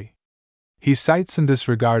Eimer's theory. He cites in this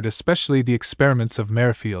regard especially the experiments of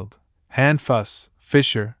Merrifield, Handfuss,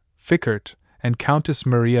 Fischer, Fickert, and Countess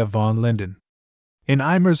Maria von Linden. In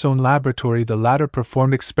Eimer's own laboratory, the latter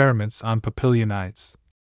performed experiments on papilionids,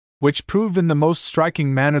 which prove in the most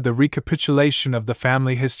striking manner the recapitulation of the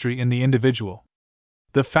family history in the individual.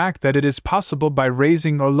 The fact that it is possible by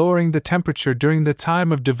raising or lowering the temperature during the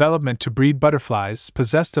time of development to breed butterflies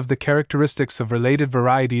possessed of the characteristics of related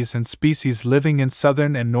varieties and species living in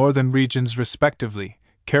southern and northern regions respectively,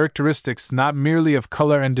 characteristics not merely of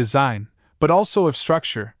color and design, but also of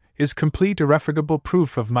structure, is complete irrefragable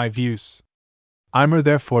proof of my views. Eimer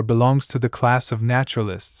therefore belongs to the class of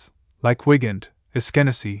naturalists, like Wigand,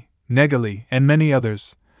 Eskenazi, Negali, and many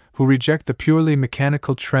others, who reject the purely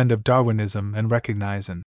mechanical trend of Darwinism and recognize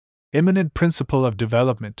an immanent principle of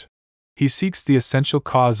development. He seeks the essential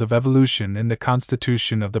cause of evolution in the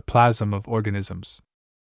constitution of the plasm of organisms.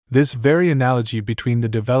 This very analogy between the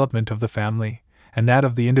development of the family and that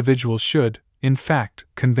of the individual should, in fact,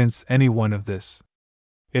 convince anyone of this.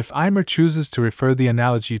 If Eimer chooses to refer the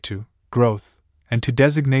analogy to growth, and to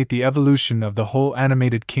designate the evolution of the whole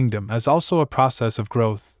animated kingdom as also a process of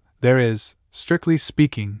growth, there is, strictly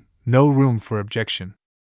speaking, no room for objection.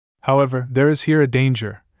 However, there is here a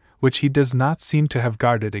danger, which he does not seem to have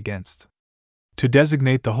guarded against. To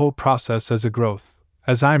designate the whole process as a growth,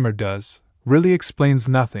 as Eimer does, really explains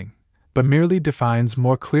nothing, but merely defines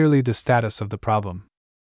more clearly the status of the problem.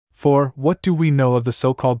 For, what do we know of the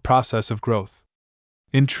so-called process of growth?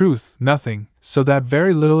 In truth, nothing, so that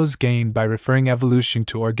very little is gained by referring evolution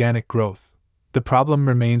to organic growth. The problem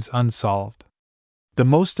remains unsolved. The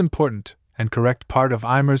most important and correct part of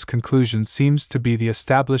Eimer's conclusion seems to be the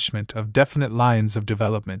establishment of definite lines of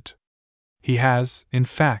development. He has, in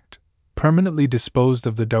fact, permanently disposed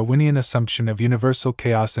of the Darwinian assumption of universal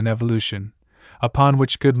chaos in evolution, upon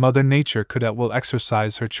which good Mother Nature could at will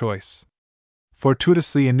exercise her choice.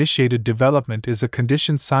 Fortuitously initiated development is a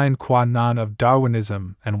condition sine qua non of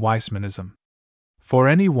Darwinism and Weismannism. For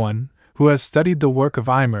anyone who has studied the work of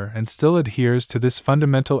Eimer and still adheres to this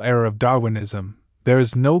fundamental error of Darwinism, there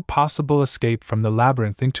is no possible escape from the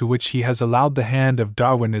labyrinth into which he has allowed the hand of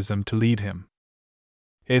Darwinism to lead him.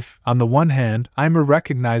 If, on the one hand, Eimer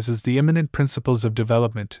recognizes the immanent principles of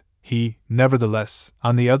development, he, nevertheless,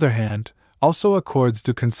 on the other hand, also accords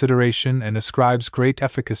due consideration and ascribes great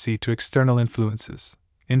efficacy to external influences.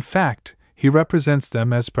 In fact, he represents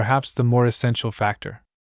them as perhaps the more essential factor.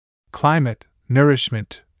 Climate,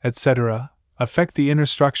 nourishment, etc., affect the inner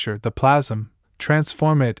structure, the plasm,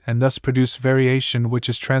 transform it, and thus produce variation which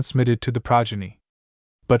is transmitted to the progeny.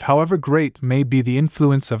 But however great may be the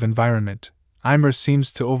influence of environment, Eimer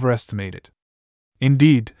seems to overestimate it.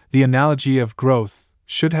 Indeed, the analogy of growth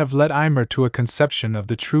should have led Eimer to a conception of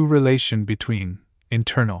the true relation between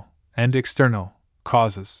internal and external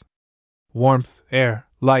causes. Warmth, air,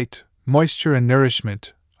 light, moisture, and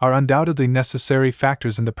nourishment are undoubtedly necessary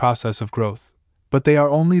factors in the process of growth, but they are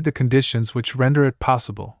only the conditions which render it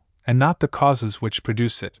possible, and not the causes which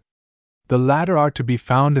produce it. The latter are to be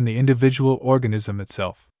found in the individual organism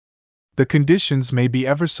itself. The conditions may be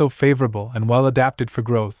ever so favorable and well adapted for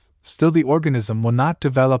growth, still the organism will not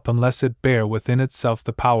develop unless it bear within itself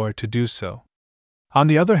the power to do so. On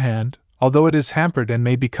the other hand, although it is hampered and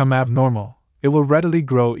may become abnormal, it will readily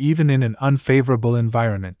grow even in an unfavorable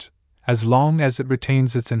environment, as long as it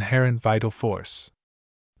retains its inherent vital force.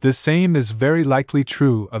 The same is very likely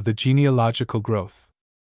true of the genealogical growth.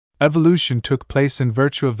 Evolution took place in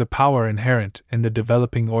virtue of the power inherent in the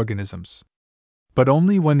developing organisms. But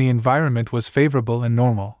only when the environment was favorable and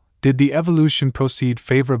normal did the evolution proceed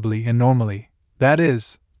favorably and normally, that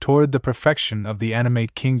is, toward the perfection of the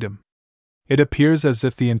animate kingdom. It appears as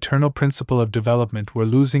if the internal principle of development were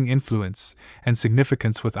losing influence and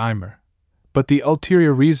significance with Eimer, but the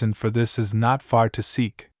ulterior reason for this is not far to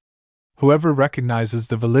seek. Whoever recognizes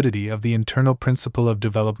the validity of the internal principle of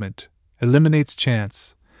development eliminates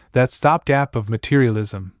chance, that stopgap of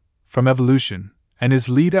materialism, from evolution, and is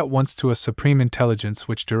led at once to a supreme intelligence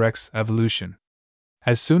which directs evolution.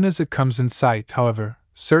 As soon as it comes in sight, however,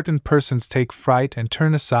 certain persons take fright and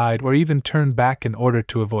turn aside or even turn back in order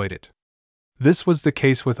to avoid it. This was the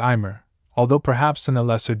case with Eimer, although perhaps in a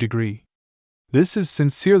lesser degree. This is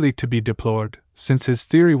sincerely to be deplored, since his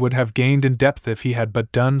theory would have gained in depth if he had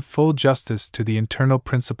but done full justice to the internal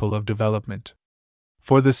principle of development.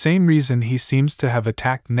 For the same reason he seems to have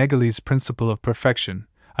attacked Nageli's principle of perfection,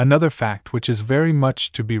 another fact which is very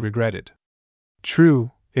much to be regretted.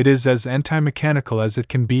 True, it is as anti-mechanical as it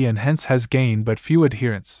can be and hence has gained but few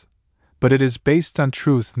adherents, but it is based on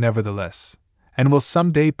truth nevertheless, and will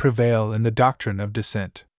some day prevail in the doctrine of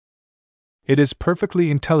descent. It is perfectly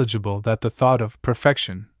intelligible that the thought of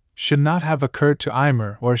perfection should not have occurred to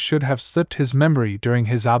Eimer or should have slipped his memory during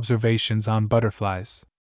his observations on butterflies.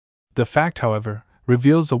 The fact, however,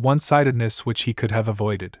 reveals a one-sidedness which he could have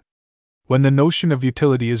avoided. When the notion of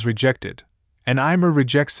utility is rejected, and Eimer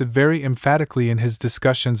rejects it very emphatically in his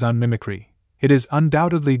discussions on mimicry, it is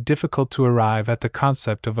undoubtedly difficult to arrive at the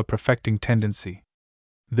concept of a perfecting tendency.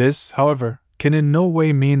 This, however, can in no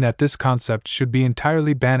way mean that this concept should be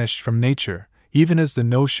entirely banished from nature, even as the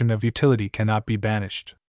notion of utility cannot be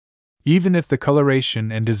banished. Even if the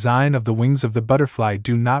coloration and design of the wings of the butterfly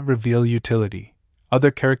do not reveal utility,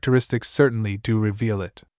 other characteristics certainly do reveal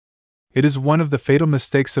it. It is one of the fatal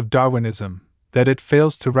mistakes of Darwinism that it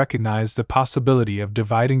fails to recognize the possibility of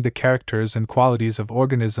dividing the characters and qualities of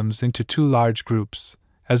organisms into two large groups,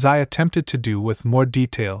 as I attempted to do with more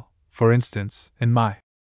detail, for instance, in my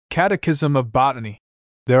Catechism of Botany.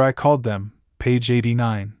 There I called them, page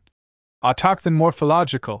 89, autochthon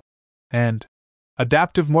morphological and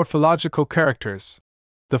adaptive morphological characters.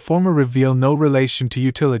 The former reveal no relation to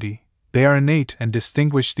utility, they are innate and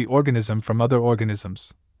distinguish the organism from other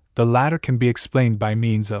organisms. The latter can be explained by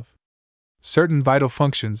means of certain vital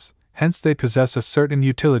functions, hence they possess a certain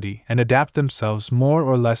utility and adapt themselves more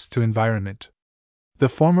or less to environment. The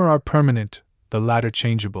former are permanent, the latter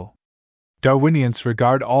changeable. Darwinians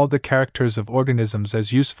regard all the characters of organisms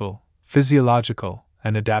as useful, physiological,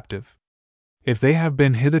 and adaptive. If they have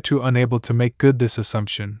been hitherto unable to make good this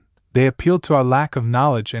assumption, they appeal to our lack of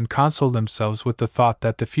knowledge and console themselves with the thought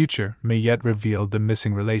that the future may yet reveal the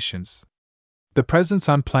missing relations. The presence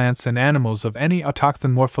on plants and animals of any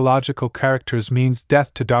autochthon morphological characters means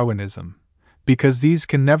death to Darwinism, because these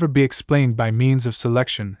can never be explained by means of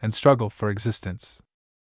selection and struggle for existence.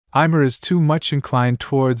 Eimer is too much inclined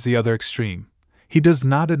towards the other extreme. He does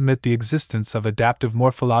not admit the existence of adaptive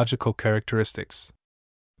morphological characteristics.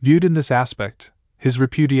 Viewed in this aspect, his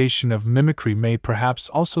repudiation of mimicry may perhaps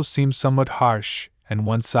also seem somewhat harsh and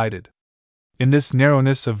one-sided. In this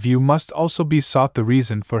narrowness of view must also be sought the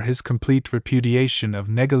reason for his complete repudiation of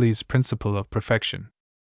Nageli's principle of perfection.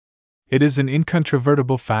 It is an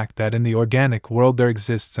incontrovertible fact that in the organic world there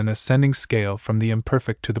exists an ascending scale from the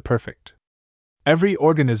imperfect to the perfect. Every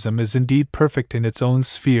organism is indeed perfect in its own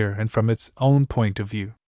sphere and from its own point of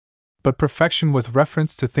view. But perfection with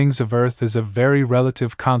reference to things of earth is a very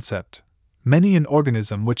relative concept. Many an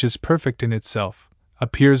organism which is perfect in itself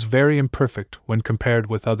appears very imperfect when compared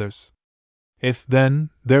with others. If, then,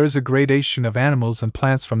 there is a gradation of animals and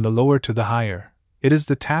plants from the lower to the higher, it is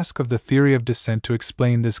the task of the theory of descent to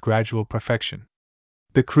explain this gradual perfection.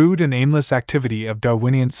 The crude and aimless activity of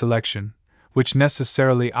Darwinian selection, which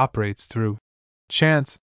necessarily operates through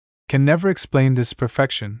chance, can never explain this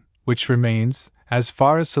perfection, which remains, as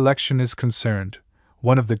far as selection is concerned,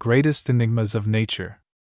 one of the greatest enigmas of nature.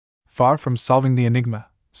 Far from solving the enigma,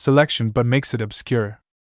 selection but makes it obscure.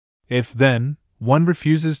 If, then, one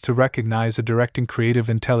refuses to recognize a directing creative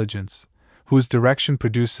intelligence, whose direction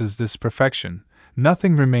produces this perfection,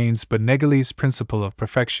 nothing remains but Nageli's principle of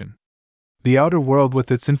perfection. The outer world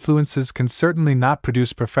with its influences can certainly not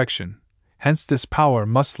produce perfection, hence this power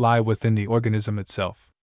must lie within the organism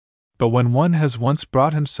itself. But when one has once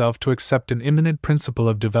brought himself to accept an immanent principle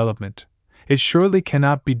of development, it surely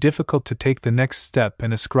cannot be difficult to take the next step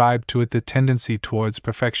and ascribe to it the tendency towards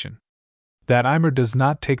perfection. That Eimer does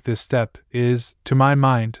not take this step is, to my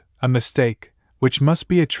mind, a mistake, which must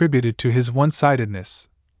be attributed to his one-sidedness,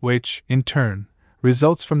 which, in turn,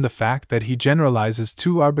 results from the fact that he generalizes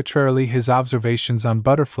too arbitrarily his observations on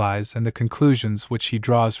butterflies and the conclusions which he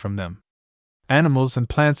draws from them. Animals and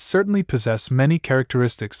plants certainly possess many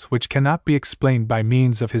characteristics which cannot be explained by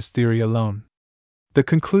means of his theory alone. The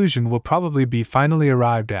conclusion will probably be finally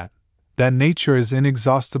arrived at that nature is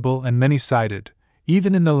inexhaustible and many-sided,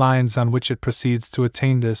 even in the lines on which it proceeds to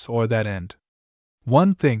attain this or that end.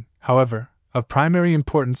 One thing, however, of primary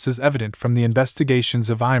importance is evident from the investigations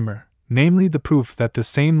of Eimer, namely the proof that the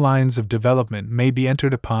same lines of development may be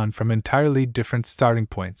entered upon from entirely different starting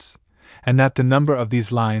points, and that the number of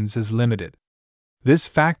these lines is limited. This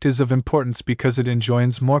fact is of importance because it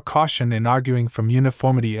enjoins more caution in arguing from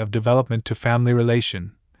uniformity of development to family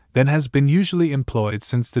relation than has been usually employed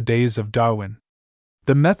since the days of Darwin.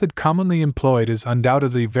 The method commonly employed is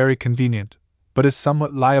undoubtedly very convenient, but is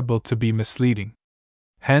somewhat liable to be misleading.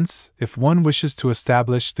 Hence, if one wishes to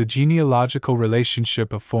establish the genealogical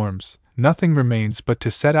relationship of forms, nothing remains but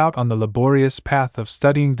to set out on the laborious path of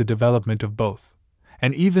studying the development of both,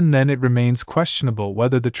 and even then it remains questionable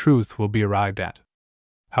whether the truth will be arrived at.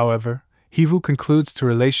 However, he who concludes to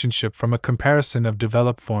relationship from a comparison of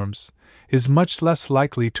developed forms is much less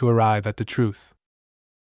likely to arrive at the truth.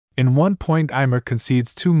 In one point Eimer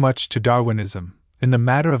concedes too much to Darwinism, in the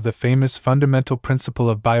matter of the famous fundamental principle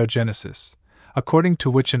of biogenesis, according to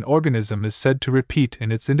which an organism is said to repeat in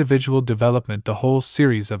its individual development the whole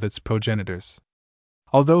series of its progenitors.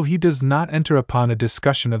 Although he does not enter upon a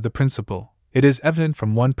discussion of the principle, it is evident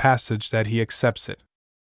from one passage that he accepts it.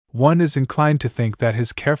 One is inclined to think that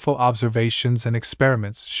his careful observations and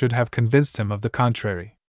experiments should have convinced him of the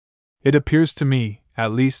contrary. It appears to me,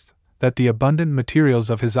 at least, that the abundant materials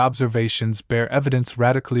of his observations bear evidence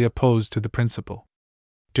radically opposed to the principle.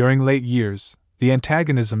 During late years, the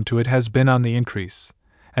antagonism to it has been on the increase,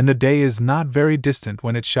 and the day is not very distant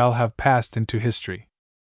when it shall have passed into history.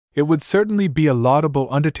 It would certainly be a laudable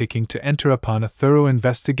undertaking to enter upon a thorough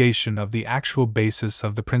investigation of the actual basis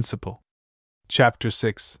of the principle. Chapter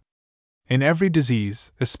 6. In every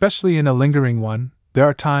disease, especially in a lingering one, there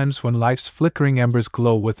are times when life's flickering embers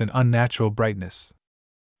glow with an unnatural brightness.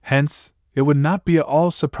 Hence, it would not be at all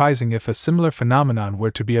surprising if a similar phenomenon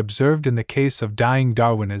were to be observed in the case of dying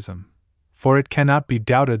Darwinism, for it cannot be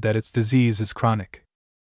doubted that its disease is chronic.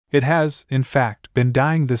 It has, in fact, been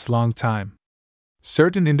dying this long time.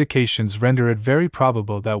 Certain indications render it very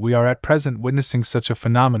probable that we are at present witnessing such a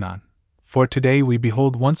phenomenon, for today we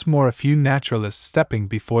behold once more a few naturalists stepping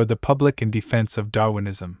before the public in defense of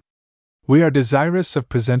Darwinism. We are desirous of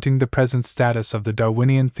presenting the present status of the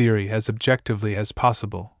Darwinian theory as objectively as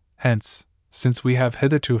possible. Hence, since we have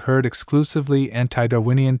hitherto heard exclusively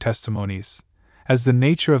anti-Darwinian testimonies, as the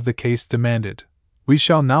nature of the case demanded, we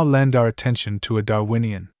shall now lend our attention to a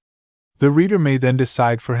Darwinian. The reader may then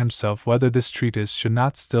decide for himself whether this treatise should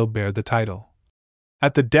not still bear the title,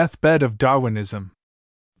 At the Deathbed of Darwinism.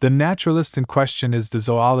 The naturalist in question is the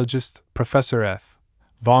zoologist, Professor F.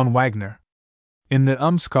 von Wagner. In the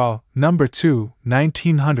Umschau, No. 2,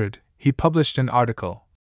 1900, he published an article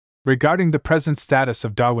regarding the present status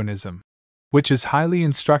of Darwinism, which is highly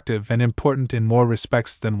instructive and important in more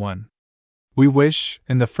respects than one. We wish,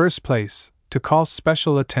 in the first place, to call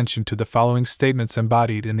special attention to the following statements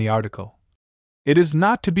embodied in the article. It is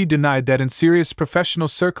not to be denied that in serious professional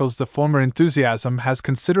circles the former enthusiasm has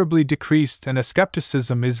considerably decreased and a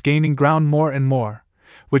skepticism is gaining ground more and more,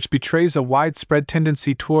 which betrays a widespread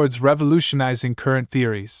tendency towards revolutionizing current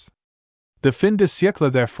theories. The fin de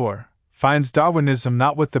siècle, therefore, finds Darwinism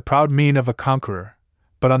not with the proud mien of a conqueror,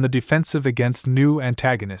 but on the defensive against new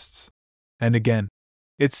antagonists. And again,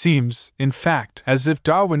 it seems, in fact, as if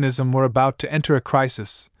Darwinism were about to enter a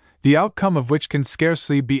crisis, the outcome of which can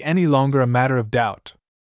scarcely be any longer a matter of doubt.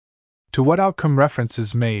 To what outcome reference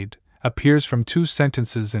is made appears from two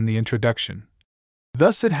sentences in the introduction.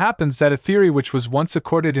 Thus it happens that a theory which was once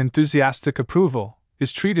accorded enthusiastic approval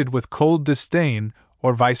is treated with cold disdain,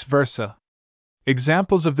 or vice versa.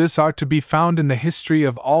 Examples of this are to be found in the history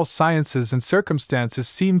of all sciences, and circumstances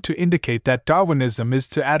seem to indicate that Darwinism is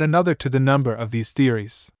to add another to the number of these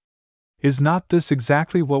theories. Is not this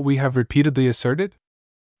exactly what we have repeatedly asserted?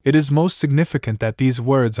 It is most significant that these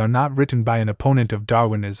words are not written by an opponent of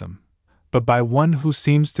Darwinism, but by one who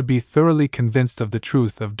seems to be thoroughly convinced of the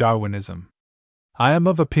truth of Darwinism. I am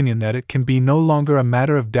of opinion that it can be no longer a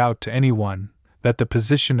matter of doubt to anyone that the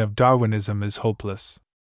position of Darwinism is hopeless.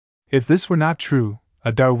 If this were not true,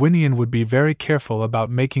 a Darwinian would be very careful about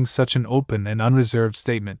making such an open and unreserved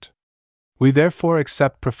statement. We therefore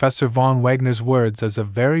accept Professor von Wagner's words as a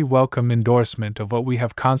very welcome endorsement of what we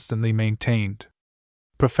have constantly maintained.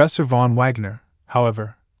 Professor von Wagner,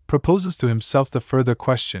 however, proposes to himself the further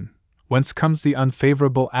question, whence comes the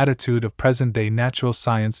unfavorable attitude of present-day natural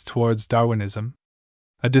science towards Darwinism?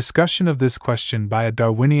 A discussion of this question by a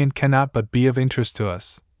Darwinian cannot but be of interest to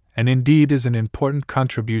us, and indeed is an important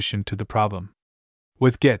contribution to the problem.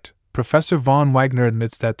 With Goethe, Professor von Wagner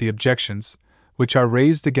admits that the objections, which are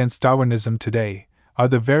raised against Darwinism today, are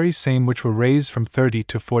the very same which were raised from 30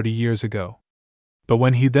 to 40 years ago. But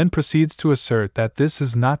when he then proceeds to assert that this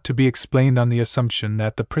is not to be explained on the assumption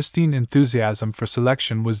that the pristine enthusiasm for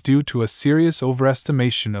selection was due to a serious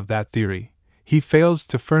overestimation of that theory, he fails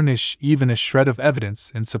to furnish even a shred of evidence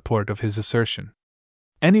in support of his assertion.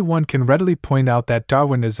 Anyone can readily point out that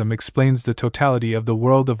Darwinism explains the totality of the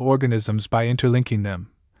world of organisms by interlinking them,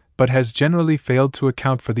 but has generally failed to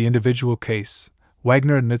account for the individual case.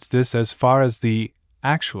 Wagner admits this as far as the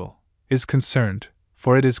actual is concerned,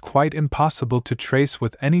 for it is quite impossible to trace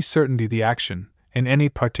with any certainty the action, in any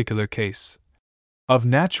particular case, of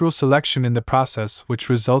natural selection in the process which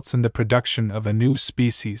results in the production of a new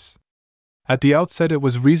species. At the outset, it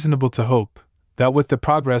was reasonable to hope that with the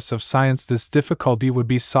progress of science this difficulty would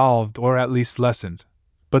be solved or at least lessened,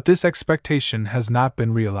 but this expectation has not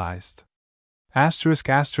been realized.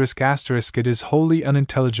 It is wholly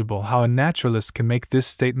unintelligible how a naturalist can make this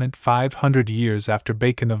statement 500 years after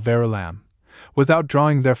Bacon of Verulam, without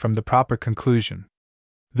drawing therefrom the proper conclusion.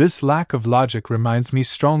 This lack of logic reminds me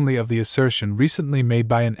strongly of the assertion recently made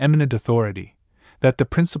by an eminent authority, that the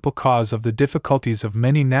principal cause of the difficulties of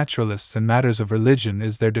many naturalists in matters of religion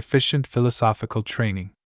is their deficient philosophical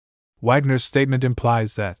training. Wagner's statement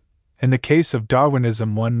implies that, in the case of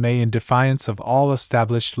Darwinism, one may, in defiance of all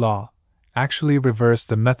established law, actually reverse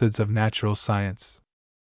the methods of natural science.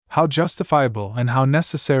 How justifiable and how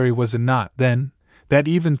necessary was it not, then, that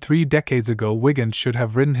even 3 decades ago Wigan should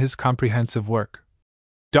have written his comprehensive work,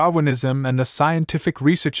 Darwinism and the Scientific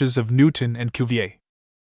Researches of Newton and Cuvier.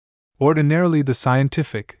 Ordinarily, the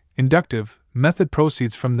scientific, inductive, method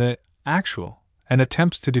proceeds from the actual and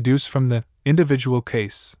attempts to deduce from the individual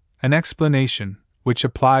case an explanation which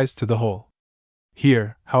applies to the whole.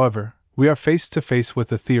 Here, however, we are face to face with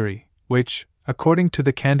a theory which, according to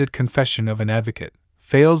the candid confession of an advocate,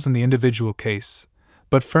 fails in the individual case,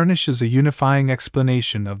 but furnishes a unifying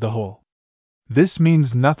explanation of the whole. This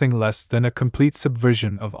means nothing less than a complete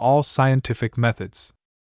subversion of all scientific methods.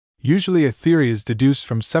 Usually a theory is deduced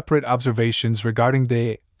from separate observations regarding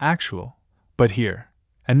the actual, but here,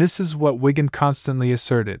 and this is what Wigan constantly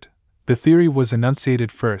asserted, the theory was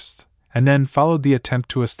enunciated first, and then followed the attempt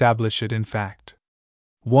to establish it in fact.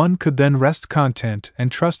 One could then rest content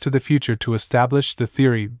and trust to the future to establish the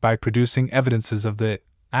theory by producing evidences of the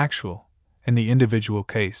actual in the individual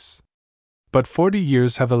case. But 40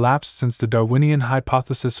 years have elapsed since the Darwinian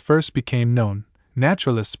hypothesis first became known.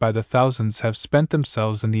 Naturalists by the thousands have spent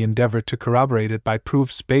themselves in the endeavor to corroborate it by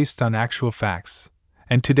proofs based on actual facts,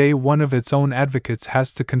 and today one of its own advocates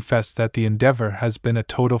has to confess that the endeavor has been a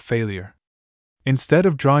total failure. Instead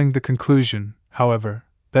of drawing the conclusion, however,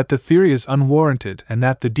 that the theory is unwarranted and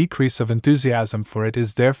that the decrease of enthusiasm for it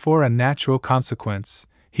is therefore a natural consequence,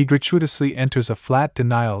 he gratuitously enters a flat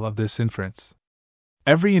denial of this inference.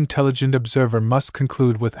 Every intelligent observer must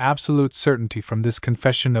conclude with absolute certainty from this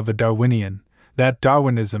confession of a Darwinian that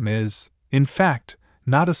Darwinism is, in fact,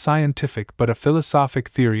 not a scientific but a philosophic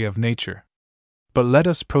theory of nature. But let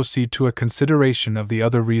us proceed to a consideration of the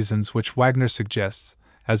other reasons which Wagner suggests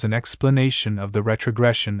as an explanation of the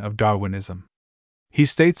retrogression of Darwinism. He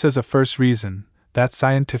states as a first reason that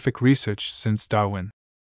scientific research since Darwin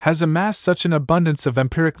has amassed such an abundance of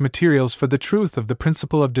empiric materials for the truth of the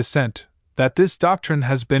principle of descent, that this doctrine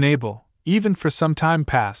has been able, even for some time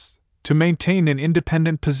past, to maintain an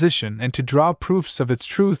independent position and to draw proofs of its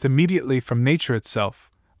truth immediately from nature itself,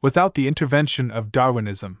 without the intervention of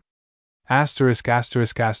Darwinism.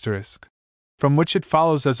 From which it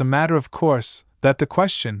follows as a matter of course that the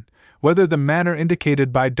question, whether the manner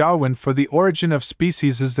indicated by Darwin for the origin of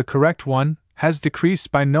species is the correct one, has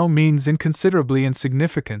decreased by no means inconsiderably in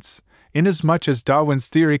significance, inasmuch as Darwin's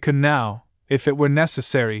theory could now, if it were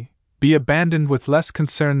necessary, be abandoned with less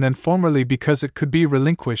concern than formerly because it could be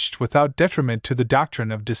relinquished without detriment to the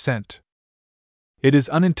doctrine of descent. It is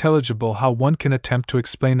unintelligible how one can attempt to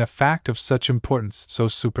explain a fact of such importance so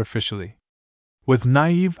superficially. With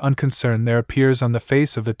naive unconcern there appears on the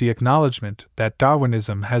face of it the acknowledgement that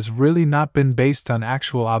Darwinism has really not been based on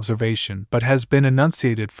actual observation but has been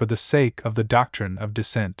enunciated for the sake of the doctrine of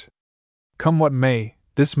descent. Come what may,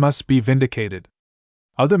 this must be vindicated.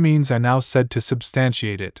 Other means are now said to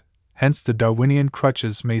substantiate it, hence the Darwinian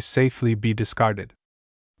crutches may safely be discarded.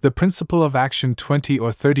 The principle of action 20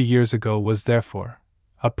 or 30 years ago was therefore,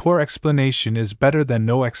 a poor explanation is better than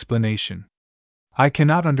no explanation. I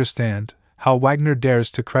cannot understand how Wagner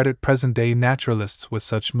dares to credit present-day naturalists with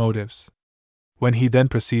such motives, when he then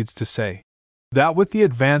proceeds to say that with the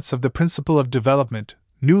advance of the principle of development,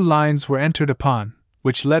 new lines were entered upon,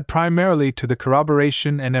 which led primarily to the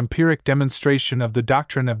corroboration and empiric demonstration of the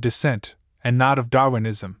doctrine of descent, and not of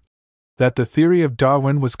Darwinism. That the theory of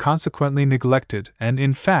Darwin was consequently neglected and,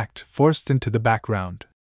 in fact, forced into the background.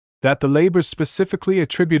 That the labors specifically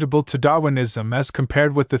attributable to Darwinism as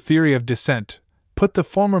compared with the theory of descent put the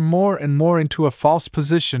former more and more into a false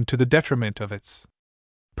position to the detriment of its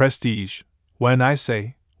prestige. When I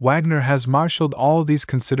say, Wagner has marshaled all these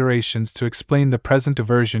considerations to explain the present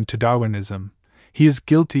aversion to Darwinism, he is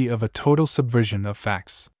guilty of a total subversion of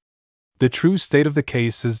facts. The true state of the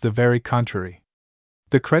case is the very contrary.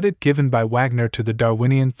 The credit given by Wagner to the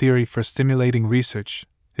Darwinian theory for stimulating research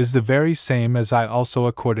is the very same as I also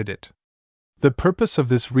accorded it. The purpose of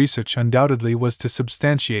this research undoubtedly was to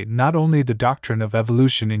substantiate not only the doctrine of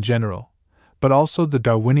evolution in general, but also the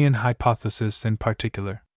Darwinian hypothesis in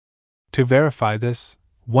particular. To verify this,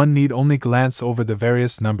 one need only glance over the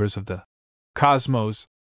various numbers of the Cosmos,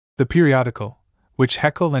 the periodical, which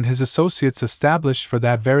Haeckel and his associates established for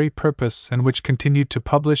that very purpose and which continued to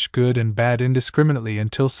publish good and bad indiscriminately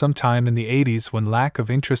until some time in the 80s when lack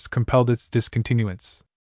of interest compelled its discontinuance.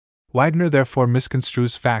 Wagner therefore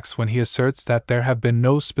misconstrues facts when he asserts that there have been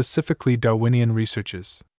no specifically Darwinian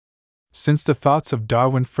researches. Since the thoughts of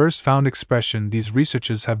Darwin first found expression, these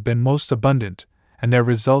researches have been most abundant, and their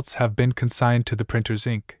results have been consigned to the printer's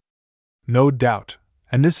ink. No doubt,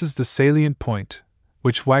 and this is the salient point,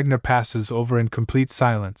 which Wagner passes over in complete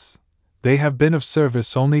silence, they have been of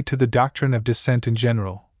service only to the doctrine of descent in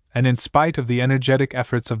general, and in spite of the energetic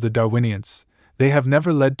efforts of the Darwinians, they have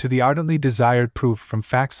never led to the ardently desired proof from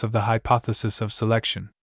facts of the hypothesis of selection.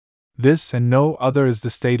 This and no other is the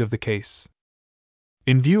state of the case.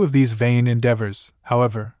 In view of these vain endeavors,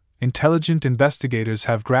 however, intelligent investigators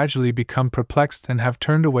have gradually become perplexed and have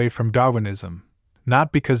turned away from Darwinism,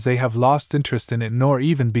 not because they have lost interest in it nor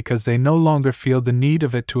even because they no longer feel the need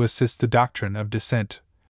of it to assist the doctrine of descent,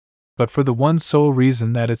 but for the one sole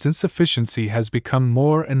reason that its insufficiency has become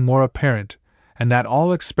more and more apparent, and that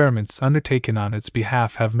all experiments undertaken on its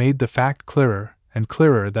behalf have made the fact clearer and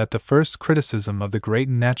clearer that the first criticism of the great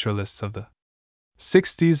naturalists of the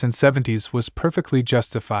 60s and 70s was perfectly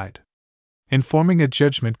justified. In forming a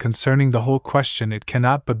judgment concerning the whole question, it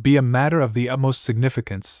cannot but be a matter of the utmost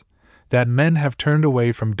significance that men have turned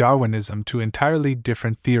away from Darwinism to entirely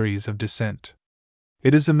different theories of descent.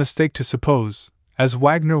 It is a mistake to suppose, as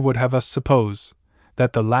Wagner would have us suppose,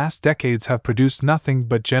 that the last decades have produced nothing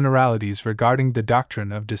but generalities regarding the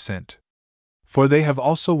doctrine of descent. For they have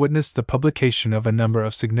also witnessed the publication of a number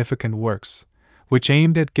of significant works, which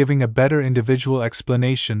aimed at giving a better individual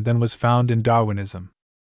explanation than was found in Darwinism.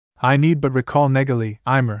 I need but recall Nageli,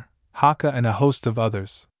 Eimer, Hacke, and a host of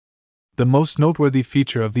others. The most noteworthy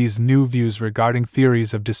feature of these new views regarding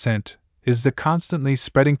theories of descent is the constantly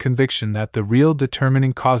spreading conviction that the real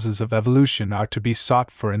determining causes of evolution are to be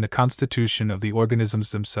sought for in the constitution of the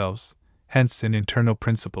organisms themselves, hence in internal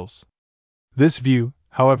principles. This view,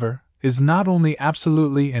 however, is not only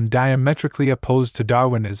absolutely and diametrically opposed to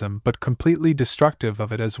Darwinism but completely destructive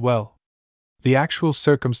of it as well. The actual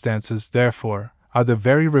circumstances, therefore, are the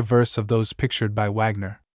very reverse of those pictured by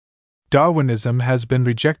Wagner. Darwinism has been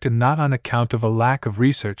rejected not on account of a lack of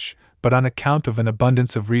research, but on account of an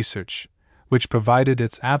abundance of research, which provided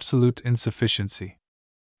its absolute insufficiency.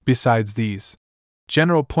 Besides these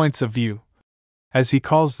general points of view, as he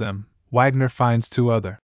calls them, Wagner finds two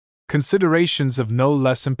other considerations of no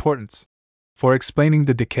less importance for explaining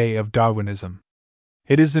the decay of Darwinism.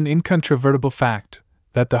 It is an incontrovertible fact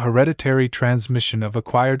that the hereditary transmission of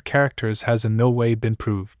acquired characters has in no way been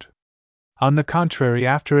proved. On the contrary,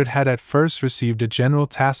 after it had at first received a general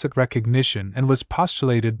tacit recognition and was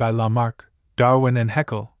postulated by Lamarck, Darwin, and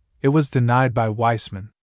Haeckel, it was denied by Weismann.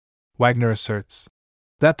 Wagner asserts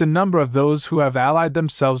that the number of those who have allied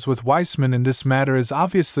themselves with Weismann in this matter is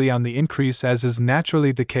obviously on the increase, as is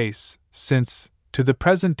naturally the case, since, to the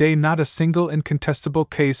present day, not a single incontestable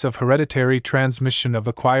case of hereditary transmission of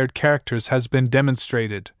acquired characters has been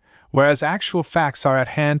demonstrated, whereas actual facts are at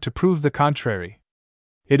hand to prove the contrary.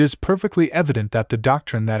 It is perfectly evident that the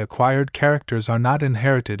doctrine that acquired characters are not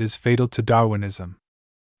inherited is fatal to Darwinism.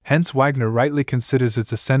 Hence Wagner rightly considers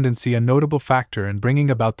its ascendancy a notable factor in bringing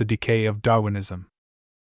about the decay of Darwinism.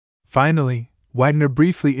 Finally, Wagner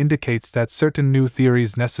briefly indicates that certain new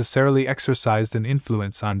theories necessarily exercised an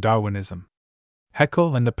influence on Darwinism.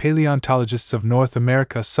 Haeckel and the paleontologists of North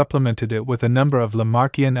America supplemented it with a number of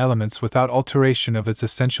Lamarckian elements without alteration of its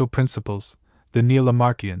essential principles, the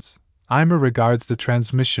neo-Lamarckians. Eimer regards the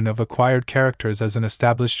transmission of acquired characters as an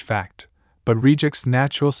established fact, but rejects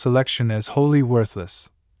natural selection as wholly worthless.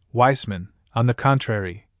 Weismann, on the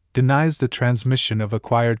contrary, denies the transmission of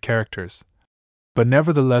acquired characters, but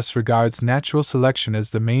nevertheless regards natural selection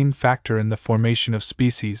as the main factor in the formation of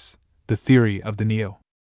species, the theory of the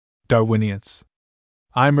neo-Darwinians.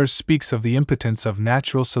 Eimer speaks of the impotence of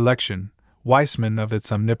natural selection, Weismann of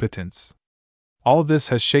its omnipotence. All this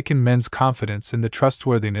has shaken men's confidence in the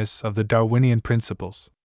trustworthiness of the Darwinian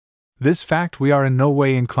principles. This fact we are in no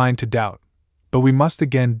way inclined to doubt, but we must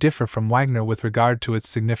again differ from Wagner with regard to its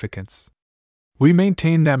significance. We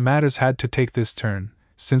maintain that matters had to take this turn,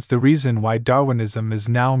 since the reason why Darwinism is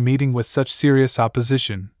now meeting with such serious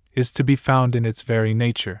opposition is to be found in its very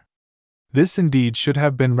nature. This indeed should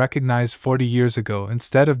have been recognized 40 years ago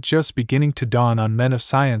instead of just beginning to dawn on men of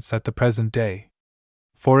science at the present day.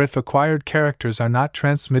 For if acquired characters are not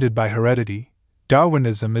transmitted by heredity,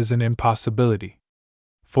 Darwinism is an impossibility.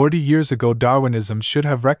 40 years ago Darwinism should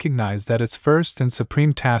have recognized that its first and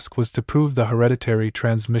supreme task was to prove the hereditary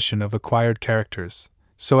transmission of acquired characters,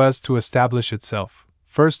 so as to establish itself,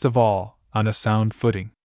 first of all, on a sound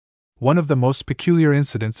footing. One of the most peculiar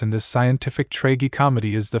incidents in this scientific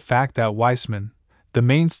tragicomedy is the fact that Weismann, the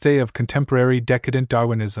mainstay of contemporary decadent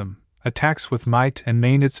Darwinism, attacks with might and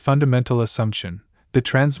main its fundamental assumption, the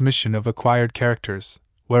transmission of acquired characters,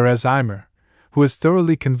 whereas Eimer, who is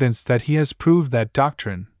thoroughly convinced that he has proved that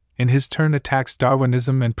doctrine, in his turn attacks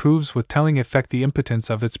Darwinism and proves with telling effect the impotence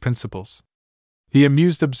of its principles. The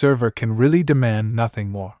amused observer can really demand nothing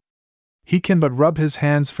more. He can but rub his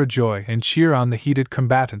hands for joy and cheer on the heated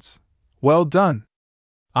combatants. Well done!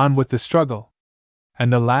 On with the struggle!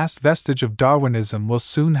 And the last vestige of Darwinism will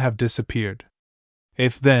soon have disappeared.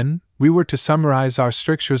 If, then, we were to summarize our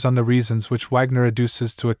strictures on the reasons which Wagner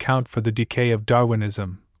adduces to account for the decay of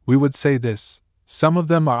Darwinism, we would say this: some of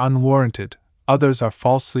them are unwarranted, others are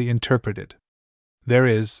falsely interpreted. There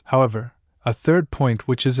is, however, a third point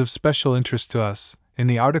which is of special interest to us. In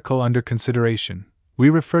the article under consideration,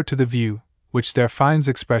 we refer to the view, which there finds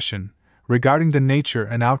expression, regarding the nature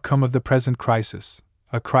and outcome of the present crisis,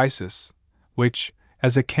 a crisis which,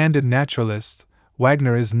 as a candid naturalist,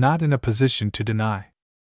 Wagner is not in a position to deny.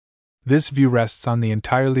 This view rests on the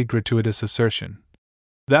entirely gratuitous assertion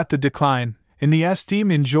that the decline, in the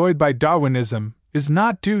esteem enjoyed by Darwinism, is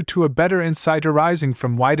not due to a better insight arising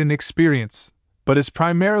from widened experience, but is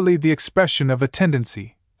primarily the expression of a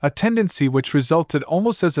tendency which resulted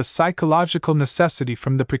almost as a psychological necessity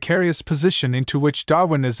from the precarious position into which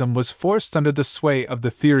Darwinism was forced under the sway of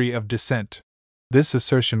the theory of descent. This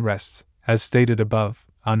assertion rests, as stated above,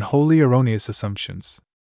 on wholly erroneous assumptions.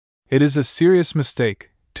 It is a serious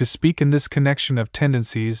mistake to speak in this connection of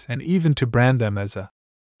tendencies and even to brand them as a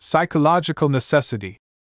psychological necessity.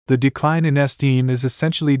 The decline in esteem is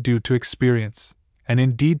essentially due to experience, and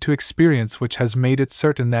indeed to experience which has made it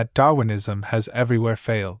certain that Darwinism has everywhere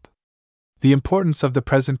failed. The importance of the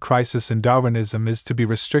present crisis in Darwinism is to be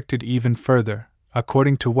restricted even further,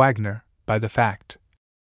 according to Wagner, by the fact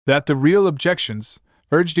that the real objections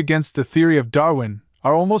urged against the theory of Darwin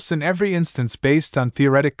are almost in every instance based on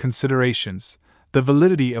theoretic considerations, the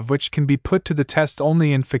validity of which can be put to the test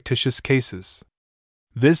only in fictitious cases.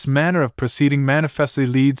 This manner of proceeding manifestly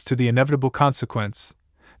leads to the inevitable consequence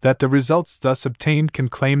that the results thus obtained can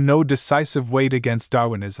claim no decisive weight against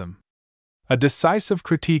Darwinism. A decisive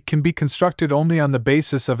critique can be constructed only on the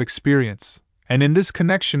basis of experience, and in this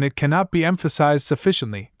connection it cannot be emphasized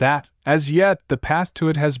sufficiently that, as yet, the path to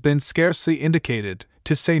it has been scarcely indicated,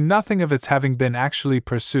 to say nothing of its having been actually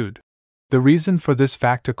pursued. The reason for this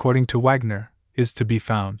fact, according to Wagner, is to be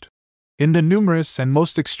found in the numerous and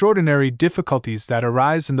most extraordinary difficulties that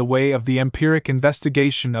arise in the way of the empiric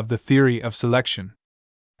investigation of the theory of selection.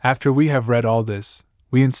 After we have read all this,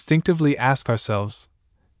 we instinctively ask ourselves,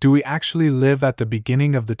 do we actually live at the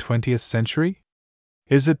beginning of the 20th century?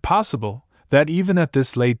 Is it possible that even at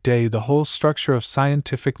this late day the whole structure of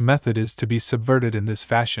scientific method is to be subverted in this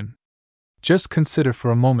fashion? Just consider for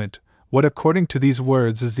a moment what, according to these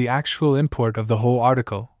words, is the actual import of the whole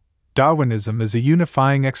article. Darwinism is a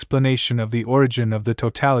unifying explanation of the origin of the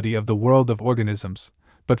totality of the world of organisms,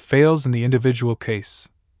 but fails in the individual case.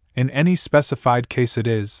 In any specified case it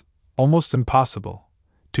is, almost impossible,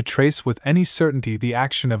 to trace with any certainty the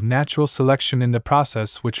action of natural selection in the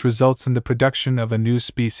process which results in the production of a new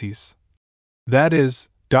species. That is,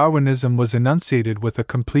 Darwinism was enunciated with a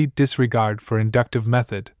complete disregard for inductive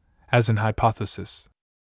method, as an hypothesis.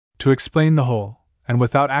 To explain the whole, and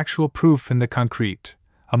without actual proof in the concrete,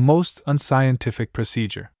 a most unscientific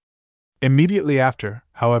procedure. Immediately after,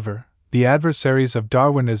 however, the adversaries of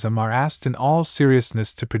Darwinism are asked in all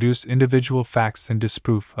seriousness to produce individual facts in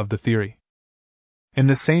disproof of the theory. In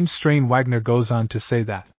the same strain Wagner goes on to say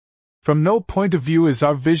that, from no point of view is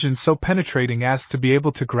our vision so penetrating as to be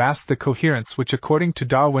able to grasp the coherence which according to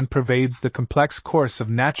Darwin pervades the complex course of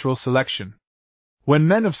natural selection. When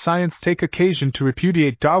men of science take occasion to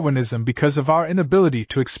repudiate Darwinism because of our inability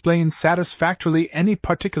to explain satisfactorily any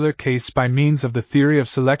particular case by means of the theory of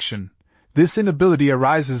selection, this inability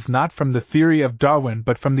arises not from the theory of Darwin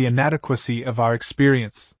but from the inadequacy of our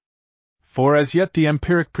experience. For as yet the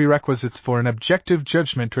empiric prerequisites for an objective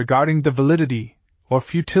judgment regarding the validity or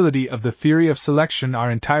futility of the theory of selection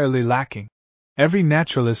are entirely lacking. Every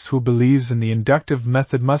naturalist who believes in the inductive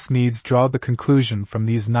method must needs draw the conclusion from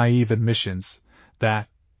these naive admissions that,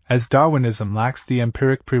 as Darwinism lacks the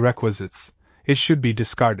empiric prerequisites, it should be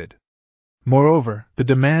discarded. Moreover, the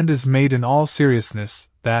demand is made in all seriousness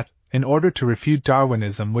that, in order to refute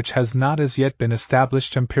Darwinism which has not as yet been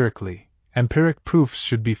established empirically, empiric proofs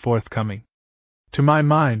should be forthcoming. To my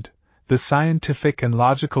mind, the scientific and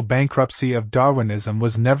logical bankruptcy of Darwinism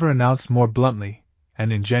was never announced more bluntly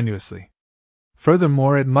and ingenuously.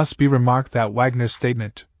 Furthermore, it must be remarked that Wagner's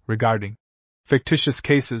statement, regarding fictitious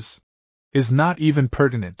cases, is not even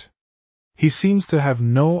pertinent. He seems to have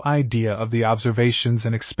no idea of the observations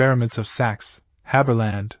and experiments of Sachs,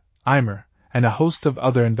 Haberland, Eimer, and a host of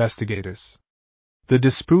other investigators. The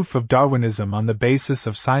disproof of Darwinism on the basis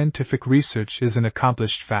of scientific research is an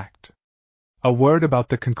accomplished fact. A word about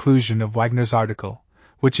the conclusion of Wagner's article,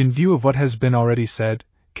 which in view of what has been already said,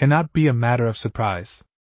 cannot be a matter of surprise.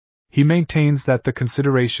 He maintains that the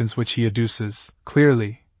considerations which he adduces,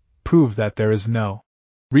 clearly, prove that there is no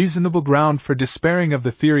reasonable ground for despairing of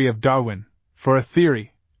the theory of Darwin, for a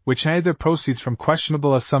theory, which neither proceeds from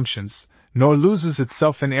questionable assumptions, nor loses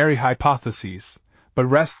itself in airy hypotheses, but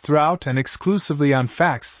rests throughout and exclusively on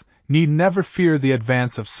facts, need never fear the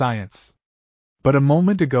advance of science. But a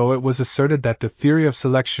moment ago it was asserted that the theory of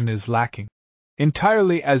selection is lacking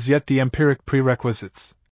entirely as yet the empiric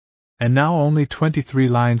prerequisites. And now only 23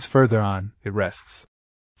 lines further on, it rests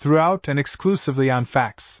throughout and exclusively on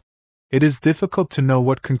facts. It is difficult to know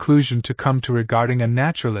what conclusion to come to regarding a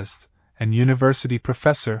naturalist and university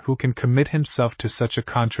professor who can commit himself to such a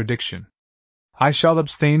contradiction. I shall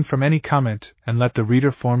abstain from any comment and let the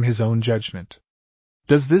reader form his own judgment.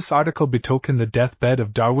 Does this article betoken the deathbed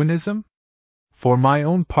of Darwinism? For my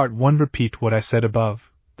own part, repeat what I said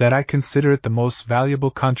above, that I consider it the most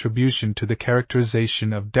valuable contribution to the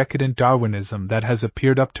characterization of decadent Darwinism that has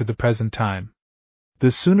appeared up to the present time.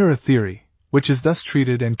 The sooner a theory, which is thus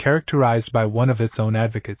treated and characterized by one of its own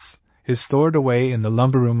advocates, is stored away in the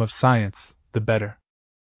lumber-room of science, the better.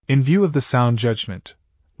 In view of the sound judgment,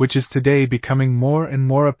 which is today becoming more and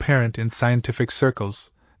more apparent in scientific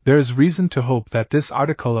circles, there is reason to hope that this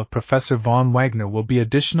article of Professor von Wagner will be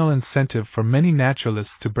additional incentive for many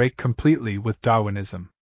naturalists to break completely with Darwinism.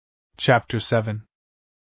 Chapter 7.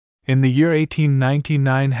 In the year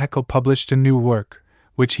 1899 Haeckel published a new work,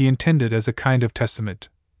 which he intended as a kind of testament,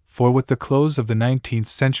 for with the close of the 19th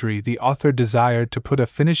century the author desired to put a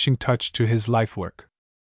finishing touch to his life work.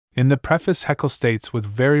 In the preface Haeckel states with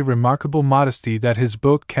very remarkable modesty that his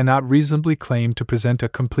book cannot reasonably claim to present a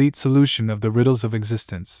complete solution of the riddles of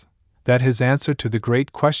existence, that his answer to the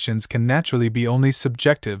great questions can naturally be only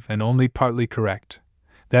subjective and only partly correct,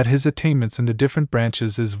 that his attainments in the different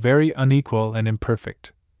branches is very unequal and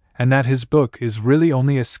imperfect, and that his book is really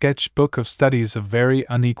only a sketch book of studies of very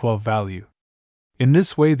unequal value. In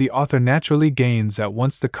this way the author naturally gains at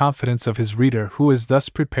once the confidence of his reader, who is thus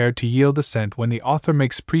prepared to yield assent when the author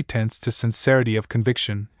makes pretense to sincerity of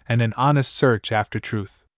conviction and an honest search after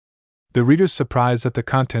truth. The reader's surprise at the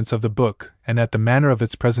contents of the book and at the manner of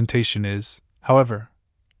its presentation is, however,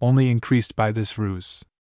 only increased by this ruse.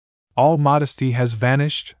 All modesty has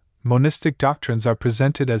vanished, monistic doctrines are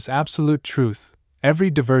presented as absolute truth,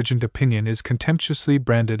 every divergent opinion is contemptuously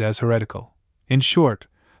branded as heretical. In short,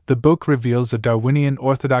 the book reveals a Darwinian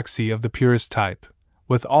orthodoxy of the purest type,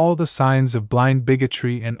 with all the signs of blind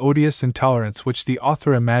bigotry and odious intolerance which the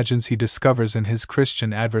author imagines he discovers in his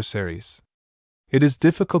Christian adversaries. It is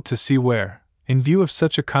difficult to see where, in view of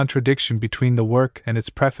such a contradiction between the work and its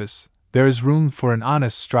preface, there is room for an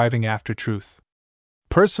honest striving after truth.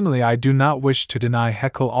 Personally, I do not wish to deny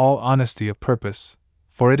Haeckel all honesty of purpose,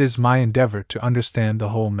 for it is my endeavor to understand the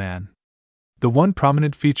whole man. The one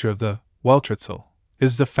prominent feature of the Weltritzel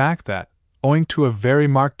is the fact that, owing to a very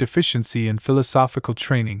marked deficiency in philosophical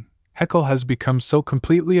training, Haeckel has become so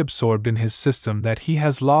completely absorbed in his system that he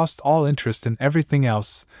has lost all interest in everything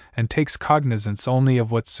else and takes cognizance only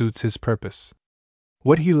of what suits his purpose.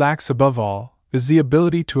 What he lacks above all is the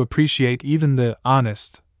ability to appreciate even the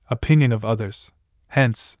honest opinion of others.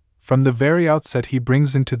 Hence, from the very outset he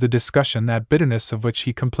brings into the discussion that bitterness of which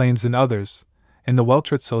he complains in others. In the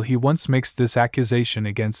Weltritzel he once makes this accusation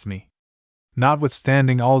against me.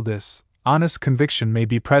 Notwithstanding all this, honest conviction may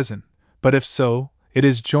be present, but if so, it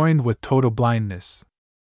is joined with total blindness.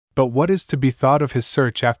 But what is to be thought of his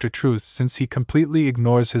search after truth since he completely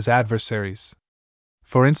ignores his adversaries?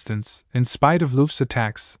 For instance, in spite of Loeff's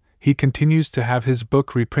attacks, he continues to have his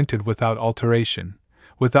book reprinted without alteration,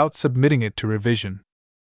 without submitting it to revision.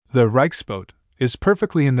 The Reichsbote is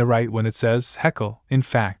perfectly in the right when it says Haeckel, in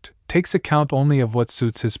fact, takes account only of what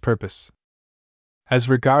suits his purpose. As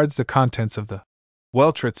regards the contents of the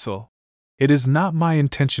Weltritzel, it is not my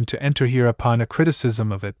intention to enter here upon a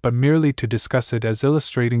criticism of it but merely to discuss it as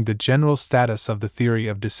illustrating the general status of the theory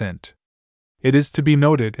of descent. It is to be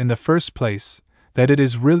noted, in the first place, that it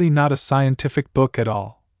is really not a scientific book at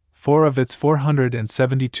all, for of its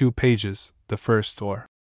 472 pages, the first or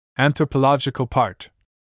anthropological part,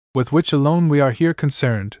 with which alone we are here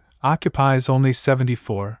concerned, occupies only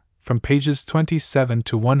 74, from pages 27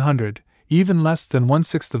 to 100, even less than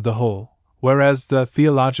 1/6 of the whole, whereas the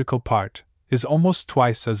theological part is almost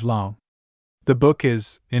twice as long. The book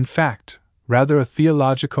is, in fact, rather a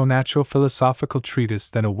theologico-natural philosophical treatise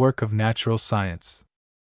than a work of natural science.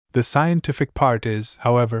 The scientific part is,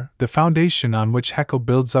 however, the foundation on which Haeckel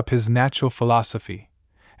builds up his natural philosophy,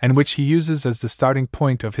 and which he uses as the starting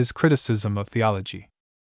point of his criticism of theology.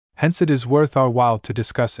 Hence it is worth our while to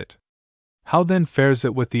discuss it. How then fares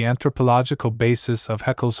it with the anthropological basis of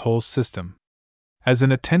Haeckel's whole system? As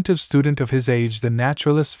an attentive student of his age, the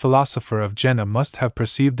naturalist philosopher of Jena must have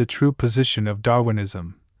perceived the true position of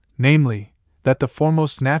Darwinism, namely, that the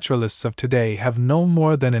foremost naturalists of today have no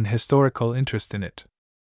more than an historical interest in it.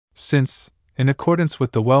 Since, in accordance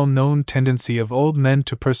with the well-known tendency of old men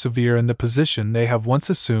to persevere in the position they have once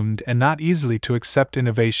assumed and not easily to accept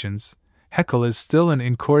innovations, Haeckel is still an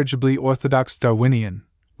incorrigibly orthodox Darwinian,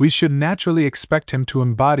 we should naturally expect him to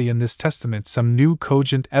embody in this testament some new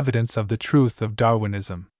cogent evidence of the truth of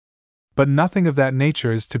Darwinism. But nothing of that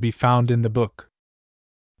nature is to be found in the book.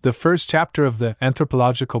 The first chapter of the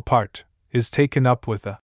anthropological part is taken up with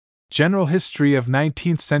a general history of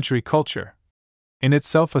 19th century culture. In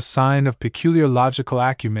itself a sign of peculiar logical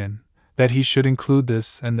acumen, that he should include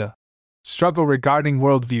this and the struggle regarding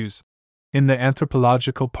worldviews in the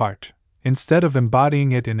anthropological part, instead of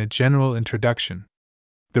embodying it in a general introduction.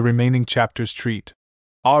 The remaining chapters treat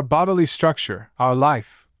our bodily structure, our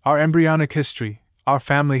life, our embryonic history, our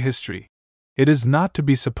family history. It is not to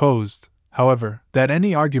be supposed, however, that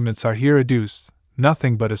any arguments are here adduced,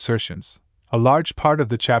 nothing but assertions. A large part of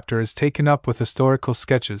the chapter is taken up with historical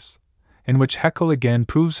sketches, in which Haeckel again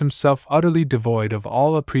proves himself utterly devoid of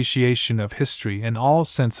all appreciation of history and all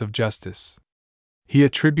sense of justice. He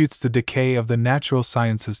attributes the decay of the natural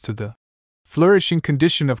sciences to the flourishing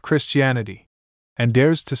condition of Christianity, and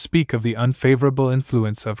dares to speak of the unfavorable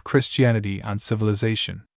influence of Christianity on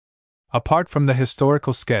civilization. Apart from the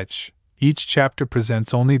historical sketch, each chapter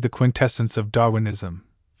presents only the quintessence of Darwinism,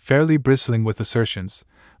 fairly bristling with assertions,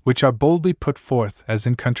 which are boldly put forth as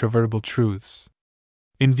incontrovertible truths.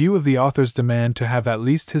 In view of the author's demand to have at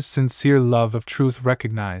least his sincere love of truth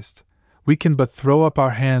recognized, we can but throw up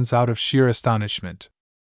our hands out of sheer astonishment.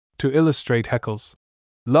 To illustrate Haeckel's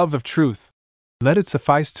love of truth, let it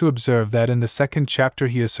suffice to observe that in the second chapter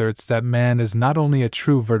he asserts that man is not only a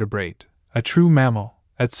true vertebrate, a true mammal,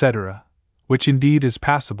 etc., which indeed is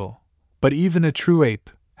passable, but even a true ape,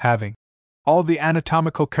 having all the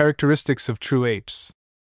anatomical characteristics of true apes.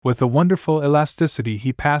 With a wonderful elasticity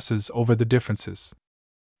he passes over the differences.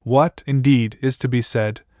 What, indeed, is to be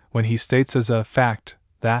said, when he states as a fact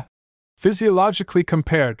that, physiologically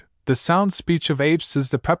compared, the sound speech of apes is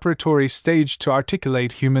the preparatory stage to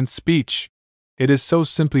articulate human speech? It is so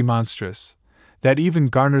simply monstrous, that even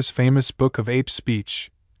Garner's famous Book of Ape Speech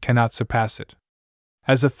cannot surpass it.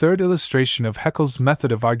 As a third illustration of Haeckel's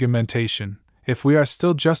method of argumentation, if we are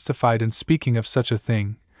still justified in speaking of such a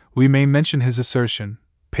thing, we may mention his assertion,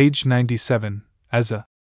 page 97, as a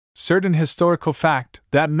certain historical fact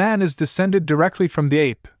that man is descended directly from the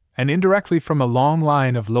ape, and indirectly from a long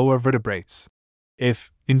line of lower vertebrates.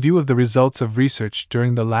 If, in view of the results of research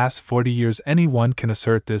during the last 40 years, anyone can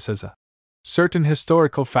assert this as a certain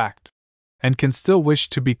historical fact, and can still wish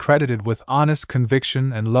to be credited with honest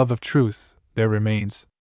conviction and love of truth, there remains,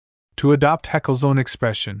 to adopt Haeckel's own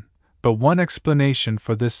expression, but one explanation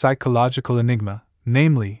for this psychological enigma,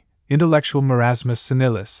 namely, intellectual marasmus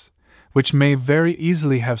senilis, which may very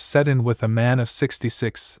easily have set in with a man of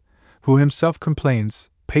 66, who himself complains,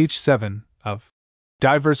 page 7, of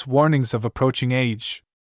diverse warnings of approaching age.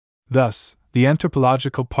 Thus, the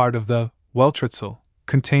anthropological part of the Weltritzel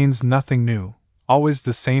contains nothing new, always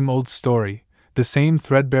the same old story, the same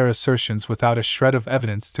threadbare assertions without a shred of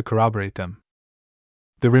evidence to corroborate them.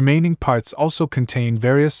 The remaining parts also contain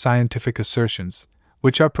various scientific assertions,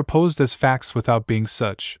 which are proposed as facts without being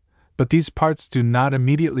such, but these parts do not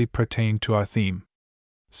immediately pertain to our theme.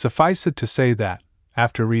 Suffice it to say that,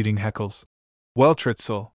 after reading Haeckel's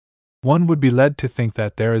Weltritzel, one would be led to think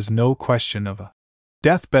that there is no question of a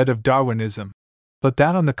deathbed of Darwinism, but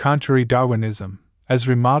that on the contrary Darwinism, as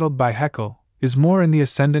remodeled by Haeckel, is more in the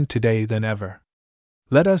ascendant today than ever.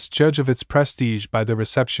 Let us judge of its prestige by the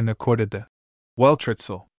reception accorded the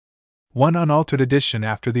Weltritzel. One unaltered edition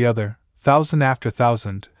after the other, thousand after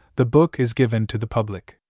thousand, the book is given to the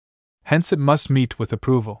public. Hence it must meet with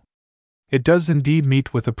approval. It does indeed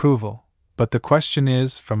meet with approval, but the question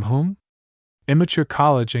is, from whom? Immature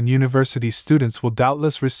college and university students will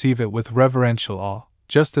doubtless receive it with reverential awe,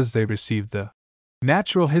 just as they received the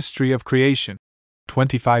Natural History of Creation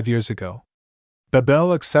 25 years ago.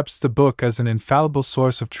 Bebel accepts the book as an infallible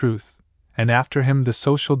source of truth, and after him the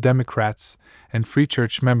Social Democrats and Free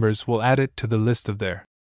Church members will add it to the list of their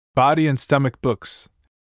body and stomach books,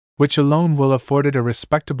 which alone will afford it a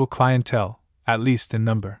respectable clientele, at least in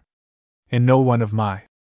number. In no one of my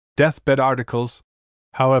deathbed articles,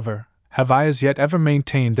 however, have I as yet ever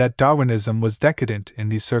maintained that Darwinism was decadent in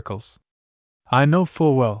these circles. I know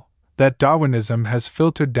full well that Darwinism has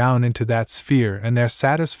filtered down into that sphere and there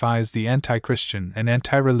satisfies the anti-Christian and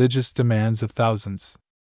anti-religious demands of thousands.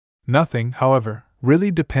 Nothing, however,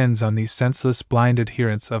 really depends on these senseless blind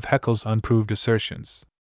adherents of Haeckel's unproved assertions.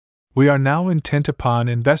 We are now intent upon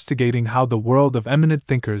investigating how the world of eminent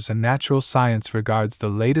thinkers and natural science regards the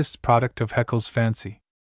latest product of Haeckel's fancy.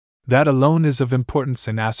 That alone is of importance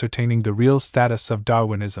in ascertaining the real status of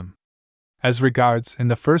Darwinism. As regards, in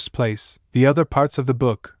the first place, the other parts of the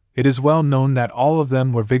book, it is well known that all of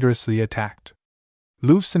them were vigorously attacked.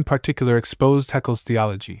 Loofs in particular exposed Haeckel's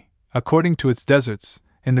theology, according to its deserts,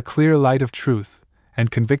 in the clear light of truth,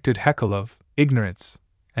 and convicted Haeckel of ignorance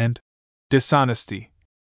and dishonesty,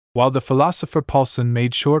 while the philosopher Paulson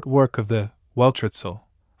made short work of the Weltritzel,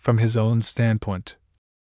 from his own standpoint.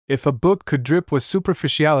 If a book could drip with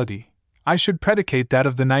superficiality, I should predicate that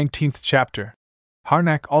of the 19th chapter.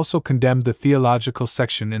 Harnack also condemned the theological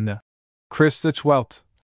section in the Christliche Welt,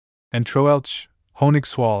 and Troeltsch,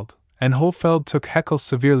 Honigswald, and Hofeld took Haeckel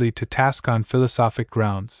severely to task on philosophic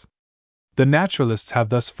grounds. The naturalists have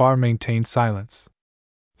thus far maintained silence.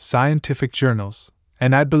 Scientific journals,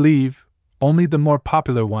 and I believe only the more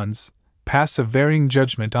popular ones, pass a varying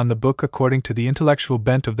judgment on the book according to the intellectual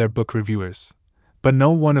bent of their book reviewers, but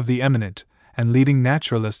no one of the eminent and leading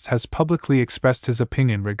naturalists has publicly expressed his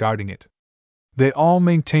opinion regarding it. They all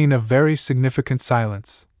maintain a very significant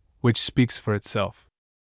silence, which speaks for itself.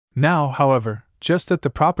 Now, however, just at the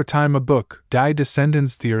proper time, a book, Die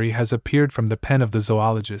Descendens Theory, has appeared from the pen of the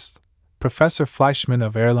zoologist, Professor Fleischmann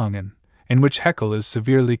of Erlangen, in which Haeckel is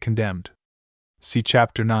severely condemned. See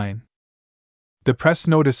Chapter 9. The press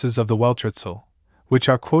notices of the Weltritzel, which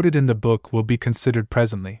are quoted in the book, will be considered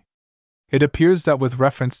presently. It appears that with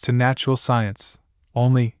reference to natural science,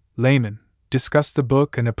 only laymen discuss the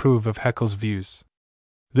book and approve of Haeckel's views.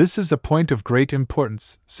 This is a point of great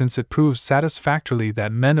importance, since it proves satisfactorily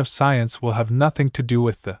that men of science will have nothing to do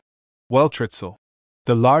with the Weltritzel.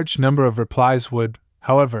 The large number of replies would,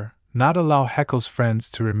 however, not allow Haeckel's friends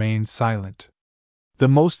to remain silent. The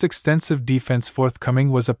most extensive defense forthcoming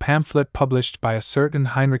was a pamphlet published by a certain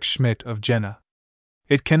Heinrich Schmidt of Jena.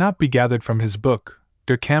 It cannot be gathered from his book,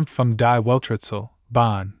 Der Kampf vom Die Weltritzel,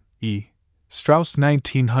 Bonn, E. Strauss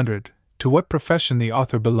 1900, to what profession the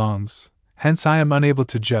author belongs. Hence I am unable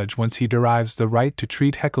to judge whence he derives the right to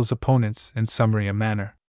treat Haeckel's opponents in summary a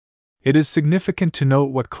manner. It is significant to note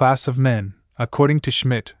what class of men, according to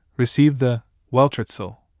Schmidt, received the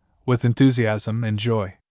Weltritzel with enthusiasm and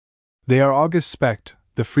joy. They are August Specht,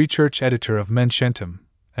 the Free Church editor of Menschentum,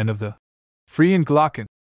 and of the Freien Glocken,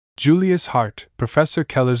 Julius Hart, Professor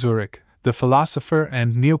Keller Zurich, the philosopher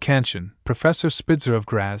and neo-Kantian, Professor Spitzer of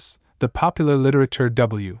Graz, the popular literateur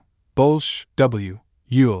W. Bolsch, W.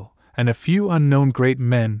 Ewell, and a few unknown great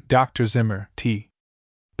men, Dr. Zimmer, T.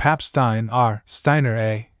 Papstein, R. Steiner,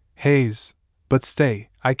 A. Hayes. But stay,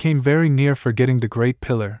 I came very near forgetting the great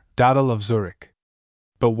pillar, Dödel of Zurich.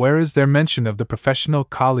 But where is there mention of the professional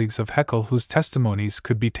colleagues of Haeckel whose testimonies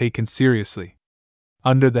could be taken seriously?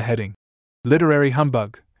 Under the heading, Literary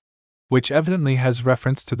Humbug, which evidently has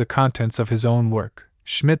reference to the contents of his own work,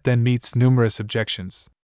 Schmidt then meets numerous objections.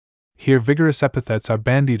 Here vigorous epithets are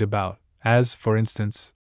bandied about, as, for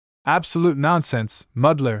instance, absolute nonsense,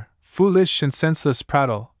 muddler, foolish and senseless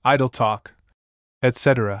prattle, idle talk,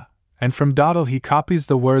 etc., and from Dödel he copies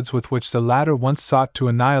the words with which the latter once sought to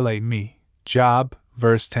annihilate me. Job,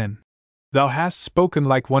 verse 10. Thou hast spoken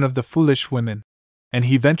like one of the foolish women, and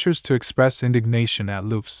he ventures to express indignation at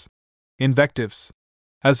Loof's invectives.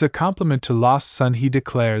 As a compliment to Lost Son he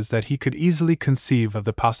declares that he could easily conceive of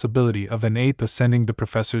the possibility of an ape ascending the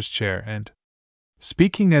professor's chair and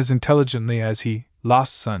speaking as intelligently as he,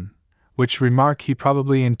 lost son, which remark he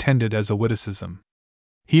probably intended as a witticism.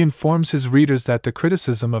 He informs his readers that the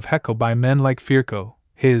criticism of Haeckel by men like Virchow,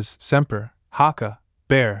 his Semper, Hacke,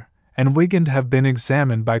 Baer, and Wigand have been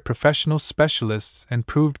examined by professional specialists and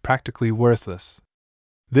proved practically worthless.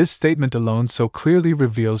 This statement alone so clearly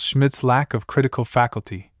reveals Schmidt's lack of critical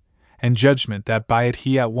faculty and judgment that by it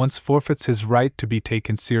he at once forfeits his right to be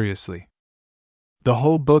taken seriously. The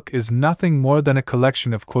whole book is nothing more than a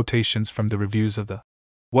collection of quotations from the reviews of the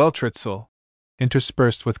Weltritzel,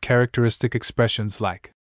 interspersed with characteristic expressions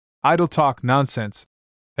like idle talk, nonsense,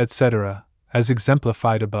 etc., as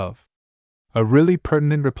exemplified above. A really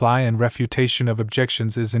pertinent reply and refutation of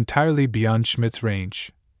objections is entirely beyond Schmidt's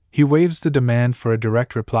range. He waives the demand for a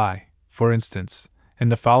direct reply, for instance, in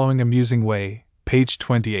the following amusing way, page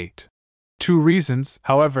 28. 2 reasons,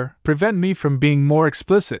 however, prevent me from being more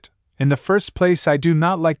explicit. In the first place, I do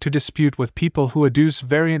not like to dispute with people who adduce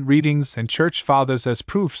variant readings and church fathers as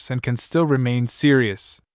proofs and can still remain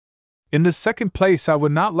serious. In the second place, I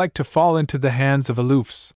would not like to fall into the hands of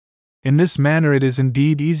aloofs. In this manner it is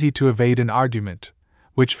indeed easy to evade an argument,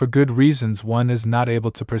 which for good reasons one is not able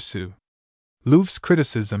to pursue. Loof's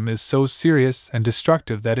criticism is so serious and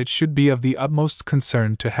destructive that it should be of the utmost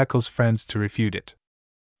concern to Haeckel's friends to refute it.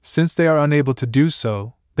 Since they are unable to do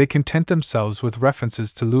so, they content themselves with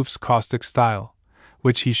references to Loof's caustic style,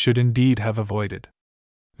 which he should indeed have avoided.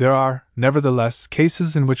 There are, nevertheless,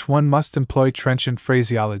 cases in which one must employ trenchant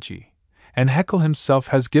phraseology, and Haeckel himself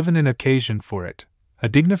has given an occasion for it. A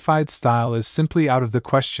dignified style is simply out of the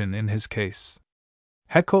question in his case.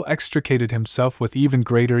 Haeckel extricated himself with even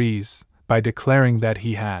greater ease, by declaring that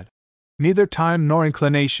he had neither time nor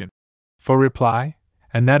inclination for reply,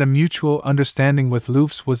 and that a mutual understanding with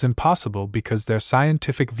Loofs was impossible because their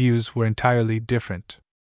scientific views were entirely different.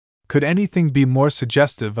 Could anything be more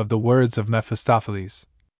suggestive of the words of Mephistopheles?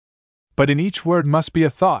 But in each word must be a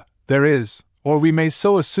thought. There is, or we may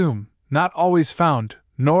so assume, not always found,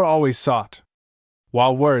 nor always sought.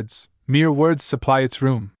 While words, mere words, supply its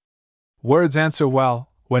room. Words answer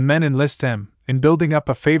well, when men enlist them, in building up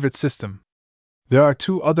a favorite system. There are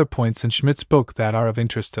 2 other points in Schmidt's book that are of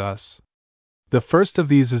interest to us. The first of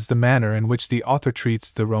these is the manner in which the author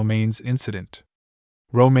treats the Romanes incident.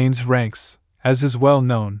 Romanes ranks, as is well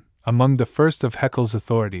known, among the first of Haeckel's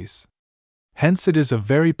authorities. Hence it is a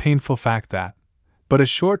very painful fact that, but a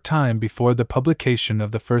short time before the publication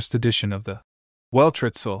of the first edition of the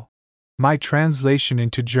Weltritzel, my translation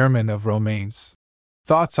into German of Romanes'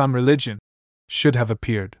 Thoughts on Religion should have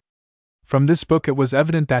appeared. From this book it was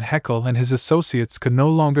evident that Haeckel and his associates could no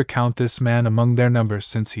longer count this man among their number,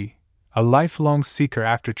 since he, a lifelong seeker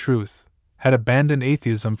after truth, had abandoned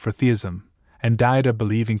atheism for theism, and died a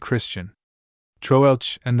believing Christian.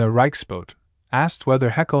 Troeltsch and the Reichsbote asked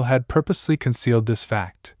whether Haeckel had purposely concealed this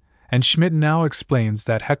fact, and Schmidt now explains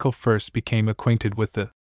that Haeckel first became acquainted with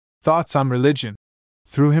the Thoughts on Religion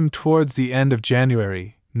through him towards the end of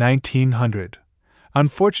January, 1900.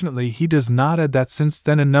 Unfortunately, he does not add that since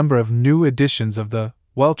then a number of new editions of the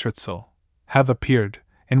Weltritzel have appeared,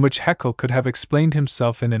 in which Haeckel could have explained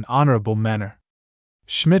himself in an honorable manner.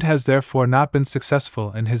 Schmidt has therefore not been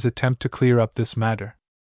successful in his attempt to clear up this matter.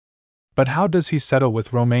 But how does he settle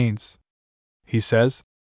with Romanes? He says,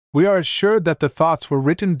 "We are assured that the thoughts were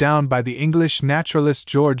written down by the English naturalist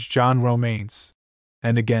George John Romanes."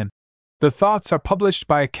 And again, "The thoughts are published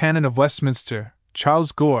by a canon of Westminster,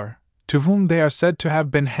 Charles Gore, to whom they are said to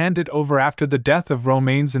have been handed over after the death of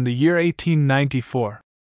Romanes in the year 1894.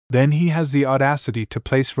 Then he has the audacity to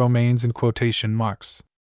place Romanes in quotation marks.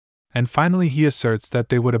 And finally he asserts that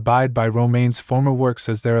they would abide by Romanes' former works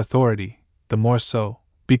as their authority, the more so,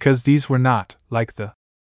 because these were not, like the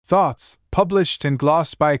thoughts, published and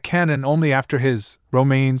glossed by a canon only after his,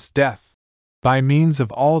 Romanes' death. By means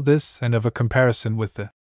of all this and of a comparison with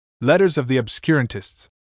the letters of the obscurantists,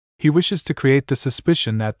 he wishes to create the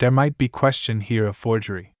suspicion that there might be question here of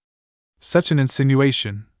forgery. Such an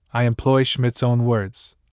insinuation, I employ Schmidt's own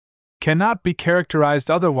words, cannot be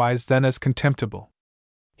characterized otherwise than as contemptible.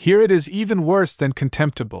 Here it is even worse than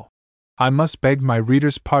contemptible. I must beg my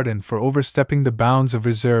reader's pardon for overstepping the bounds of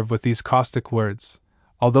reserve with these caustic words,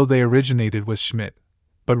 although they originated with Schmidt,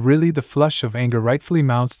 but really the flush of anger rightfully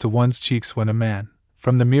mounts to one's cheeks when a man,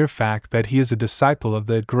 from the mere fact that he is a disciple of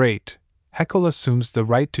the great Haeckel, assumes the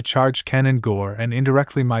right to charge Canon Gore and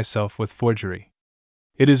indirectly myself with forgery.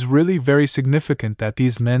 It is really very significant that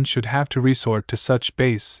these men should have to resort to such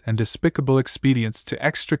base and despicable expedients to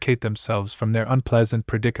extricate themselves from their unpleasant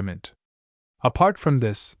predicament. Apart from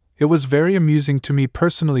this, it was very amusing to me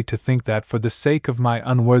personally to think that for the sake of my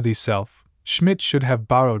unworthy self, Schmidt should have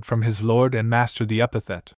borrowed from his lord and master the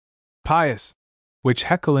epithet pious, which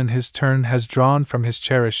Haeckel in his turn has drawn from his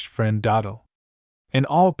cherished friend Dödel. In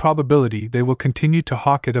all probability they will continue to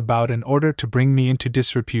hawk it about in order to bring me into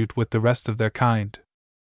disrepute with the rest of their kind.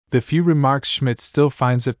 The few remarks Schmidt still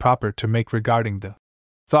finds it proper to make regarding the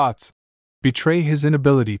thoughts betray his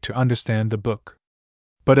inability to understand the book.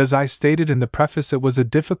 But as I stated in the preface, it was a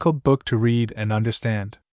difficult book to read and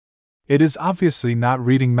understand. It is obviously not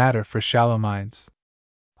reading matter for shallow minds.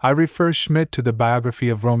 I refer Schmidt to the biography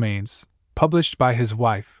of Romanes, published by his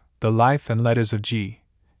wife, The Life and Letters of G.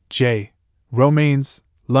 J. Romanes,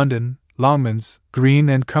 London, Longmans, Green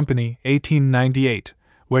and Company, 1898,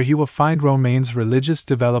 where he will find Romanes' religious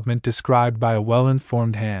development described by a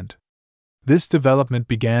well-informed hand. This development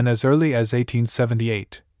began as early as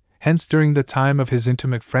 1878, hence during the time of his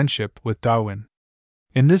intimate friendship with Darwin.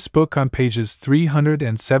 In this book on pages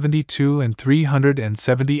 372 and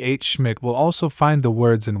 378 Schmidt will also find the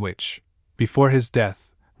words in which, before his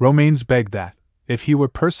death, Romanes begged that, if he were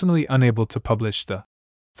personally unable to publish the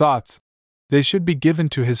thoughts, they should be given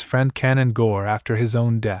to his friend Canon Gore after his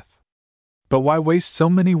own death. But why waste so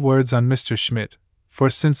many words on Mr. Schmidt, for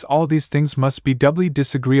since all these things must be doubly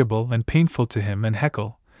disagreeable and painful to him and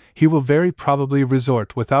Haeckel, he will very probably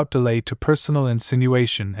resort without delay to personal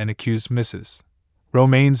insinuation and accuse Mrs.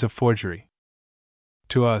 Romanes of forgery.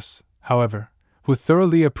 To us, however, who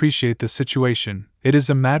thoroughly appreciate the situation, it is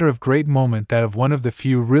a matter of great moment that of one of the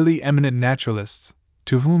few really eminent naturalists,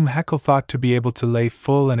 to whom Haeckel thought to be able to lay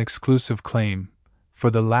full and exclusive claim, for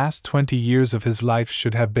the last 20 years of his life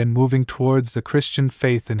should have been moving towards the Christian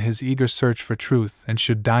faith in his eager search for truth, and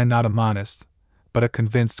should die not a monist, but a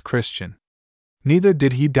convinced Christian. Neither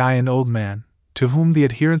did he die an old man, to whom the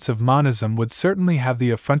adherents of monism would certainly have the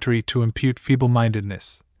effrontery to impute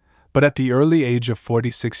feeble-mindedness, but at the early age of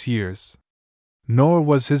 46 years. Nor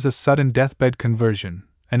was his a sudden deathbed conversion,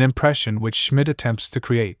 an impression which Schmidt attempts to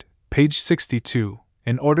create, page 62,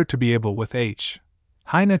 in order to be able with H.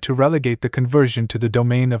 Heine to relegate the conversion to the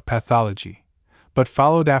domain of pathology, but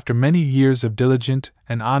followed after many years of diligent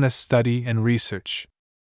and honest study and research.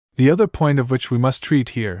 The other point of which we must treat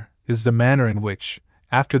here is the manner in which,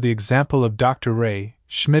 after the example of Dr. Ray,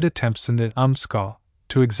 Schmidt attempts in the Umskal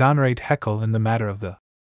to exonerate Haeckel in the matter of the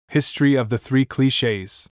history of the three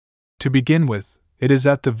clichés. To begin with, it is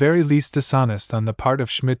at the very least dishonest on the part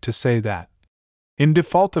of Schmidt to say that, in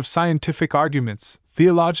default of scientific arguments,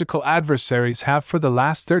 theological adversaries have for the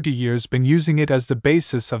last 30 years been using it as the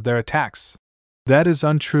basis of their attacks. That is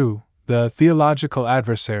untrue. The theological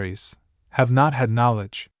adversaries have not had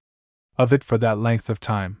knowledge of it for that length of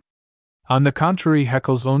time. On the contrary,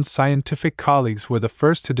 Haeckel's own scientific colleagues were the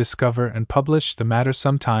first to discover and publish the matter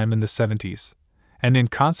sometime in the 70s, and in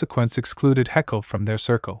consequence excluded Haeckel from their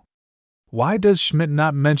circle. Why does Schmidt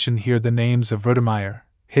not mention here the names of Rödemeyer,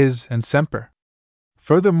 His, and Semper?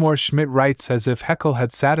 Furthermore, Schmidt writes as if Haeckel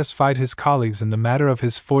had satisfied his colleagues in the matter of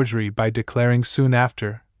his forgery by declaring soon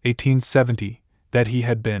after, 1870, that he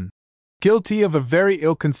had been guilty of a very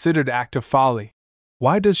ill-considered act of folly.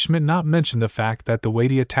 Why does Schmidt not mention the fact that the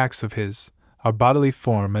weighty attacks of his, our bodily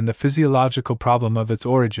form and the physiological problem of its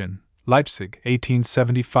origin, Leipzig,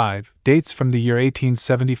 1875, dates from the year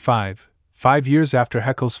 1875, 5 years after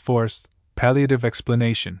Haeckel's forced, palliative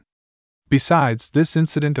explanation? Besides, this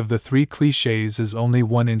incident of the three clichés is only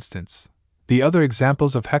one instance. The other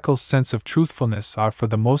examples of Haeckel's sense of truthfulness are for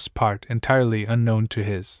the most part entirely unknown to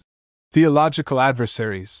his theological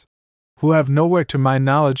adversaries, who have nowhere to my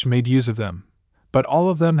knowledge made use of them, but all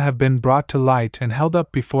of them have been brought to light and held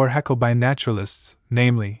up before Haeckel by naturalists,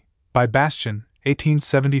 namely, by Bastian,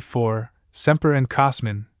 1874, Semper and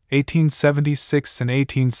Kosman, 1876 and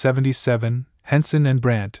 1877, Henson and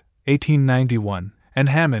Brandt, 1891, and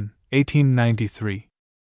Hamann, 1893.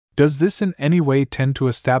 Does this in any way tend to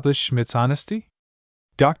establish Schmidt's honesty?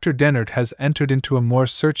 Dr. Dennert has entered into a more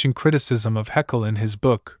searching criticism of Haeckel in his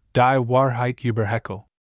book, Die Wahrheit über Haeckel.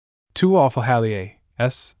 2 Aufenthältige,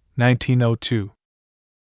 s. 1902.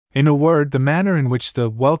 In a word, the manner in which the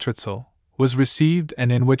Weltritzel was received and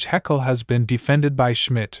in which Haeckel has been defended by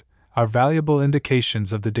Schmidt are valuable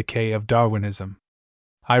indications of the decay of Darwinism.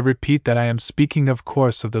 I repeat that I am speaking, of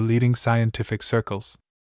course, of the leading scientific circles.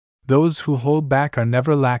 Those who hold back are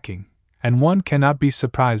never lacking, and one cannot be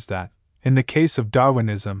surprised that, in the case of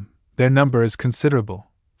Darwinism, their number is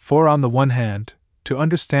considerable, for on the one hand, to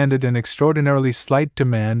understand it an extraordinarily slight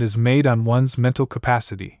demand is made on one's mental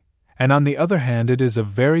capacity, and on the other hand it is a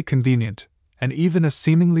very convenient, and even a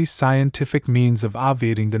seemingly scientific means of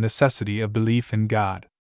obviating the necessity of belief in God.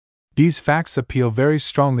 These facts appeal very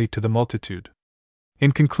strongly to the multitude.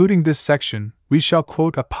 In concluding this section, we shall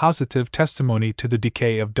quote a positive testimony to the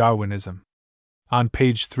decay of Darwinism. On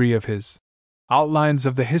page 3 of his Outlines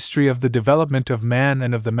of the History of the Development of Man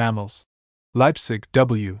and of the Mammals. Leipzig,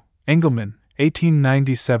 W. Engelmann,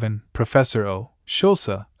 1897. Professor O.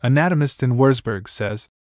 Schulze, anatomist in Würzburg, says,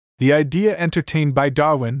 "The idea entertained by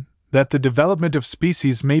Darwin, that the development of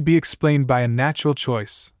species may be explained by a natural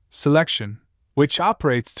choice, selection, which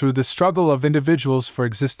operates through the struggle of individuals for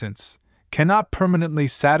existence, cannot permanently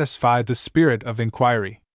satisfy the spirit of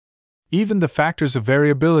inquiry. Even the factors of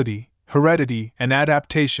variability, heredity, and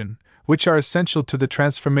adaptation, which are essential to the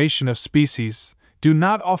transformation of species, do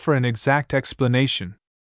not offer an exact explanation."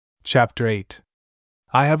 Chapter 8.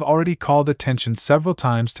 I have already called attention several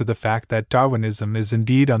times to the fact that Darwinism is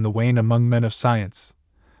indeed on the wane among men of science,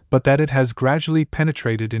 but that it has gradually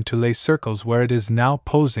penetrated into lay circles where it is now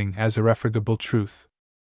posing as irrefragable truth.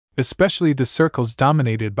 Especially the circles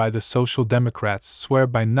dominated by the Social Democrats swear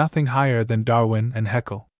by nothing higher than Darwin and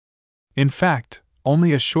Haeckel. In fact,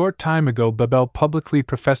 only a short time ago Bebel publicly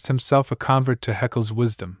professed himself a convert to Haeckel's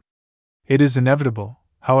wisdom. It is inevitable,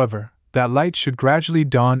 however, that light should gradually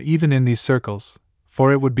dawn even in these circles,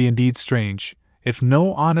 for it would be indeed strange if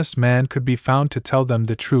no honest man could be found to tell them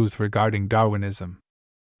the truth regarding Darwinism.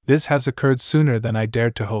 This has occurred sooner than I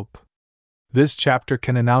dared to hope. This chapter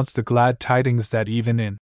can announce the glad tidings that even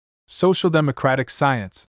in social democratic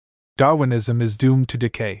science, Darwinism is doomed to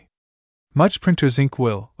decay. Much printer's ink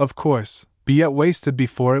will, of course, be yet wasted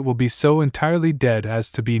before it will be so entirely dead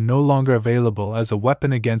as to be no longer available as a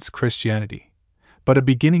weapon against Christianity, but a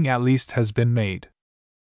beginning at least has been made.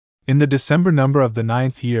 In the December number of the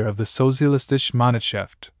 9th year of the Sozialistische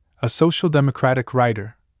Monatsheft, a social democratic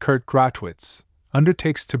writer, Kurt Grotwitz,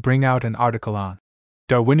 undertakes to bring out an article on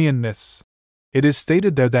Darwinian myths. It is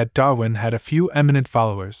stated there that Darwin had a few eminent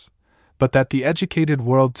followers, but that the educated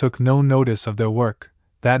world took no notice of their work,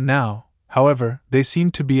 that now, however, they seem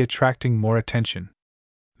to be attracting more attention.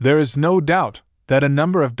 There is no doubt that a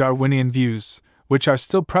number of Darwinian views, which are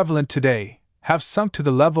still prevalent today, have sunk to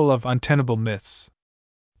the level of untenable myths.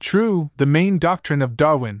 True, the main doctrine of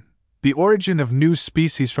Darwin, the origin of new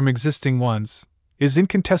species from existing ones, is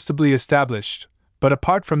incontestably established, but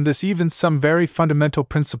apart from this even some very fundamental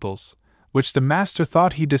principles, which the master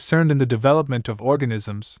thought he discerned in the development of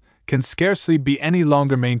organisms, can scarcely be any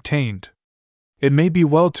longer maintained. It may be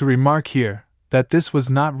well to remark here that this was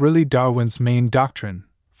not really Darwin's main doctrine,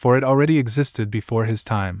 for it already existed before his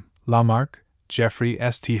time. Lamarck, Geoffrey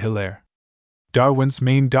St. Hilaire. Darwin's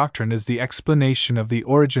main doctrine is the explanation of the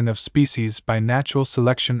origin of species by natural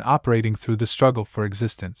selection operating through the struggle for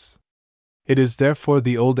existence. It is therefore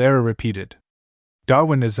the old error repeated.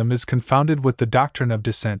 Darwinism is confounded with the doctrine of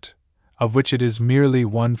descent, of which it is merely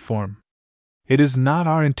one form. It is not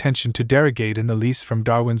our intention to derogate in the least from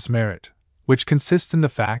Darwin's merit, which consists in the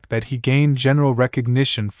fact that he gained general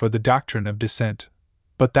recognition for the doctrine of descent,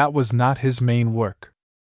 but that was not his main work.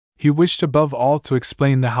 He wished above all to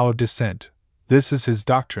explain the how of descent. This is his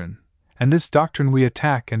doctrine, and this doctrine we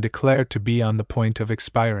attack and declare to be on the point of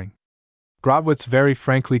expiring. Grotwitz very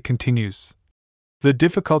frankly continues, "The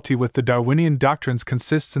difficulty with the Darwinian doctrines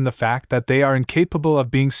consists in the fact that they are incapable of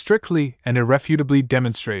being strictly and irrefutably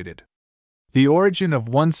demonstrated. The origin of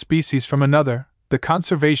one species from another, the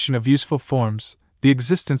conservation of useful forms, the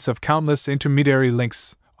existence of countless intermediary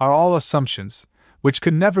links, are all assumptions, which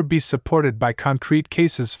could never be supported by concrete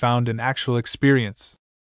cases found in actual experience.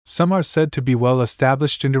 Some are said to be well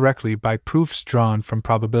established indirectly by proofs drawn from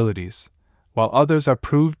probabilities, while others are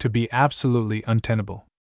proved to be absolutely untenable.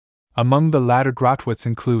 Among the latter Grotwitz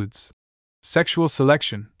includes sexual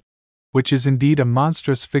selection, which is indeed a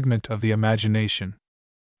monstrous figment of the imagination.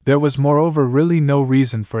 There was moreover really no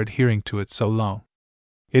reason for adhering to it so long.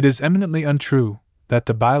 It is eminently untrue that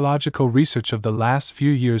the biological research of the last few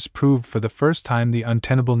years proved for the first time the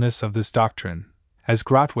untenableness of this doctrine, as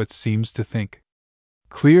Grotwitz seems to think.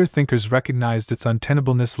 Clear thinkers recognized its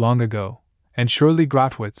untenableness long ago, and surely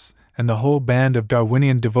Grotwitz, and the whole band of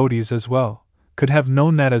Darwinian devotees as well, could have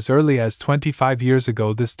known that as early as 25 years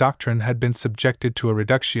ago this doctrine had been subjected to a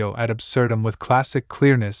reductio ad absurdum with classic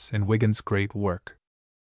clearness in Wigan's great work.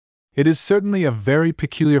 It is certainly a very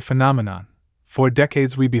peculiar phenomenon. For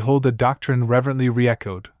decades we behold the doctrine reverently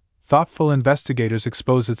re-echoed, thoughtful investigators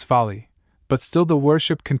expose its folly, but still the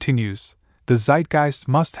worship continues. The zeitgeist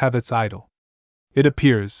must have its idol. It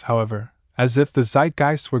appears, however, as if the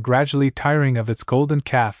zeitgeist were gradually tiring of its golden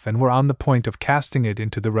calf and were on the point of casting it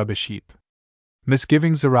into the rubbish heap.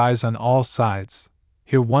 Misgivings arise on all sides.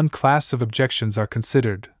 Here one class of objections are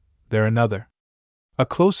considered, there another. A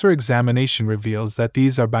closer examination reveals that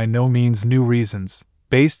these are by no means new reasons,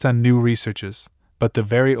 based on new researches, but the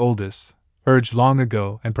very oldest, urged long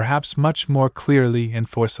ago and perhaps much more clearly and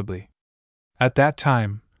forcibly. At that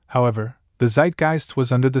time, however, The zeitgeist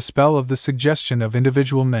was under the spell of the suggestion of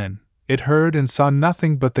individual men. It heard and saw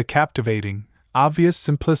nothing but the captivating, obvious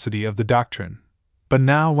simplicity of the doctrine. But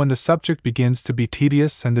now, when the subject begins to be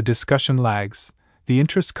tedious and the discussion lags, the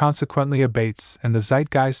interest consequently abates, and the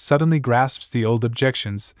zeitgeist suddenly grasps the old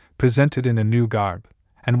objections, presented in a new garb,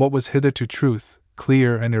 and what was hitherto truth,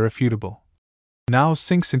 clear and irrefutable, now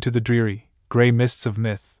sinks into the dreary, grey mists of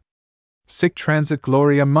myth. Sic transit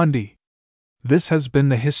gloria mundi. This has been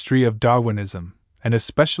the history of Darwinism, and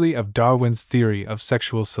especially of Darwin's theory of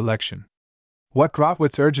sexual selection. What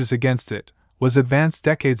Grotwitz urges against it was advanced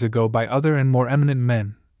decades ago by other and more eminent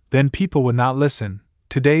men. Then people would not listen.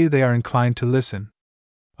 Today they are inclined to listen.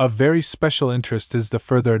 Of very special interest is the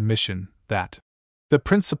further admission that the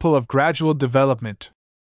principle of gradual development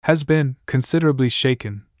has been considerably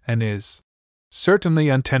shaken and is certainly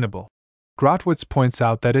untenable. Grotwitz points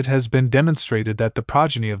out that it has been demonstrated that the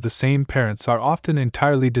progeny of the same parents are often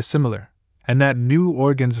entirely dissimilar, and that new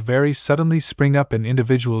organs very suddenly spring up in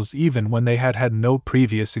individuals even when they had had no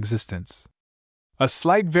previous existence. A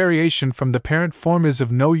slight variation from the parent form is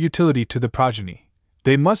of no utility to the progeny.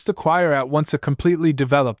 They must acquire at once a completely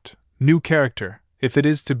developed, new character, if it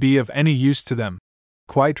is to be of any use to them.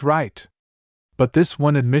 Quite right. But this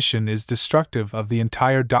one admission is destructive of the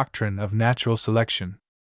entire doctrine of natural selection.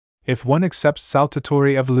 If one accepts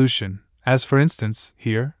saltatory evolution, as for instance,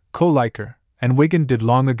 here, Kolliker and Wigan did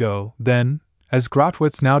long ago, then, as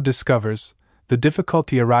Grotwitz now discovers, the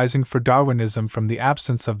difficulty arising for Darwinism from the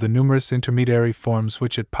absence of the numerous intermediary forms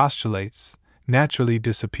which it postulates, naturally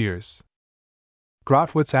disappears.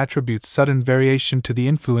 Grotwitz attributes sudden variation to the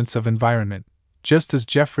influence of environment, just as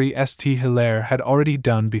Geoffrey St. Hilaire had already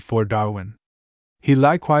done before Darwin. He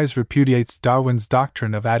likewise repudiates Darwin's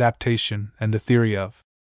doctrine of adaptation and the theory of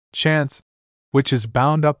chance, which is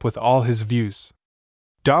bound up with all his views.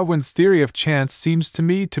 Darwin's theory of chance seems to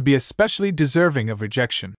me to be especially deserving of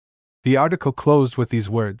rejection. The article closed with these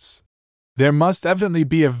words: "There must evidently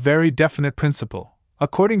be a very definite principle,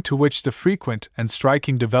 according to which the frequent and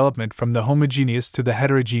striking development from the homogeneous to the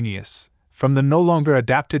heterogeneous, from the no longer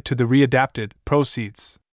adapted to the readapted,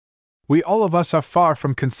 proceeds. We all of us are far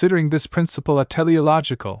from considering this principle a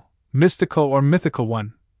teleological, mystical or mythical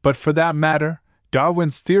one, but for that matter,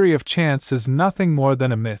 Darwin's theory of chance is nothing more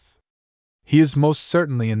than a myth. He is most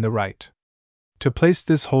certainly in the right. To place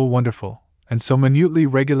this whole wonderful, and so minutely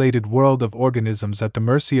regulated world of organisms at the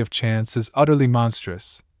mercy of chance is utterly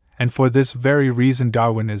monstrous, and for this very reason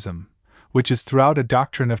Darwinism, which is throughout a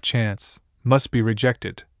doctrine of chance, must be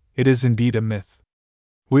rejected. It is indeed a myth."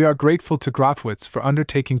 We are grateful to Grotwitz for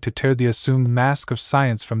undertaking to tear the assumed mask of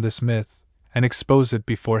science from this myth, and expose it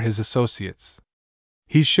before his associates.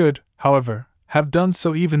 He should, however, have done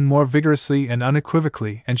so even more vigorously and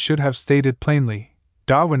unequivocally, and should have stated plainly,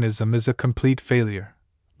 Darwinism is a complete failure.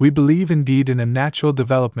 We believe indeed in a natural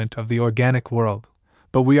development of the organic world,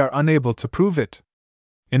 but we are unable to prove it.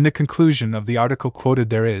 In the conclusion of the article quoted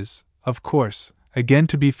there is, of course, again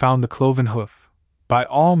to be found the cloven hoof. By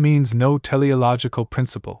all means no teleological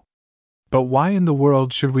principle. But why in the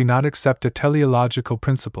world should we not accept a teleological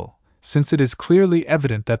principle, since it is clearly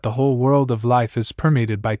evident that the whole world of life is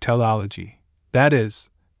permeated by teleology, that is,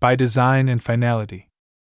 by design and finality?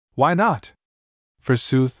 Why not?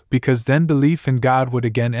 Forsooth, because then belief in God would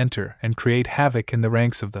again enter and create havoc in the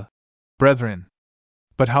ranks of the brethren.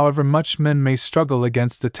 But however much men may struggle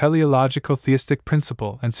against the teleological theistic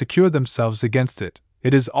principle and secure themselves against it,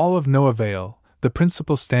 it is all of no avail. The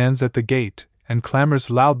principle stands at the gate and clamors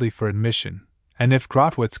loudly for admission, and if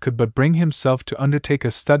Grotwitz could but bring himself to undertake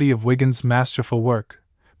a study of Wigan's masterful work,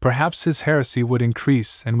 perhaps his heresy would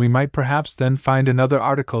increase, and we might perhaps then find another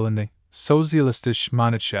article in the Sozialistische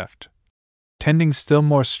Mannetschaft, tending still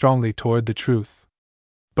more strongly toward the truth.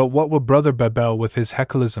 But what will Brother Babel with his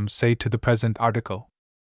Heckleism say to the present article?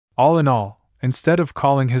 All in all, instead of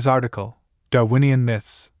calling his article Darwinian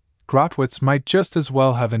Myths, Grotwitz might just as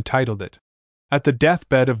well have entitled it At the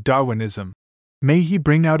Deathbed of Darwinism. May he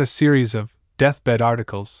bring out a series of deathbed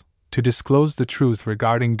articles to disclose the truth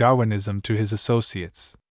regarding Darwinism to his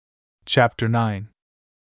associates. Chapter 9.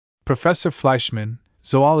 Professor Fleischmann,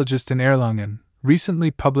 zoologist in Erlangen, recently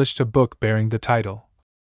published a book bearing the title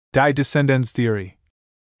Die Descendenztheorie,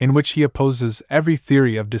 in which he opposes every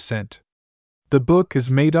theory of descent. The book is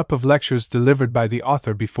made up of lectures delivered by the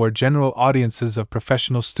author before general audiences of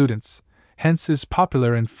professional students, hence is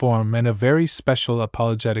popular in form and of very special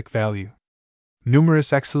apologetic value.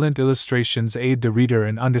 Numerous excellent illustrations aid the reader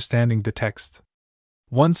in understanding the text.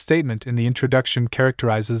 One statement in the introduction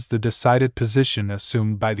characterizes the decided position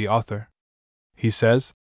assumed by the author. He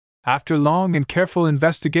says, After long and careful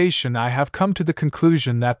investigation, I have come to the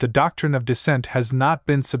conclusion that the doctrine of descent has not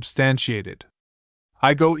been substantiated.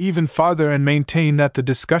 I go even farther and maintain that the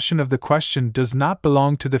discussion of the question does not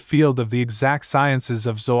belong to the field of the exact sciences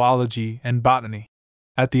of zoology and botany.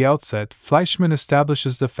 At the outset, Fleischmann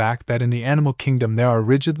establishes the fact that in the animal kingdom there are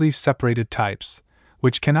rigidly separated types,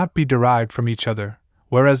 which cannot be derived from each other,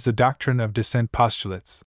 whereas the doctrine of descent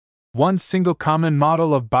postulates one single common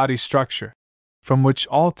model of body structure, from which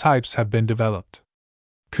all types have been developed.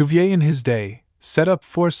 Cuvier in his day set up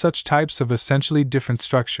 4 such types of essentially different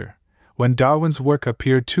structure. When Darwin's work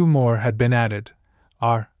appeared, 2 more had been added.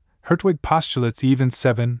 R. Hertwig postulates even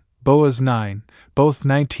 7, Boas 9, both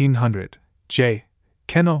 1900, J.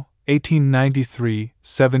 Kennel, 1893,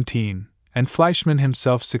 17, and Fleischmann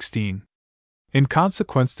himself 16. In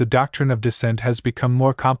consequence, the doctrine of descent has become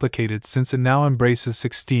more complicated since it now embraces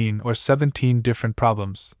 16 or 17 different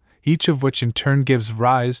problems, each of which in turn gives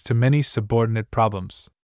rise to many subordinate problems.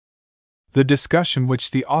 The discussion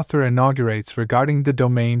which the author inaugurates regarding the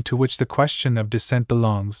domain to which the question of descent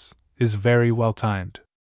belongs is very well timed.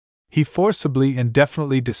 He forcibly and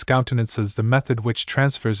definitely discountenances the method which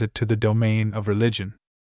transfers it to the domain of religion.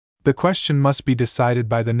 The question must be decided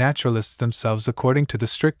by the naturalists themselves according to the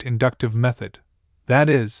strict inductive method. That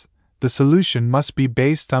is, the solution must be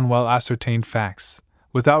based on well ascertained facts,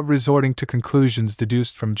 without resorting to conclusions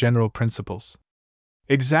deduced from general principles.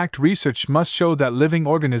 Exact research must show that living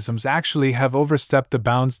organisms actually have overstepped the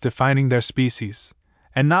bounds defining their species,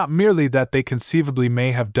 and not merely that they conceivably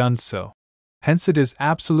may have done so. Hence it is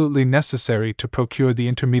absolutely necessary to procure the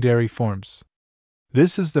intermediary forms.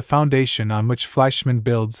 This is the foundation on which Fleischmann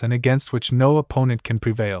builds and against which no opponent can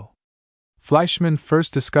prevail. Fleischmann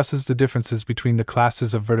first discusses the differences between the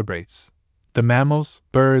classes of vertebrates, the mammals,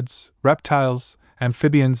 birds, reptiles,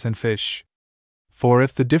 amphibians, and fish. For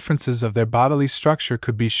if the differences of their bodily structure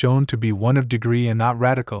could be shown to be one of degree and not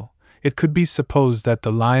radical, it could be supposed that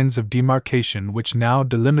the lines of demarcation which now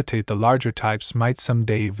delimitate the larger types might some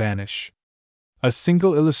day vanish. A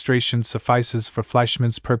single illustration suffices for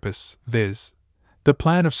Fleischmann's purpose, viz., the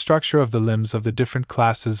plan of structure of the limbs of the different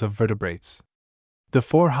classes of vertebrates. The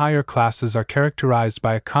 4 higher classes are characterized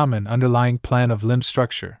by a common underlying plan of limb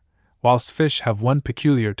structure, whilst fish have one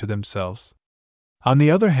peculiar to themselves. On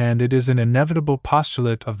the other hand, it is an inevitable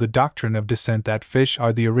postulate of the doctrine of descent that fish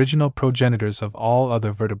are the original progenitors of all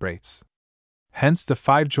other vertebrates. Hence, the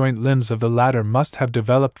 5 joint limbs of the latter must have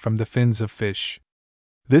developed from the fins of fish.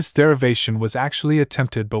 This derivation was actually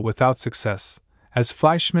attempted but without success, as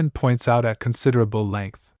Fleischmann points out at considerable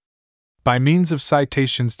length. By means of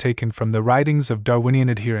citations taken from the writings of Darwinian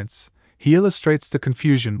adherents, he illustrates the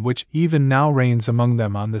confusion which even now reigns among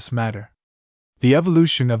them on this matter. The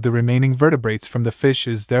evolution of the remaining vertebrates from the fish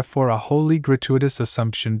is therefore a wholly gratuitous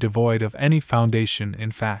assumption devoid of any foundation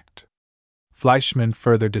in fact. Fleischmann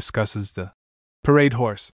further discusses the parade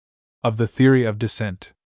horse of the theory of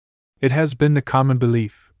descent. It has been the common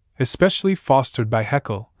belief, especially fostered by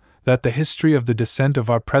Haeckel, that the history of the descent of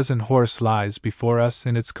our present horse lies before us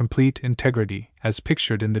in its complete integrity, as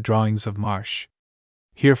pictured in the drawings of Marsh.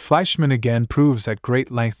 Here Fleischmann again proves at great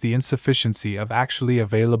length the insufficiency of actually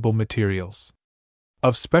available materials.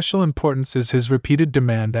 Of special importance is his repeated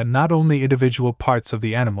demand that not only individual parts of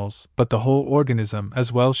the animals, but the whole organism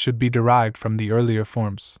as well should be derived from the earlier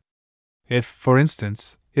forms. If, for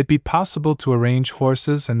instance, it be possible to arrange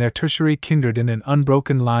horses and their tertiary kindred in an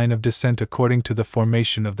unbroken line of descent according to the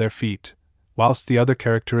formation of their feet, whilst the other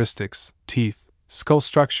characteristics, teeth, skull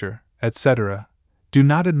structure, etc., do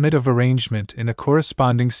not admit of arrangement in a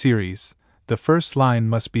corresponding series, the first line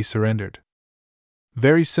must be surrendered.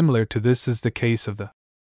 Very similar to this is the case of the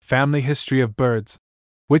family history of birds,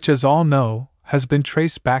 which, as all know, has been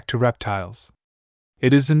traced back to reptiles.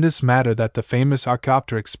 It is in this matter that the famous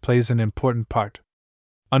Archaeopteryx plays an important part.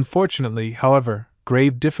 Unfortunately, however,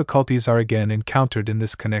 grave difficulties are again encountered in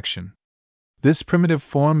this connection. This primitive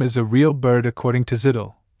form is a real bird according to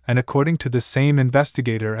Zittel, and according to the same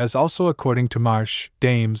investigator as also according to Marsh,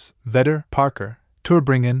 Dames, Vedder, Parker,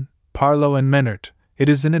 Turbringen, Parlow, and Menert, it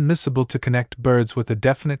is inadmissible to connect birds with a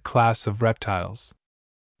definite class of reptiles.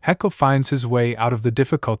 Haeckel finds his way out of the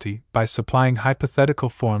difficulty by supplying hypothetical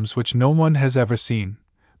forms which no one has ever seen,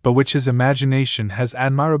 but which his imagination has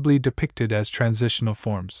admirably depicted as transitional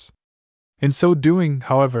forms. In so doing,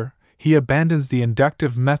 however, he abandons the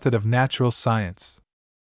inductive method of natural science.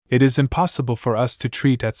 It is impossible for us to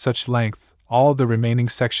treat at such length all the remaining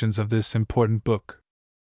sections of this important book.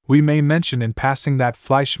 We may mention in passing that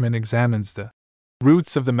Fleischmann examines the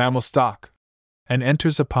roots of the mammal stock, and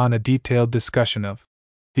enters upon a detailed discussion of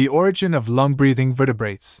the origin of lung-breathing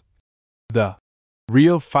vertebrates, the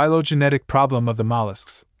real phylogenetic problem of the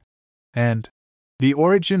mollusks, and the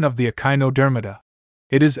origin of the echinodermata,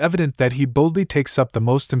 it is evident that he boldly takes up the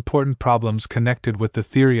most important problems connected with the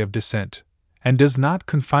theory of descent, and does not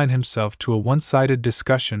confine himself to a one-sided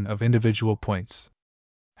discussion of individual points.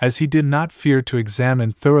 As he did not fear to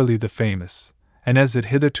examine thoroughly the famous, and as it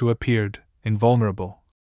hitherto appeared, invulnerable,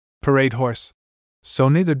 parade horse, so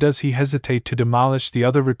neither does he hesitate to demolish the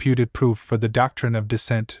other reputed proof for the doctrine of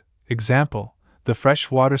descent, example, the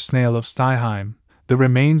freshwater snail of Steinheim, the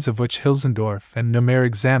remains of which Hilsendorf and Neumayer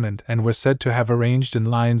examined and were said to have arranged in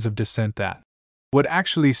lines of descent that would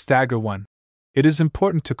actually stagger one. It is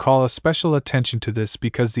important to call a special attention to this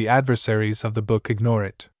because the adversaries of the book ignore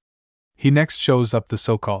it. He next shows up the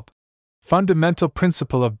so-called fundamental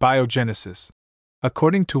principle of biogenesis,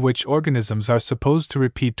 according to which organisms are supposed to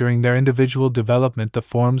repeat during their individual development the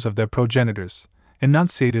forms of their progenitors,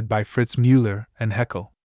 enunciated by Fritz Müller and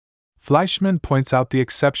Haeckel. Fleischmann points out the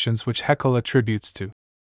exceptions which Haeckel attributes to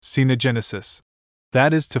xenogenesis,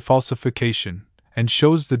 that is, to falsification, and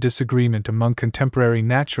shows the disagreement among contemporary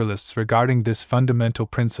naturalists regarding this fundamental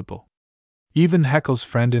principle. Even Haeckel's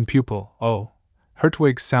friend and pupil, O.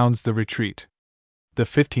 Hertwig, sounds the retreat. The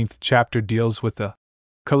 15th chapter deals with the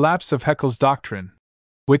collapse of Haeckel's doctrine,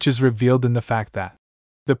 which is revealed in the fact that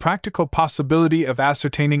the practical possibility of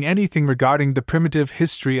ascertaining anything regarding the primitive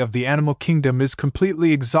history of the animal kingdom is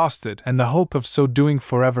completely exhausted and the hope of so doing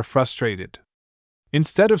forever frustrated.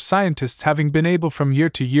 Instead of scientists having been able from year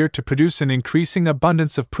to year to produce an increasing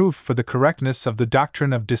abundance of proof for the correctness of the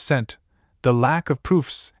doctrine of descent, the lack of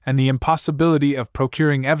proofs and the impossibility of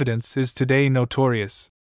procuring evidence is today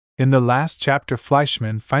notorious. In the last chapter,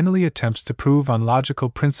 Fleischmann finally attempts to prove on logical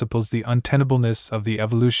principles the untenableness of the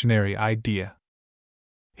evolutionary idea.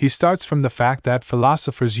 He starts from the fact that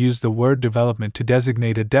philosophers use the word development to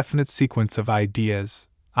designate a definite sequence of ideas,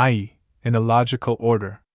 i.e., in a logical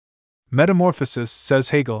order. Metamorphosis, says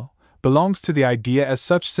Hegel, belongs to the idea as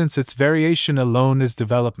such since its variation alone is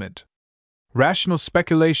development. Rational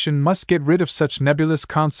speculation must get rid of such nebulous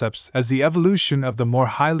concepts as the evolution of the more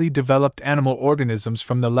highly developed animal organisms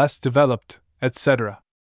from the less developed, etc.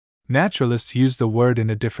 Naturalists use the word in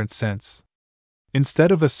a different sense.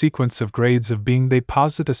 Instead of a sequence of grades of being, they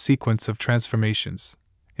posit a sequence of transformations.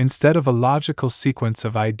 Instead of a logical sequence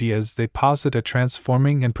of ideas, they posit a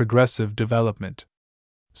transforming and progressive development.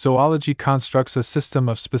 Zoology constructs a system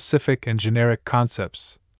of specific and generic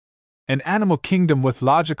concepts. An animal kingdom with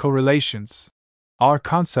logical relations. Our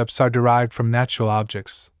concepts are derived from natural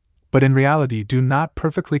objects, but in reality do not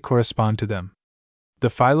perfectly correspond to them. The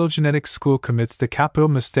phylogenetic school commits the capital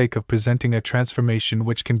mistake of presenting a transformation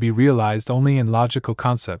which can be realized only in logical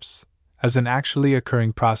concepts, as an actually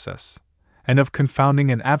occurring process, and of confounding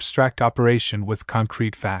an abstract operation with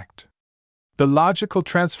concrete fact. The logical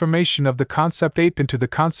transformation of the concept ape into the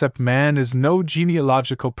concept man is no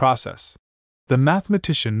genealogical process. The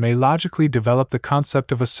mathematician may logically develop the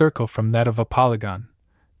concept of a circle from that of a polygon,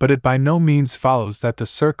 but it by no means follows that the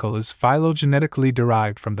circle is phylogenetically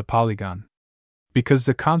derived from the polygon. Because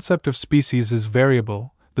the concept of species is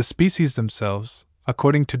variable, the species themselves,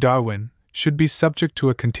 according to Darwin, should be subject to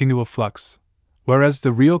a continual flux, whereas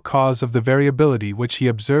the real cause of the variability which he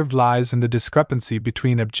observed lies in the discrepancy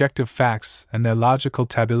between objective facts and their logical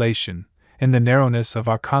tabulation, in the narrowness of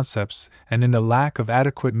our concepts and in the lack of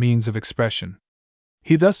adequate means of expression.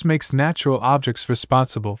 He thus makes natural objects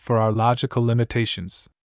responsible for our logical limitations.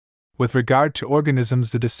 With regard to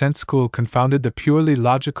organisms, the descent school confounded the purely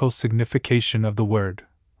logical signification of the word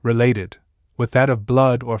related with that of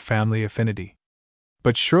blood or family affinity.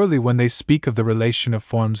 But surely when they speak of the relation of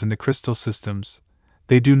forms in the crystal systems,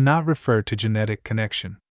 they do not refer to genetic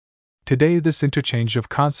connection. Today this interchange of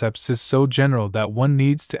concepts is so general that one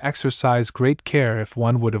needs to exercise great care if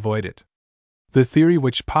one would avoid it. The theory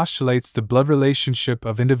which postulates the blood relationship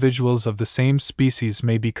of individuals of the same species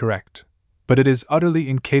may be correct, but it is utterly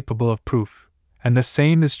incapable of proof, and the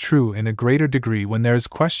same is true in a greater degree when there is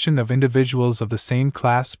question of individuals of the same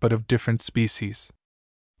class but of different species.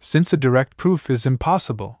 Since a direct proof is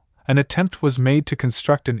impossible, an attempt was made to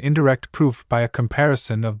construct an indirect proof by a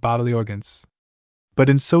comparison of bodily organs. But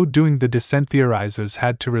in so doing, the descent theorizers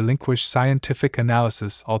had to relinquish scientific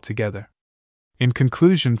analysis altogether. In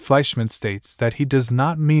conclusion, Fleischmann states that he does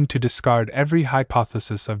not mean to discard every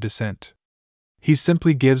hypothesis of descent. He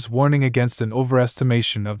simply gives warning against an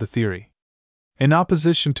overestimation of the theory. In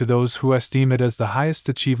opposition to those who esteem it as the highest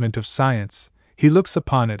achievement of science, he looks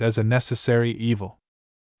upon it as a necessary evil.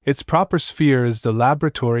 Its proper sphere is the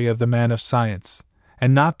laboratory of the man of science,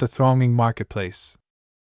 and not the thronging marketplace.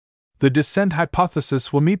 The descent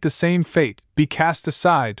hypothesis will meet the same fate, be cast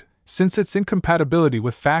aside, since its incompatibility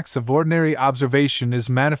with facts of ordinary observation is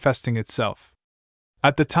manifesting itself.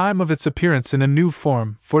 At the time of its appearance in a new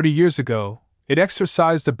form, 40 years ago, it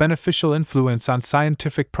exercised a beneficial influence on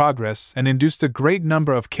scientific progress and induced a great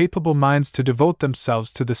number of capable minds to devote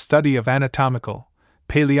themselves to the study of anatomical,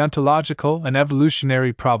 paleontological, and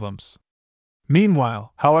evolutionary problems.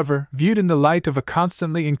 Meanwhile, however, viewed in the light of a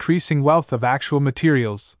constantly increasing wealth of actual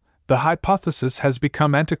materials, the hypothesis has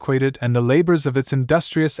become antiquated, and the labors of its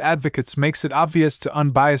industrious advocates makes it obvious to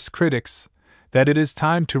unbiased critics that it is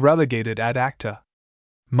time to relegate it ad acta.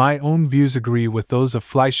 My own views agree with those of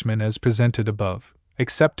Fleischmann as presented above,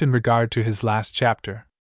 except in regard to his last chapter.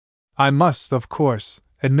 I must, of course,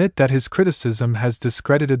 admit that his criticism has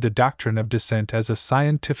discredited the doctrine of descent as a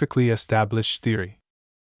scientifically established theory.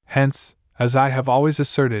 Hence, as I have always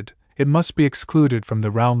asserted, it must be excluded from the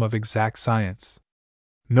realm of exact science.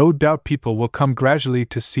 No doubt people will come gradually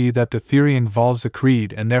to see that the theory involves a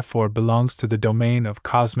creed and therefore belongs to the domain of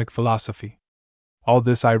cosmic philosophy. All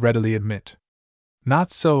this I readily admit.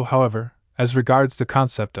 Not so, however, as regards the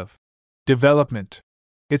concept of development.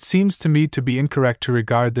 It seems to me to be incorrect to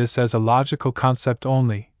regard this as a logical concept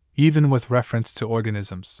only, even with reference to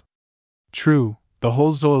organisms. True, the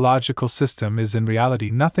whole zoological system is in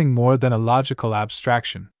reality nothing more than a logical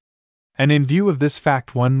abstraction. And in view of this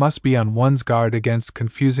fact, one must be on one's guard against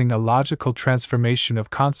confusing a logical transformation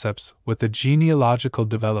of concepts with a genealogical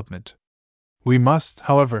development. We must,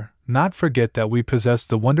 however, not forget that we possess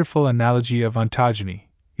the wonderful analogy of ontogeny,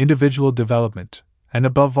 individual development, and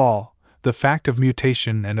above all, the fact of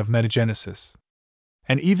mutation and of metagenesis.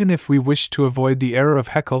 And even if we wish to avoid the error of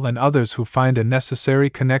Haeckel and others who find a necessary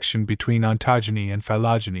connection between ontogeny and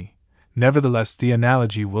phylogeny, nevertheless the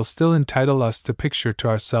analogy will still entitle us to picture to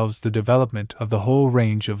ourselves the development of the whole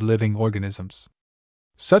range of living organisms.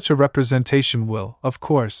 Such a representation will, of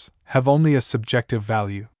course, have only a subjective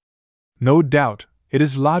value. No doubt, it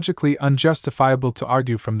is logically unjustifiable to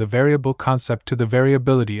argue from the variable concept to the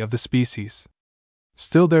variability of the species.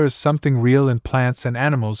 Still, there is something real in plants and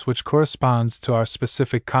animals which corresponds to our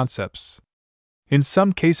specific concepts. In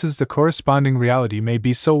some cases, the corresponding reality may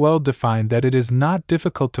be so well defined that it is not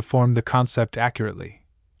difficult to form the concept accurately,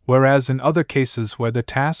 whereas in other cases where the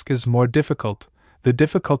task is more difficult, the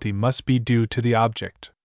difficulty must be due to the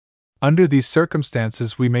object. Under these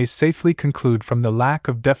circumstances, we may safely conclude from the lack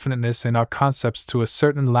of definiteness in our concepts to a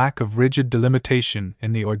certain lack of rigid delimitation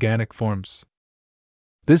in the organic forms.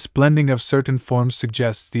 This blending of certain forms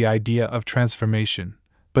suggests the idea of transformation,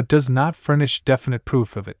 but does not furnish definite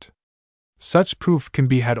proof of it. Such proof can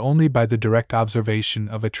be had only by the direct observation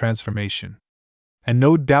of a transformation. And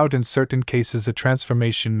no doubt in certain cases a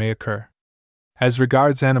transformation may occur. As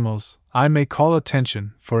regards animals, I may call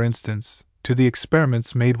attention, for instance, to the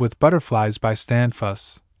experiments made with butterflies by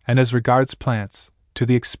Stanfuss, and as regards plants, to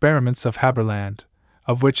the experiments of Haberland,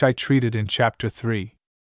 of which I treated in Chapter 3.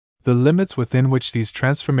 The limits within which these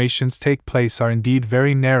transformations take place are indeed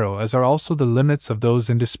very narrow, as are also the limits of those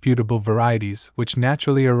indisputable varieties which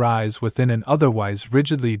naturally arise within an otherwise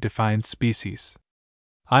rigidly defined species.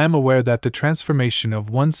 I am aware that the transformation of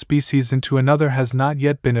one species into another has not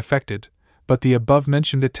yet been effected, but the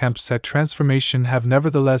above-mentioned attempts at transformation have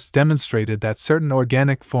nevertheless demonstrated that certain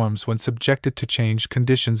organic forms, when subjected to changed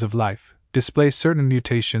conditions of life, display certain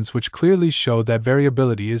mutations which clearly show that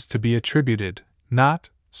variability is to be attributed, not,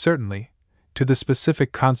 certainly, to the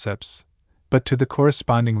specific concepts, but to the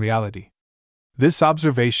corresponding reality. This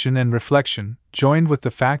observation and reflection, joined with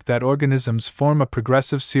the fact that organisms form a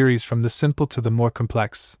progressive series from the simple to the more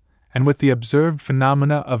complex, and with the observed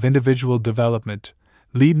phenomena of individual development,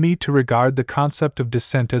 lead me to regard the concept of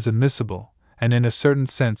descent as admissible, and in a certain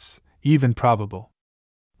sense, even probable.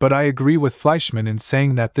 But I agree with Fleischmann in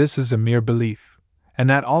saying that this is a mere belief, and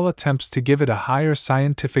that all attempts to give it a higher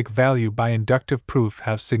scientific value by inductive proof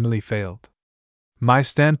have signally failed. My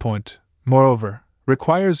standpoint, moreover,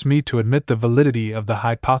 requires me to admit the validity of the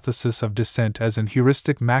hypothesis of descent as an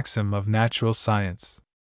heuristic maxim of natural science.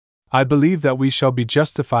 I believe that we shall be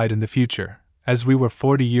justified in the future, as we were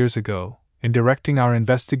 40 years ago, in directing our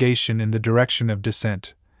investigation in the direction of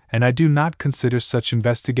descent, and I do not consider such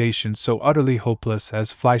investigation so utterly hopeless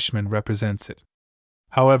as Fleischmann represents it.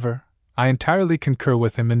 However, I entirely concur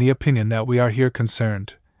with him in the opinion that we are here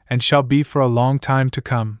concerned, and shall be for a long time to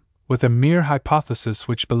come, with a mere hypothesis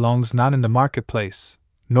which belongs not in the marketplace,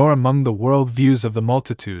 nor among the world views of the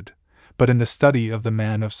multitude, but in the study of the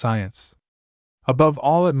man of science. Above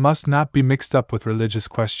all, it must not be mixed up with religious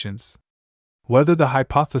questions. Whether the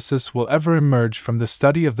hypothesis will ever emerge from the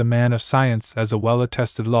study of the man of science as a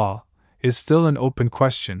well-attested law, is still an open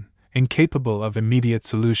question, incapable of immediate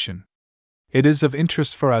solution. It is of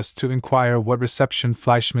interest for us to inquire what reception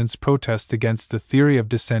Fleischmann's protest against the theory of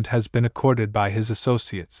descent has been accorded by his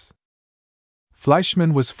associates.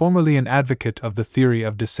 Fleischmann was formerly an advocate of the theory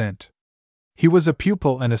of descent. He was a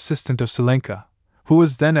pupil and assistant of Selenka, who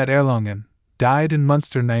was then at Erlangen, died in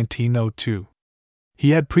Munster 1902. He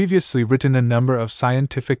had previously written a number of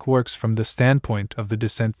scientific works from the standpoint of the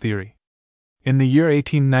descent theory. In the year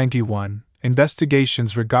 1891,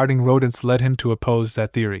 investigations regarding rodents led him to oppose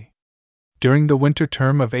that theory. During the winter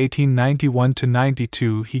term of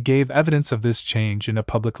 1891-92, he gave evidence of this change in a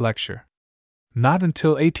public lecture. Not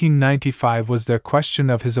until 1895 was there question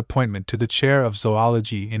of his appointment to the chair of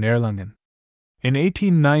zoology in Erlangen. In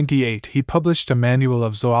 1898 he published a manual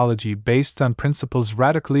of zoology based on principles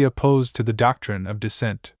radically opposed to the doctrine of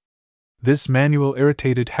descent. This manual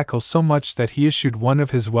irritated Haeckel so much that he issued one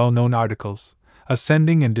of his well-known articles,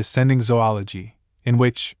 Ascending and Descending Zoology, in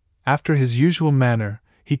which, after his usual manner,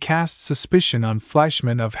 he cast suspicion on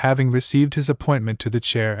Fleischmann of having received his appointment to the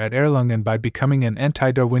chair at Erlangen by becoming an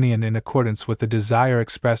anti-Darwinian in accordance with the desire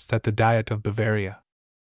expressed at the Diet of Bavaria.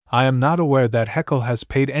 I am not aware that Haeckel has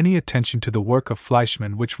paid any attention to the work of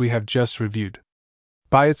Fleischmann which we have just reviewed.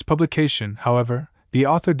 By its publication, however, the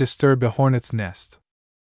author disturbed a hornet's nest.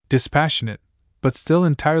 Dispassionate, but still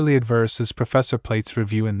entirely adverse is Professor Plate's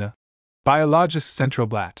review in the Biologisches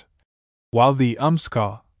Centralblatt, while the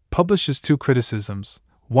Umschau publishes two criticisms,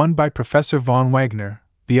 one by Professor von Wagner,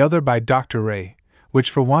 the other by Dr. Ray, which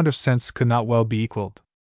for want of sense could not well be equaled.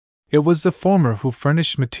 It was the former who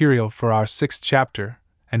furnished material for our 6th chapter,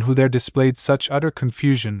 and who there displayed such utter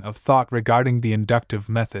confusion of thought regarding the inductive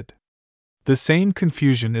method. The same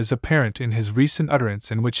confusion is apparent in his recent utterance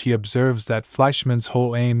in which he observes that Fleischmann's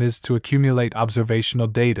whole aim is to accumulate observational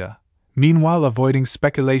data, meanwhile avoiding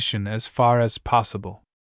speculation as far as possible.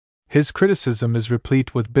 His criticism is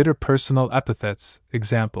replete with bitter personal epithets,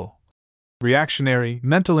 example, reactionary,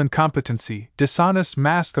 mental incompetency, dishonest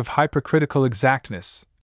mask of hypercritical exactness,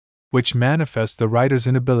 which manifest the writer's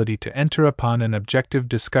inability to enter upon an objective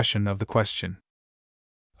discussion of the question.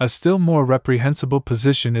 A still more reprehensible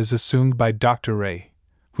position is assumed by Dr. Ray,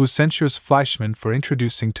 who censures Fleischmann for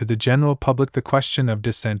introducing to the general public the question of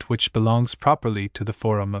descent which belongs properly to the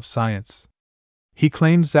forum of science. He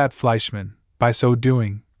claims that Fleischmann, by so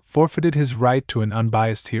doing, forfeited his right to an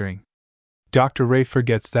unbiased hearing. Dr. Ray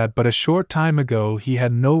forgets that but a short time ago he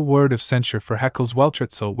had no word of censure for Haeckel's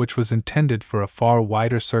Welträtsel which was intended for a far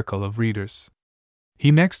wider circle of readers.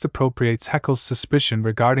 He next appropriates Haeckel's suspicion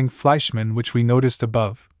regarding Fleischmann which we noticed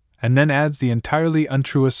above, and then adds the entirely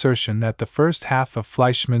untrue assertion that the first half of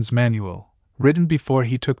Fleischmann's manual, written before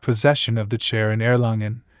he took possession of the chair in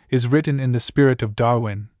Erlangen, is written in the spirit of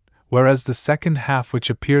Darwin, whereas the second half which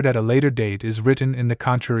appeared at a later date is written in the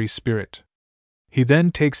contrary spirit. He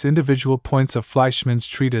then takes individual points of Fleischmann's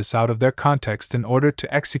treatise out of their context in order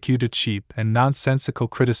to execute a cheap and nonsensical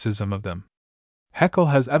criticism of them.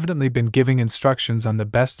 Haeckel has evidently been giving instructions on the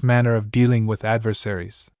best manner of dealing with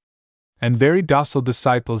adversaries. And very docile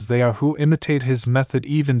disciples they are who imitate his method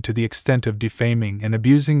even to the extent of defaming and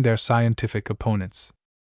abusing their scientific opponents.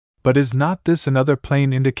 But is not this another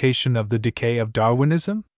plain indication of the decay of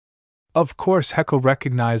Darwinism? Of course, Haeckel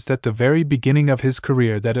recognized at the very beginning of his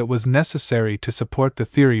career that it was necessary to support the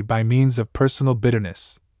theory by means of personal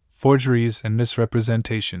bitterness, forgeries, and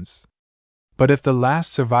misrepresentations. But if the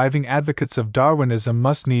last surviving advocates of Darwinism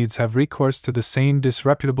must needs have recourse to the same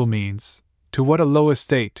disreputable means, to what a low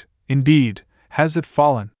estate, indeed, has it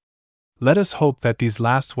fallen? Let us hope that these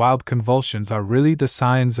last wild convulsions are really the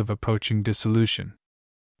signs of approaching dissolution.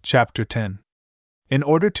 Chapter 10. In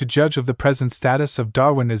order to judge of the present status of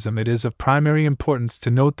Darwinism, it is of primary importance to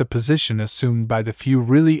note the position assumed by the few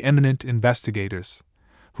really eminent investigators,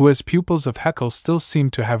 who as pupils of Haeckel still seem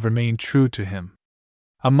to have remained true to him.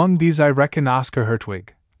 Among these I reckon Oscar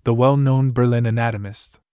Hertwig, the well-known Berlin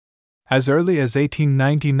anatomist. As early as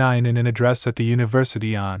 1899 in an address at the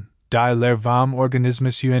University on Die Lehre vom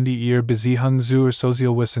Organismus und ihrer Beziehung zur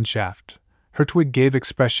Sozialwissenschaft, Hertwig gave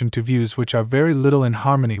expression to views which are very little in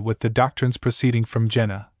harmony with the doctrines proceeding from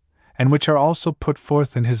Jena, and which are also put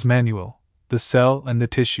forth in his manual, The Cell and the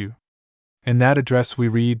Tissue. In that address we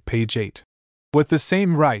read, page 8. With the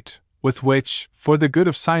same right, with which, for the good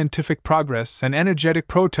of scientific progress, an energetic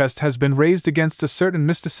protest has been raised against a certain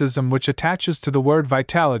mysticism which attaches to the word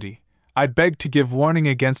vitality, I beg to give warning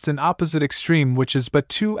against an opposite extreme which is but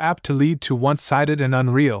too apt to lead to one-sided and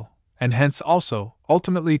unreal, and hence also,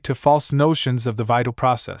 ultimately to false notions of the vital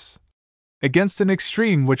process. Against an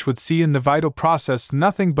extreme which would see in the vital process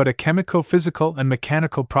nothing but a chemico-physical and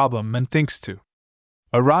mechanical problem and thinks to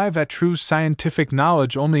arrive at true scientific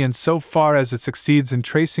knowledge only in so far as it succeeds in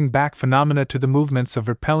tracing back phenomena to the movements of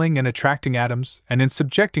repelling and attracting atoms and in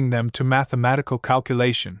subjecting them to mathematical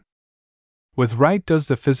calculation. With right does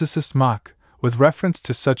the physicist mock, with reference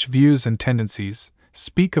to such views and tendencies,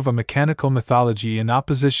 speak of a mechanical mythology in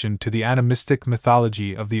opposition to the animistic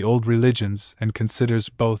mythology of the old religions and considers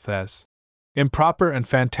both as improper and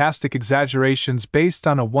fantastic exaggerations based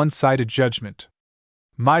on a one-sided judgment.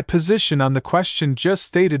 My position on the question just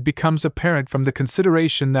stated becomes apparent from the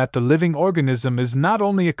consideration that the living organism is not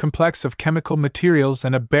only a complex of chemical materials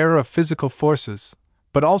and a bearer of physical forces,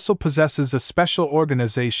 but also possesses a special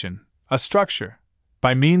organization, a structure,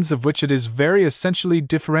 by means of which it is very essentially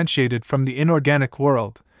differentiated from the inorganic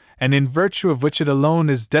world, and in virtue of which it alone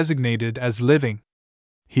is designated as living.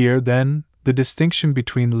 Here, then, the distinction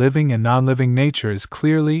between living and non-living nature is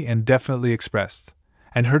clearly and definitely expressed,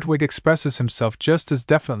 and Hertwig expresses himself just as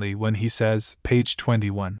definitely when he says, page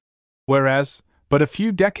 21, whereas, but a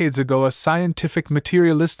few decades ago a scientific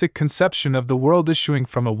materialistic conception of the world issuing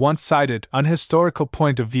from a one-sided, unhistorical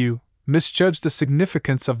point of view, misjudged the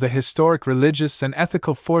significance of the historic religious and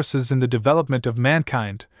ethical forces in the development of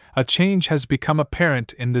mankind, a change has become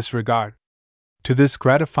apparent in this regard. To this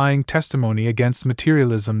gratifying testimony against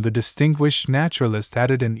materialism, the distinguished naturalist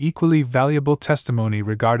added an equally valuable testimony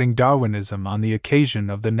regarding Darwinism on the occasion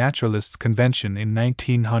of the Naturalists' Convention in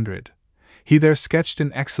 1900. He there sketched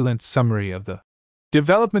an excellent summary of the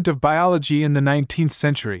development of biology in the 19th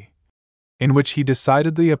century, in which he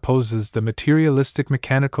decidedly opposes the materialistic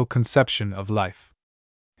mechanical conception of life.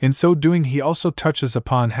 In so doing, he also touches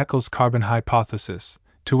upon Haeckel's carbon hypothesis,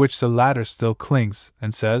 to which the latter still clings,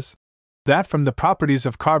 and says that from the properties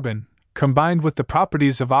of carbon, combined with the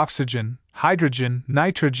properties of oxygen, hydrogen,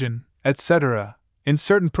 nitrogen, etc., in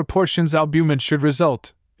certain proportions albumin should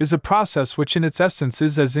result, is a process which in its essence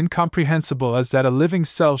is as incomprehensible as that a living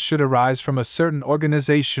cell should arise from a certain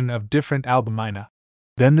organization of different albumina.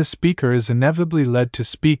 Then the speaker is inevitably led to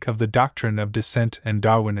speak of the doctrine of descent and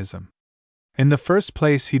Darwinism. In the first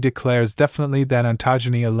place, he declares definitely that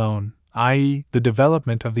ontogeny alone, i.e., the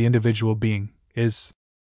development of the individual being, is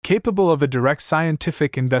capable of a direct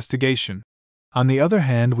scientific investigation. On the other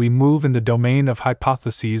hand, we move in the domain of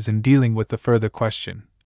hypotheses in dealing with the further question: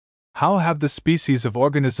 how have the species of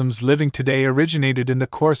organisms living today originated in the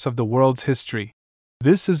course of the world's history?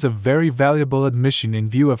 This is a very valuable admission in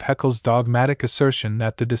view of Haeckel's dogmatic assertion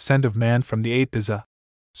that the descent of man from the ape is a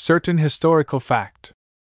certain historical fact.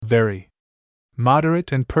 Very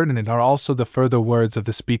moderate and pertinent are also the further words of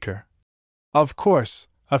the speaker. Of course,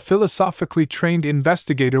 a philosophically trained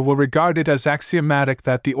investigator will regard it as axiomatic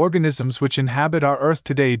that the organisms which inhabit our Earth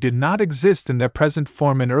today did not exist in their present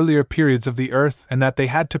form in earlier periods of the Earth, and that they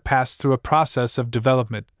had to pass through a process of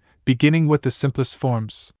development, beginning with the simplest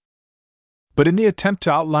forms. But in the attempt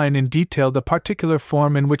to outline in detail the particular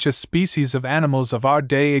form in which a species of animals of our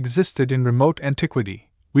day existed in remote antiquity,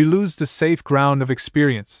 we lose the safe ground of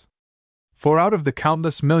experience. For out of the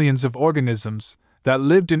countless millions of organisms that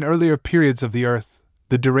lived in earlier periods of the Earth,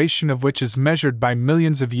 the duration of which is measured by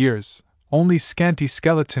millions of years, only scanty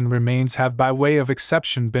skeleton remains have by way of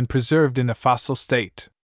exception been preserved in a fossil state.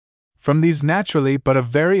 From these naturally but a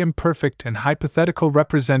very imperfect and hypothetical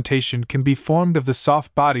representation can be formed of the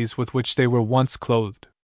soft bodies with which they were once clothed.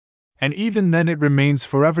 And even then it remains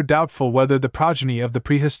forever doubtful whether the progeny of the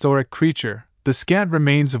prehistoric creature, the scant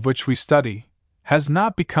remains of which we study, has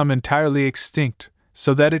not become entirely extinct,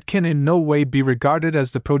 so that it can in no way be regarded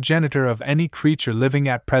as the progenitor of any creature living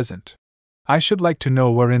at present. I should like to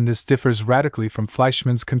know wherein this differs radically from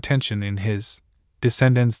Fleischmann's contention in his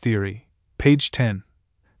Descendants Theory, page 10,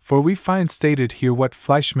 for we find stated here what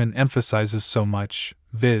Fleischmann emphasizes so much,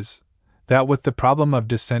 viz., that with the problem of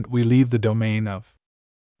descent we leave the domain of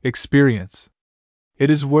experience. It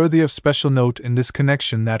is worthy of special note in this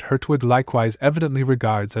connection that Hertwig likewise evidently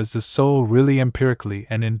regards as the sole really empirically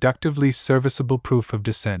and inductively serviceable proof of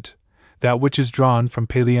descent, that which is drawn from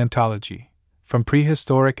paleontology, from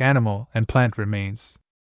prehistoric animal and plant remains.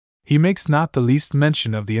 He makes not the least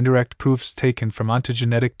mention of the indirect proofs taken from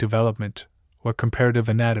ontogenetic development, or comparative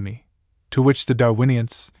anatomy, to which the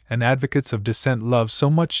Darwinians and advocates of descent love so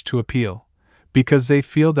much to appeal, because they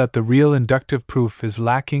feel that the real inductive proof is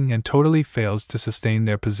lacking and totally fails to sustain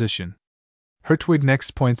their position. Hertwig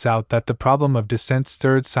next points out that the problem of descent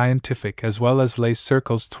stirred scientific as well as lay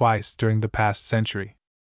circles twice during the past century.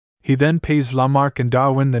 He then pays Lamarck and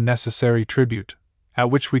Darwin the necessary tribute,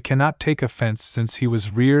 at which we cannot take offense since he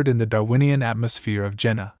was reared in the Darwinian atmosphere of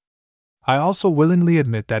Jena. I also willingly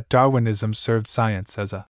admit that Darwinism served science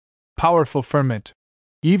as a powerful ferment,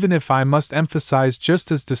 even if I must emphasize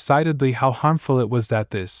just as decidedly how harmful it was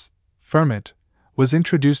that this ferment was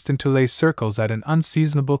introduced into lay circles at an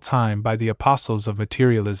unseasonable time by the apostles of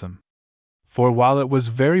materialism. For while it was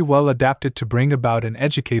very well adapted to bring about in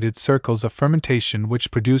educated circles a fermentation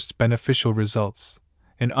which produced beneficial results,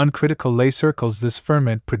 In uncritical lay circles, this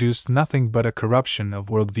ferment produced nothing but a corruption of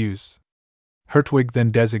worldviews. Hertwig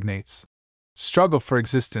then designates struggle for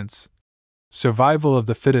existence, survival of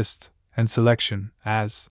the fittest, and selection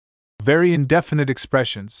as very indefinite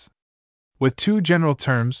expressions. With two general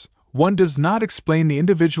terms, one does not explain the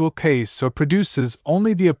individual case or produces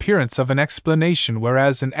only the appearance of an explanation,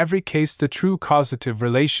 whereas in every case the true causative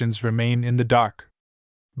relations remain in the dark.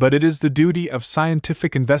 But it is the duty of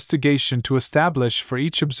scientific investigation to establish for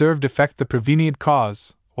each observed effect the prevenient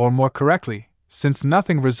cause, or more correctly, since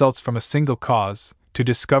nothing results from a single cause, to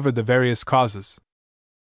discover the various causes.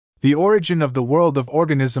 The origin of the world of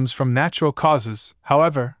organisms from natural causes,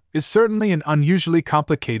 however, is certainly an unusually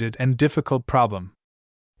complicated and difficult problem.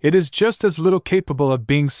 It is just as little capable of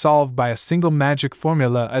being solved by a single magic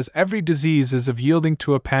formula as every disease is of yielding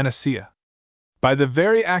to a panacea. By the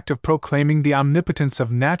very act of proclaiming the omnipotence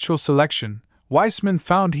of natural selection, Weismann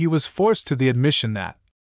found he was forced to the admission that,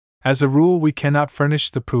 as a rule, we cannot furnish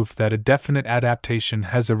the proof that a definite adaptation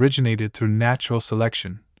has originated through natural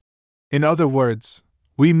selection. In other words,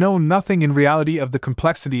 we know nothing in reality of the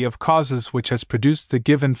complexity of causes which has produced the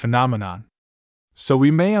given phenomenon. So we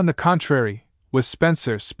may, on the contrary, with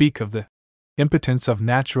Spencer, speak of the impotence of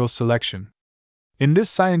natural selection. In this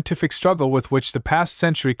scientific struggle with which the past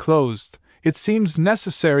century closed, it seems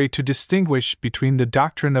necessary to distinguish between the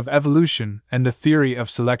doctrine of evolution and the theory of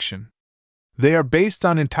selection. They are based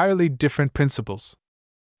on entirely different principles.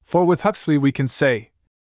 For with Huxley we can say,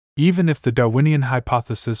 even if the Darwinian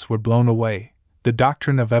hypothesis were blown away, the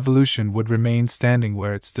doctrine of evolution would remain standing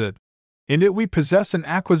where it stood. In it we possess an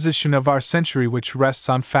acquisition of our century which rests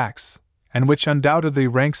on facts, and which undoubtedly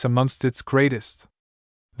ranks amongst its greatest.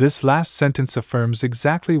 This last sentence affirms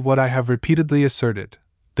exactly what I have repeatedly asserted.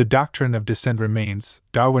 The doctrine of descent remains,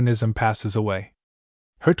 Darwinism passes away.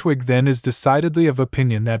 Hertwig then is decidedly of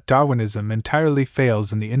opinion that Darwinism entirely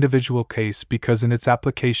fails in the individual case because in its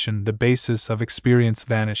application the basis of experience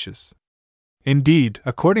vanishes. Indeed,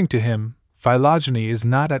 according to him, phylogeny is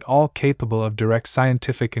not at all capable of direct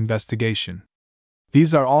scientific investigation.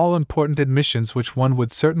 These are all important admissions which one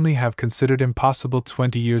would certainly have considered impossible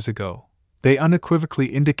 20 years ago. They unequivocally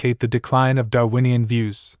indicate the decline of Darwinian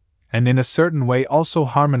views, and in a certain way also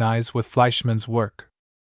harmonize with Fleischmann's work.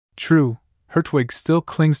 True, Hertwig still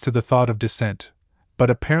clings to the thought of descent, but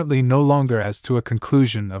apparently no longer as to a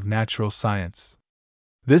conclusion of natural science.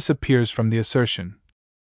 This appears from the assertion.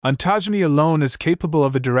 Ontogeny alone is capable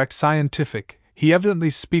of a direct scientific, he evidently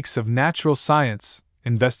speaks of natural science,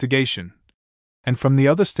 investigation. And from the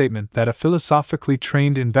other statement that a philosophically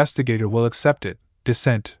trained investigator will accept it,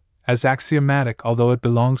 descent, as axiomatic although it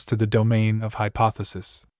belongs to the domain of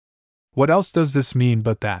hypothesis. What else does this mean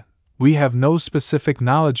but that we have no specific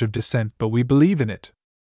knowledge of descent but we believe in it?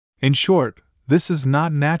 In short, this is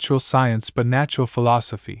not natural science but natural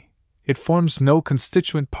philosophy. It forms no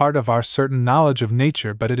constituent part of our certain knowledge of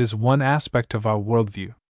nature but it is one aspect of our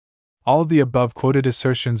worldview. All the above quoted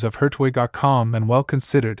assertions of Hertwig are calm and well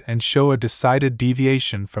considered and show a decided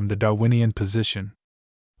deviation from the Darwinian position.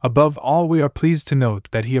 Above all, we are pleased to note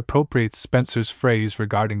that he appropriates Spencer's phrase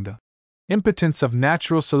regarding the impotence of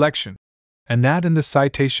natural selection, and that in the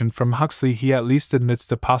citation from Huxley he at least admits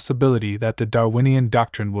the possibility that the Darwinian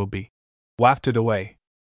doctrine will be wafted away.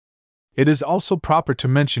 It is also proper to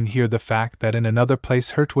mention here the fact that in another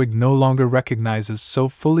place Hertwig no longer recognizes so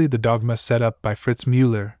fully the dogma set up by Fritz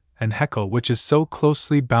Müller and Haeckel which is so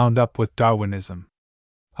closely bound up with Darwinism.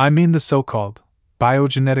 I mean the so-called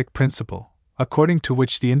biogenetic principle, according to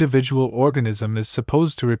which the individual organism is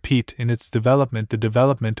supposed to repeat in its development the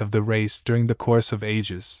development of the race during the course of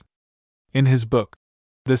ages. In his book,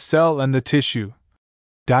 The Cell and the Tissue,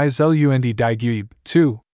 Die Zelle und die Gewebe,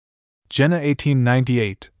 2, Jena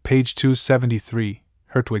 1898, page 273,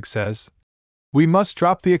 Hertwig says, we must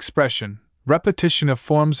drop the expression, repetition of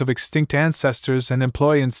forms of extinct ancestors and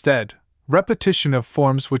employ instead, repetition of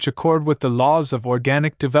forms which accord with the laws of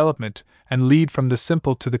organic development and lead from the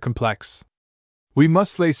simple to the complex. We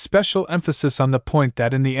must lay special emphasis on the point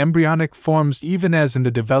that in the embryonic forms, even as in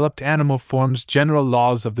the developed animal forms, general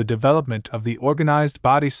laws of the development of the organized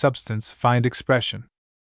body substance find expression.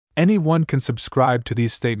 Any one can subscribe to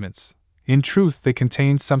these statements. In truth, they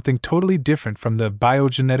contain something totally different from the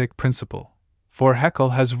biogenetic principle, for Haeckel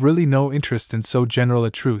has really no interest in so general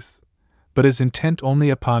a truth, but is intent only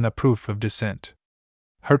upon a proof of descent.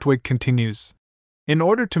 Hertwig continues, in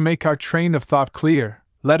order to make our train of thought clear,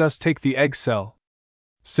 let us take the egg cell.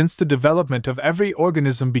 Since the development of every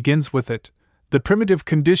organism begins with it, the primitive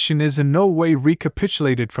condition is in no way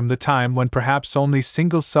recapitulated from the time when perhaps only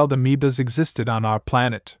single-celled amoebas existed on our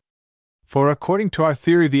planet. For according to our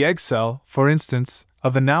theory, the egg cell, for instance,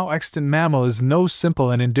 of a now extant mammal is no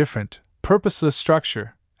simple and indifferent, purposeless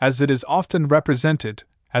structure, as it is often represented,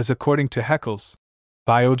 as according to Haeckel's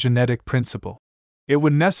biogenetic principle. It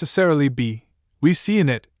would necessarily be, we see in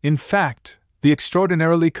it, in fact, the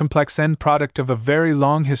extraordinarily complex end product of a very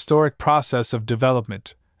long historic process of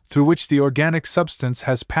development, through which the organic substance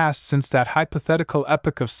has passed since that hypothetical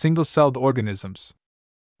epoch of single-celled organisms.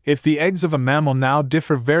 If the eggs of a mammal now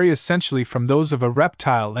differ very essentially from those of a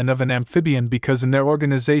reptile and of an amphibian because in their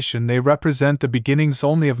organization they represent the beginnings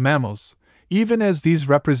only of mammals, even as these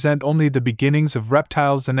represent only the beginnings of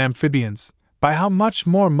reptiles and amphibians, by how much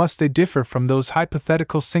more must they differ from those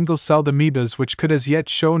hypothetical single-celled amoebas which could as yet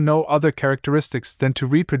show no other characteristics than to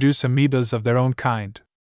reproduce amoebas of their own kind?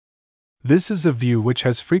 This is a view which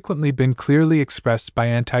has frequently been clearly expressed by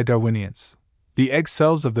anti-Darwinians. The egg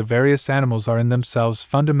cells of the various animals are in themselves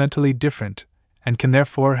fundamentally different, and can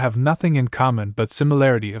therefore have nothing in common but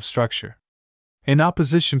similarity of structure. In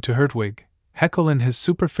opposition to Hertwig, Haeckel in his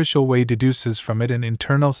superficial way deduces from it an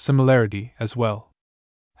internal similarity as well.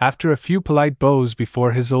 After a few polite bows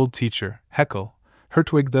before his old teacher, Haeckel,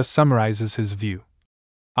 Hertwig thus summarizes his view.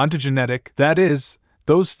 Ontogenetic, that is,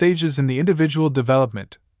 those stages in the individual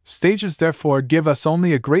development, stages therefore give us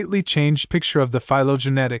only a greatly changed picture of the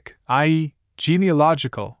phylogenetic, i.e.,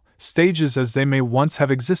 genealogical, stages as they may once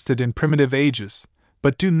have existed in primitive ages,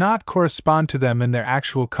 but do not correspond to them in their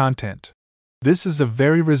actual content. This is a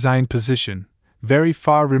very resigned position, very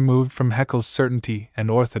far removed from Haeckel's certainty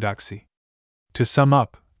and orthodoxy. To sum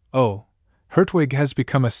up, Hertwig has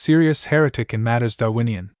become a serious heretic in matters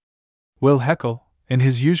Darwinian. Will Haeckel, in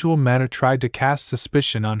his usual manner, try to cast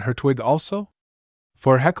suspicion on Hertwig also?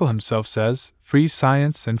 For Haeckel himself says, Free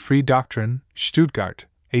Science and Free Doctrine, Stuttgart,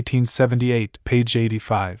 1878, page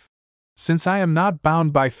 85. Since I am not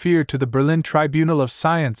bound by fear to the Berlin Tribunal of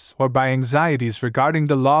Science or by anxieties regarding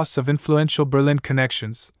the loss of influential Berlin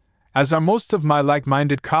connections, as are most of my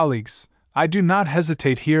like-minded colleagues, I do not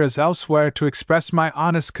hesitate here as elsewhere to express my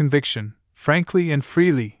honest conviction, frankly and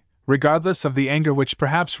freely, regardless of the anger which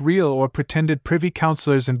perhaps real or pretended privy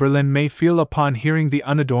councillors in Berlin may feel upon hearing the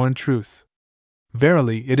unadorned truth.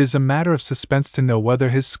 Verily, it is a matter of suspense to know whether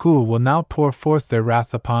his school will now pour forth their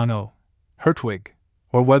wrath upon Hertwig,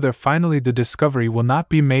 or whether finally the discovery will not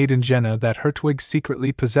be made in Jena that Hertwig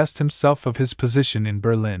secretly possessed himself of his position in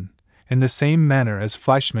Berlin, in the same manner as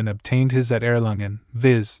Fleischmann obtained his at Erlangen,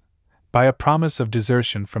 viz., by a promise of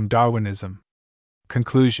desertion from Darwinism.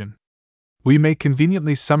 Conclusion. We may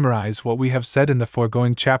conveniently summarize what we have said in the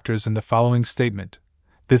foregoing chapters in the following statement.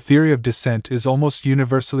 The theory of descent is almost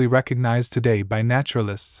universally recognized today by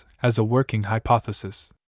naturalists as a working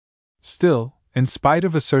hypothesis. Still, in spite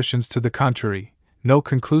of assertions to the contrary, no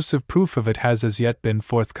conclusive proof of it has as yet been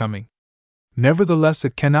forthcoming. Nevertheless,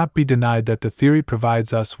 it cannot be denied that the theory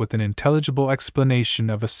provides us with an intelligible explanation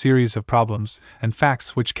of a series of problems and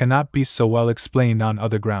facts which cannot be so well explained on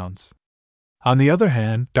other grounds. On the other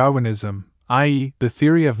hand, Darwinism, i.e., the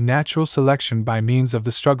theory of natural selection by means of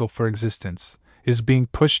the struggle for existence, is being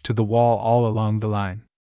pushed to the wall all along the line.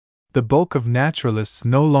 The bulk of naturalists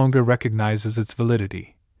no longer recognizes its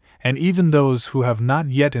validity, and even those who have not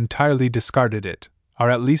yet entirely discarded it are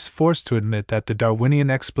at least forced to admit that the Darwinian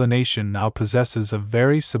explanation now possesses a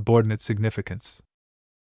very subordinate significance.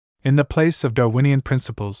 In the place of Darwinian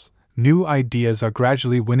principles, new ideas are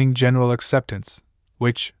gradually winning general acceptance,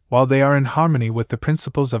 which, while they are in harmony with the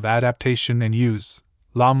principles of adaptation and use,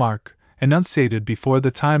 Lamarck enunciated before the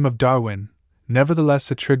time of Darwin, nevertheless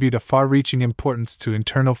attribute a far-reaching importance to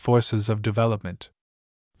internal forces of development.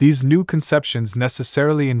 These new conceptions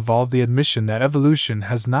necessarily involve the admission that evolution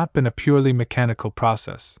has not been a purely mechanical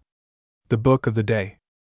process. The book of the day.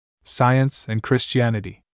 Science and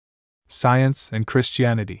Christianity. Science and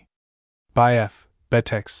Christianity. By F.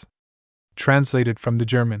 Betex. Translated from the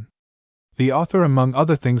German. The author, among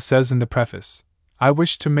other things, says in the preface, I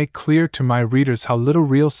wish to make clear to my readers how little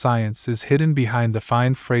real science is hidden behind the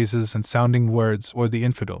fine phrases and sounding words or the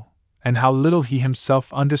infidel, and how little he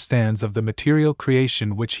himself understands of the material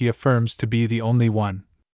creation which he affirms to be the only one.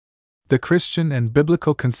 The Christian and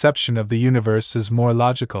biblical conception of the universe is more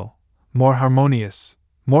logical, more harmonious,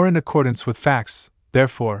 more in accordance with facts,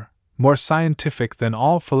 therefore, more scientific than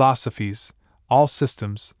all philosophies, all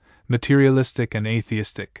systems, materialistic and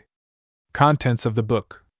atheistic. Contents of the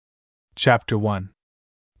book. Chapter 1.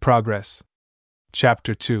 Progress.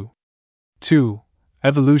 Chapter 2. 2.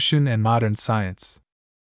 Evolution and Modern Science.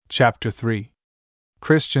 Chapter 3.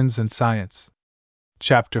 Christians and Science.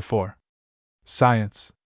 Chapter 4.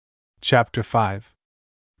 Science. Chapter 5.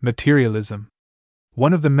 Materialism.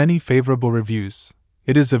 One of the many favorable reviews,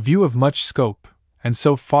 it is a view of much scope, and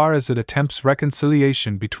so far as it attempts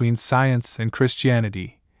reconciliation between science and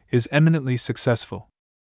Christianity, is eminently successful.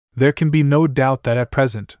 There can be no doubt that at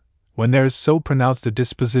present, when there is so pronounced a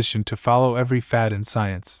disposition to follow every fad in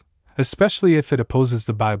science, especially if it opposes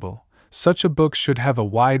the Bible, such a book should have a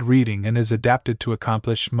wide reading and is adapted to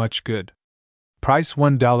accomplish much good. Price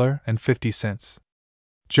 $1.50.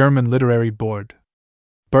 German Literary Board.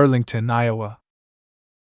 Burlington, Iowa.